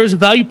think there is a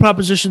value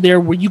proposition there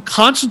where you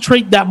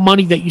concentrate that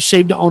money that you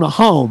save to own a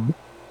home,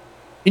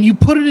 and you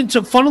put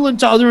it funnel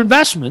into other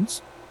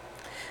investments,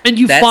 and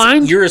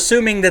you're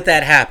assuming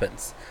that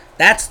happens.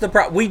 That's the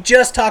problem. We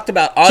just talked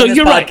about on this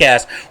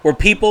podcast where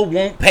people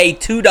won't pay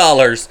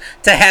 $2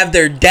 to have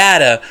their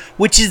data,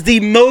 which is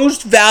the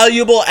most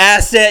valuable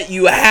asset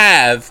you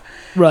have.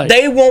 Right.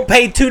 They won't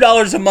pay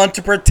 $2 a month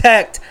to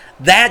protect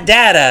that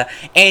data,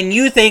 and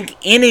you think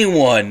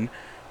anyone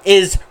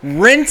is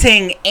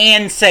renting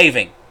and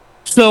saving.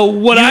 So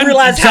you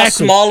realize how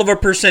small of a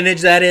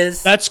percentage that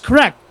is? That's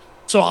correct.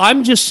 So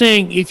I'm just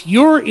saying, if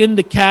you're in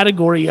the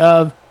category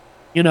of,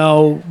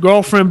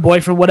 girlfriend,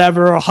 boyfriend,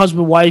 whatever, or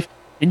husband, wife,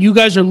 and you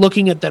guys are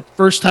looking at that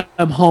first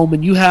time home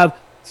and you have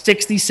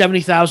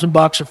 $60,000,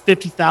 $70,000 or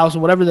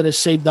 $50,000, whatever that is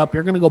saved up,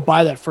 you're going to go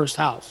buy that first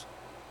house.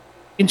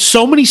 In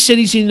so many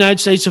cities in the United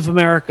States of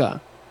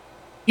America,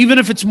 even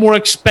if it's more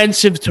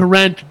expensive to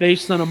rent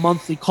based on a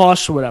monthly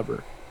cost or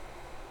whatever,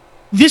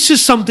 this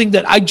is something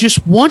that I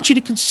just want you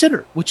to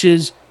consider, which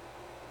is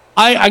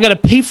I got to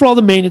pay for all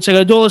the maintenance. I got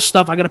to do all this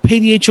stuff. I got to pay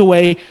the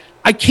HOA.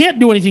 I can't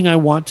do anything I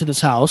want to this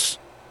house,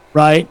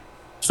 right?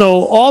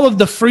 So all of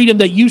the freedom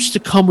that used to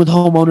come with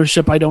home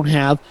ownership, I don't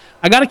have.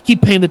 I got to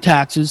keep paying the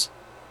taxes.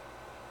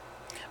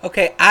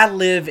 Okay, I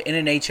live in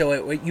an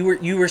HOA.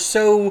 You were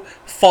so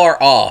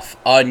far off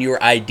on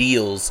your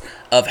ideals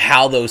of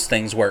how those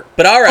things work.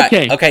 But all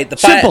right, okay. The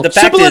fact is, the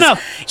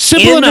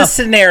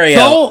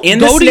scenario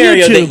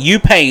that you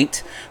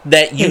paint,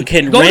 that you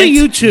can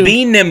rent,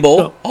 be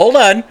nimble. Hold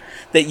on,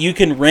 that you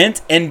can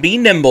rent and be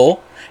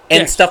nimble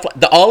and stuff like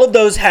that. All of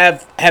those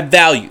have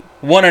value,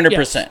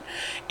 100%.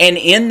 And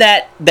in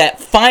that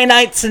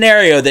finite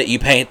scenario that you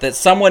paint, that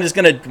someone is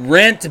going to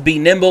rent, be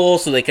nimble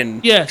so they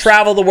can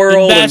travel the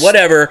world and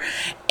whatever,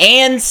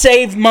 and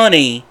save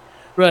money,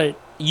 right?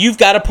 You've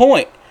got a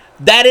point.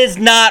 That is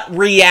not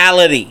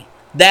reality.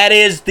 That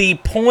is the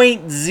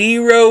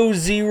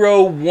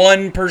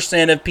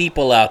 0.001% of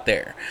people out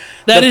there.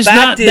 The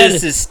fact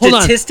is,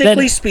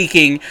 statistically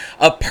speaking,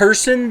 a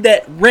person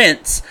that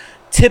rents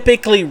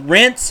typically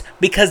rents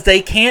because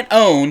they can't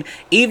own,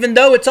 even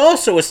though it's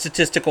also a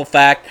statistical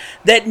fact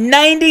that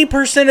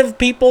 90% of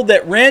people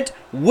that rent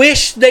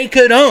wish they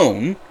could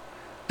own.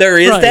 There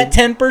is that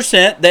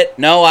 10% that,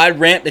 no, I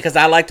rent because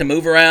I like to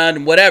move around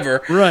and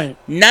whatever. Right.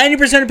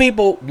 90% of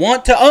people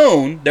want to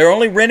own. They're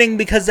only renting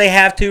because they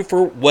have to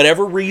for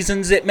whatever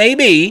reasons it may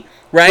be.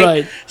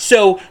 Right.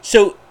 So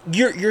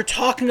you're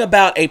talking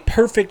about a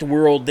perfect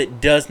world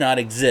that does not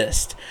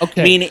exist.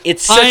 Okay. I mean,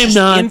 it's such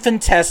an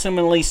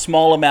infinitesimally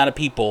small amount of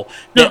people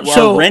that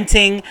are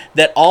renting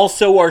that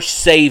also are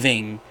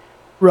saving.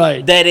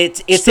 Right. That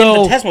it's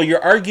infinitesimal.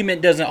 Your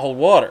argument doesn't hold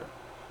water.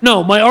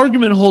 No, my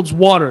argument holds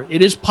water.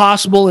 It is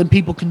possible and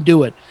people can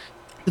do it.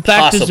 The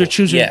fact is they're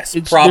choosing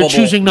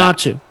not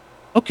to.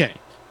 Okay.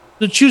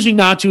 They're choosing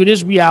not to. It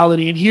is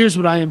reality. And here's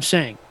what I am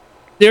saying.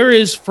 There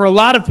is, for a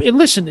lot of, and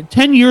listen,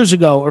 10 years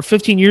ago or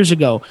 15 years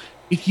ago,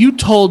 if you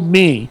told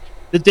me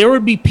that there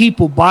would be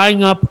people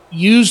buying up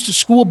used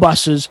school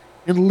buses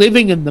and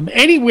living in them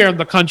anywhere in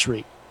the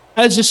country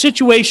as a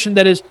situation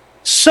that is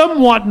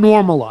somewhat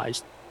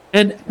normalized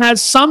and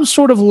has some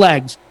sort of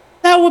legs,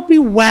 that would be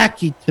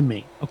wacky to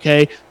me,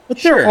 okay? But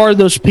there are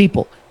those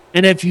people.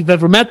 And if you've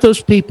ever met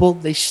those people,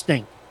 they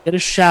stink. Get a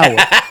shower.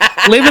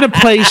 Live in a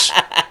place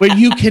where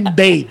you can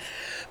bathe.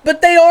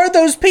 But they are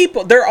those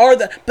people.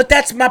 But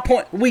that's my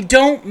point.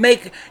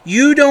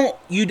 You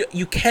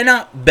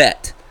cannot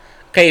bet.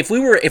 Okay, if we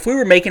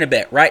were making a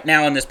bet right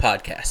now on this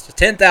podcast, a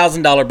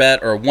 $10,000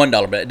 bet or a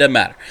 $1 bet, it doesn't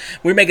matter.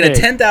 We're making a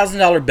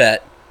 $10,000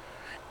 bet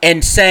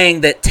and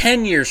saying that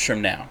 10 years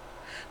from now,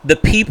 the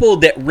people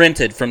that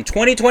rented from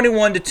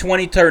 2021 to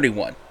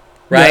 2031,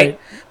 right?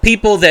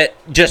 People that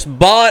just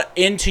bought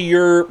into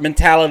your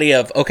mentality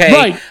of,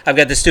 okay, I've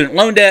got the student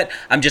loan debt,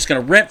 I'm just going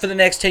to rent for the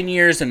next 10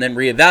 years and then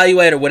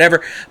reevaluate or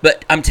whatever.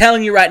 But I'm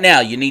telling you right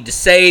now, you need to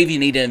save, you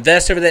need to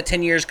invest over that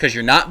 10 years because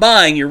you're not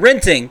buying, you're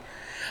renting.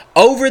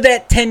 Over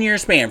that 10-year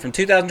span, from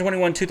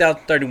 2021 to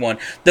 2031,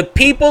 the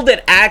people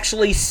that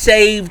actually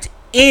saved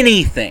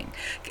anything,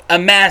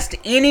 amassed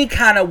any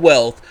kind of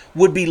wealth,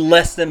 would be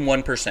less than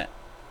 1%.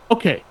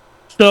 Okay,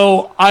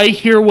 so I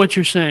hear what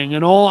you're saying,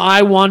 and all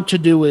I want to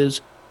do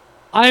is,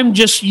 I'm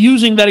just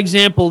using that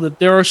example that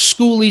there are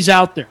schoolies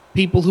out there,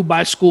 people who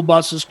buy school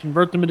buses,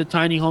 convert them into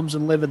tiny homes,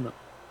 and live in them.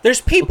 There's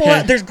people,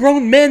 there's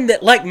grown men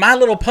that like My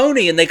Little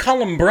Pony and they call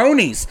them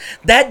bronies.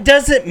 That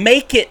doesn't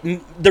make it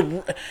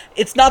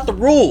it's not the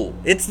rule.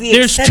 It's the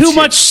exception. There's too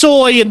much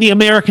soy in the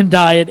American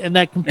diet, and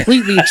that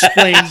completely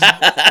explains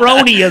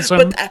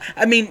bronyism. But,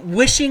 I mean,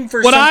 wishing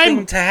for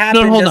something to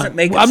happen doesn't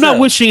make it I'm not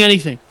wishing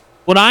anything.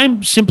 What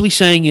I'm simply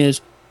saying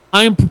is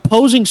I am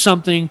proposing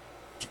something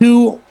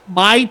to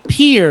my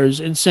peers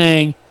and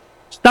saying,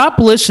 stop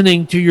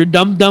listening to your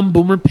dumb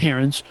boomer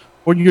parents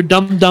or your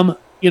dumb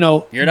you're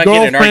not getting an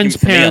girlfriend's argument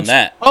from me parents. on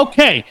that.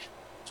 Okay,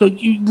 so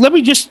let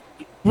me just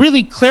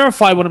really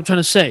clarify what I'm trying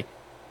to say.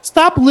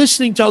 Stop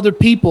listening to other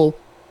people.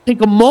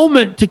 Take a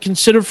moment to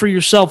consider for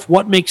yourself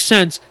what makes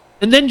sense,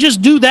 and then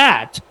just do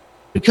that.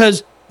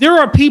 Because there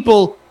are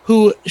people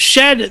who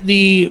shed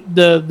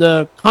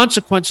the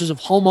consequences of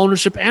home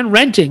ownership and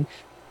renting,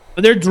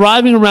 and they're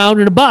driving around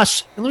in a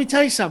bus. And let me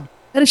tell you something.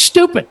 That is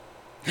stupid.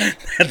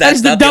 That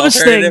is the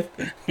dumbest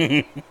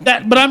thing.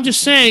 But I'm just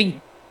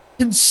saying,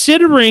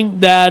 considering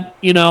that,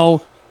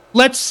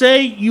 let's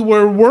say you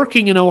were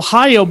working in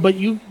Ohio, but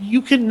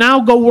you can now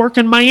go work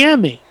in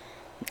Miami.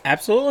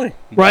 Absolutely.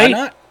 Right? Why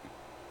not?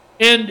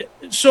 And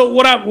so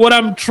what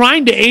I'm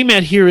trying to aim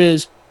at here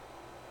is,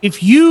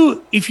 if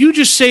you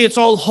just say it's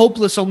all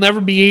hopeless, I'll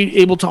never be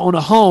able to own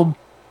a home,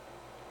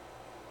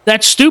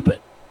 that's stupid.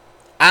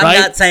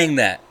 I'm not saying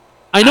that.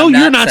 I know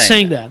you're not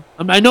saying that.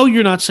 I know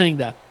you're not saying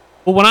that.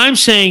 But what I'm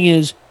saying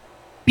is,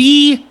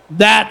 be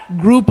that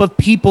group of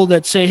people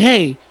that say,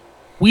 hey,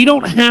 we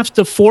don't have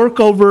to fork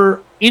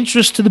over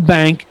interest to the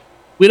bank.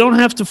 We don't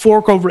have to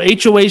fork over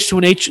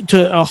HOAs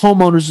to a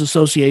homeowners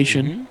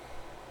association.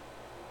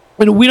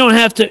 Mm-hmm. And we don't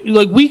have to,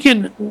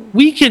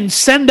 we can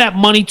send that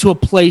money to a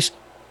place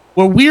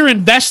where we're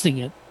investing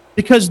it,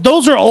 because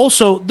those are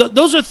also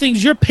those are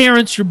things your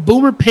parents, your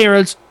boomer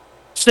parents,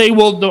 say,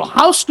 well, the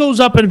house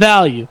goes up in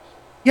value.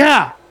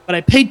 Yeah, but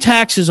I paid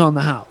taxes on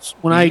the house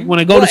when I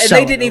go to sell.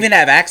 They didn't even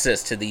have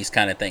access to these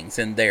kind of things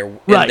in their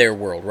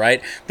world,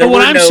 right? There were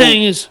what I'm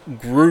saying is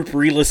group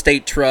real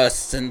estate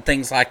trusts and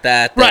things like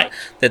that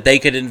that they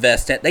could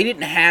invest in. They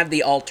didn't have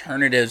the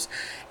alternatives.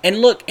 And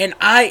look, and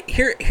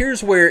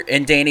here's where,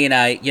 and Danny and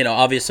I,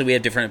 obviously we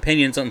have different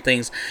opinions on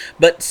things,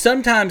 but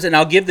sometimes, and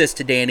I'll give this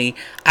to Danny,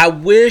 I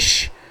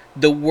wish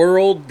the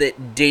world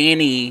that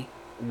Danny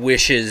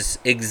wishes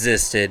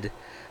existed,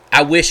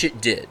 I wish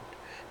it did.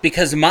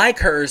 Because my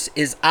curse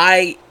is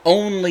I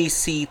only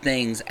see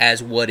things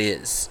as what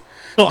is.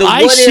 So the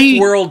what-if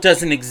world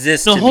doesn't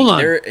exist to me. Hold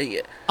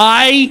on.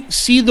 I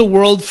see the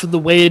world for the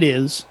way it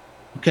is,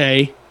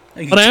 okay?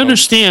 But I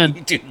understand.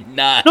 You do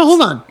not. No,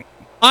 hold on.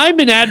 I'm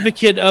an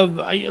advocate of,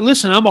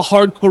 listen, I'm a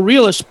hardcore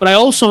realist, but I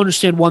also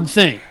understand one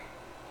thing,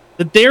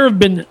 that there have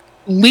been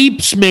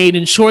leaps made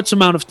in short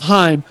amount of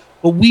time,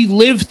 but we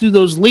live through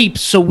those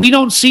leaps, so we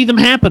don't see them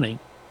happening.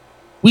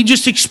 We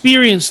just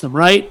experience them,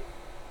 right?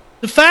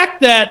 The fact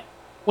that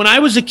when I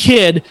was a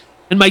kid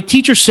and my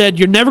teacher said,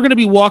 you're never going to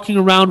be walking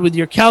around with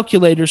your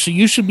calculator, so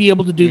you should be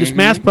able to do this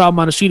math problem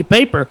on a sheet of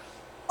paper.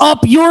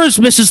 Up yours,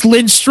 Mrs.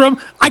 Lindstrom.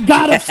 I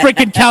got a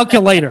freaking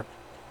calculator.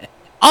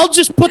 I'll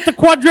just put the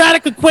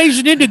quadratic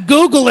equation into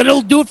Google and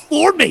it'll do it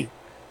for me.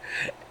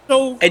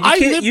 So and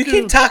you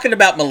keep talking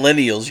about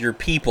millennials, your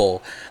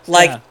people,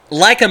 like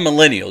a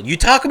millennial. You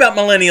talk about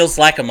millennials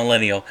like a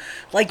millennial.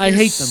 Like, I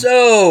hate them.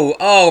 So,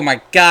 oh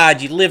my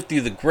God, you lived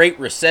through the Great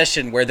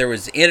Recession where there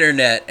was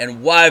internet and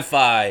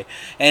Wi-Fi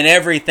and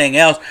everything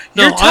else.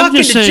 You're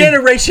talking to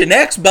Generation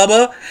X,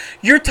 Bubba.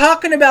 You're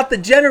talking about the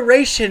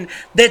generation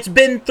that's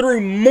been through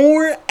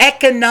more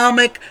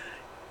economic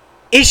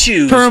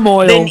issues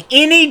turmoil than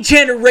any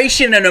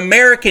generation in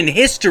American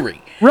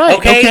history. Right,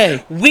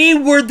 okay. We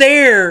were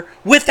there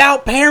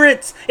without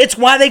parents. It's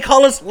why they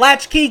call us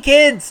latchkey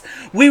kids.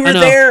 We were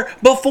there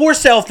before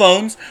cell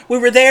phones. We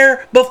were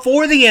there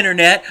before the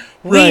internet.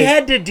 We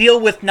had to deal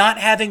with not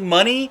having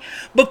money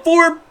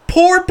before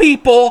poor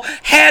people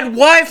had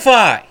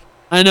Wi-Fi.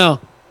 I know.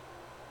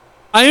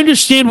 I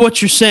understand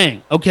what you're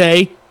saying,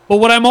 okay? But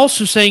what I'm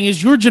also saying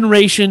is your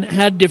generation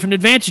had different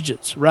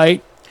advantages,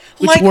 right?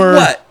 Which were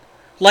what?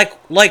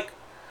 Like,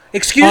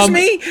 excuse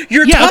me?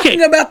 You're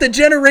talking about the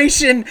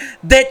generation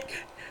that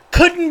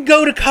couldn't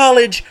go to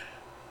college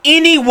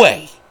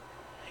anyway.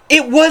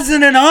 It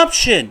wasn't an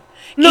option.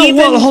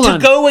 To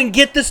go and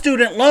get the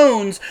student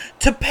loans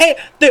to pay.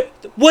 There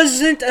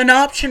wasn't an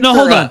option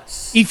for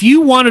us. If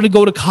you wanted to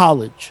go to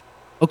college,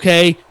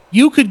 okay,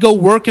 you could go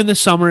work in the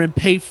summer and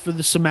pay for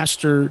the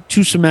semester,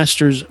 2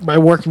 semesters by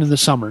working in the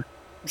summer.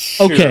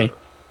 Sure. Okay.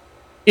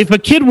 If a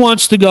kid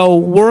wants to go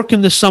work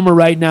in the summer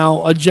right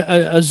now, a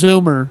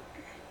Zoomer,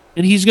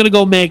 and he's going to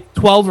go make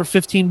 $12 or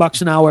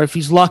 $15 an hour if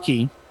he's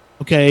lucky,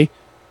 okay,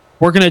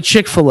 working at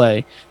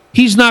Chick-fil-A,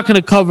 he's not going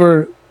to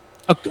cover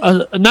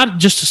not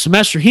just a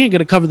semester. He ain't going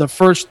to cover the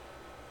first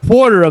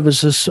quarter of a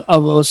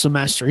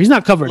semester. He's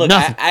not covering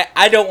nothing.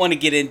 I don't want to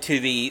get into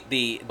the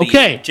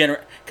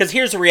because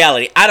here's the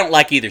reality. I don't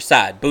like either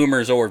side,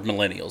 boomers or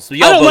millennials.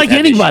 I don't like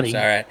anybody. Issues,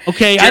 all right.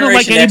 Okay, I don't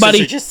like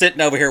anybody. Are just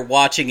sitting over here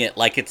watching it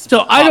like it's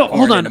I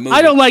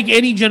don't like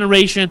any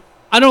generation.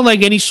 I don't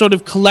like any sort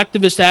of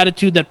collectivist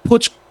attitude that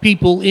puts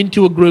people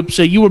into a group.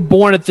 So you were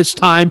born at this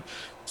time,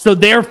 so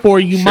therefore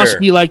you must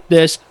be like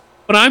this.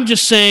 But I'm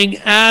just saying,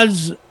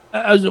 as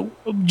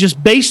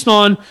just based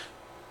on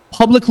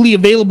publicly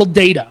available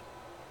data,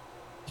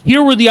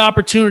 here were the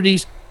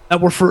opportunities that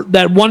were for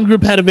that one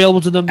group had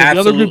available to them, that the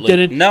other group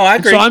didn't. No, I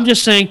agree. So I'm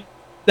just saying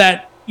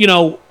that,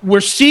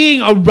 we're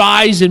seeing a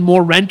rise in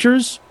more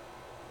renters,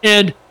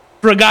 and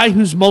for a guy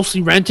who's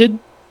mostly rented,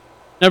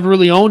 never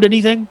really owned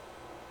anything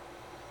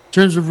in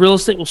terms of real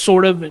estate, well,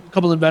 sort of, a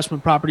couple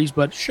investment properties,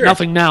 but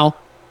nothing now.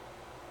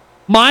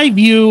 My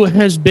view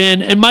has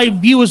been, and my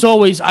view is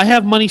always, I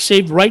have money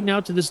saved right now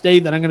to this day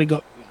that I'm going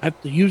to I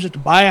have to use it to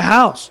buy a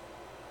house.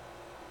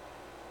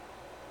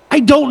 I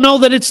don't know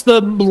that it's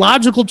the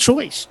logical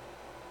choice.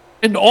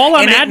 And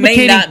it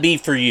may not be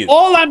for you.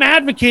 All I'm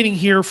advocating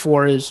here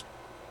for is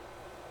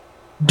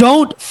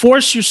don't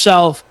force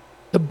yourself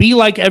to be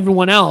like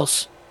everyone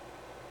else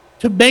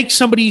to make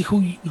somebody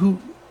who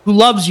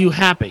loves you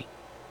happy.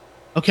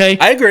 Okay?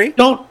 I agree.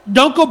 Don't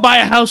go buy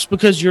a house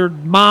because your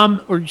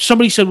mom or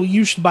somebody said, well,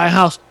 you should buy a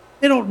house.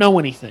 They don't know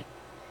anything.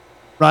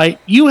 Right?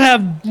 You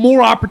have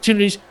more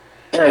opportunities.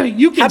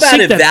 You can How about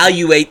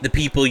evaluate the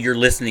people you're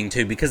listening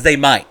to, because they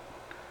might.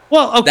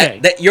 Well, okay.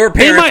 That your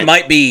parents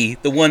might be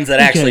the ones that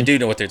actually do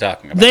know what they're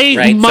talking about.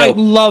 They might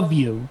love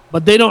you,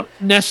 but they don't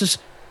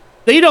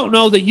They don't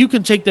know that you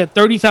can take that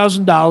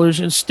 $30,000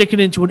 and stick it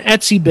into an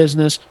Etsy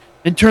business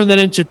and turn that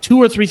into $2,000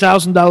 or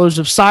 $3,000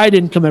 of side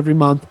income every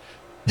month,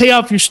 pay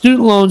off your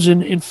student loans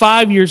in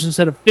 5 years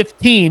instead of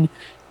 15,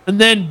 and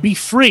then be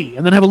free,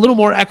 and then have a little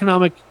more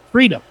economic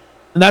freedom.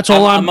 And that's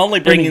all I'm only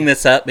bringing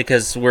this up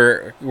because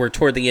we're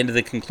toward the end of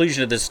the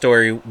conclusion of this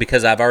story,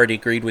 because I've already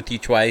agreed with you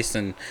twice,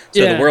 and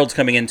so the world's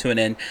coming into an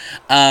end.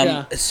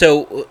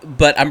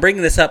 But I'm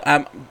bringing this up.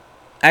 I'm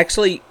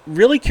actually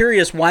really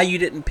curious why you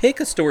didn't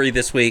pick a story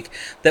this week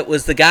that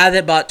was the guy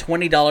that bought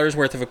 $20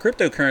 worth of a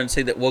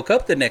cryptocurrency that woke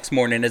up the next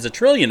morning as a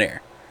trillionaire.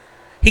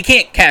 He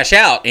can't cash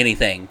out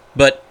anything,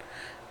 but...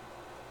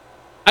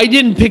 I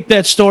didn't pick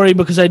that story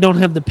because I don't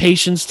have the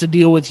patience to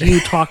deal with you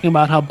talking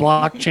about how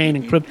blockchain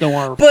and crypto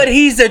are. But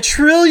he's a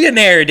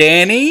trillionaire,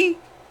 Danny.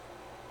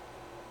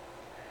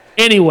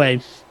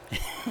 Anyway,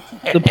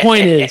 the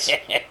point is...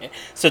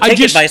 So take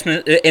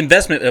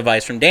investment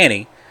advice from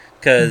Danny,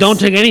 because don't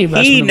take any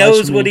investment he advice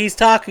knows from what me. he's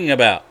talking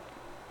about.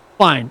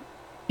 Fine.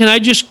 I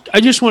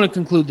just want to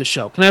conclude the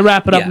show. Can I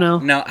wrap it up now?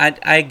 No,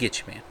 I get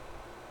you, man.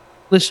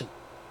 Listen.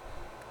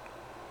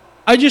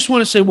 I just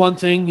want to say one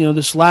thing.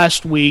 This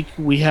last week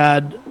we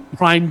had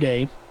Prime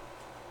Day. It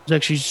was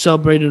actually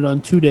celebrated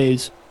on 2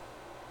 days.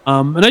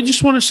 And I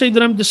just want to say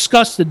that I'm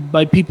disgusted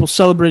by people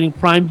celebrating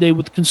Prime Day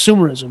with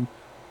consumerism.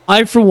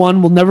 I, for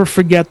one, will never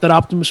forget that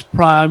Optimus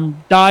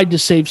Prime died to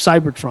save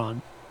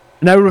Cybertron.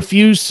 And I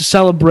refuse to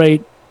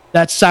celebrate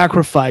that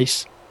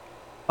sacrifice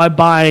by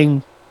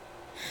buying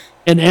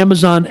an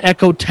Amazon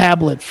Echo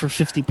tablet for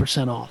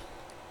 50% off.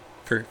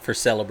 For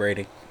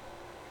celebrating.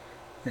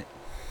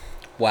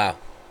 Wow.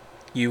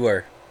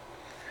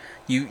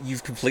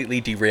 You've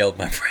completely derailed,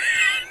 my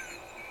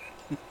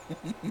friend.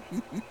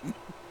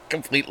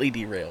 Completely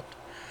derailed.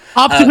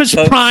 Optimus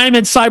Prime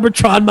and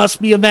Cybertron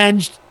must be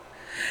avenged.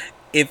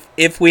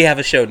 If we have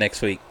a show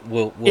next week,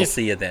 we'll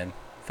see you then,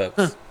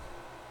 folks.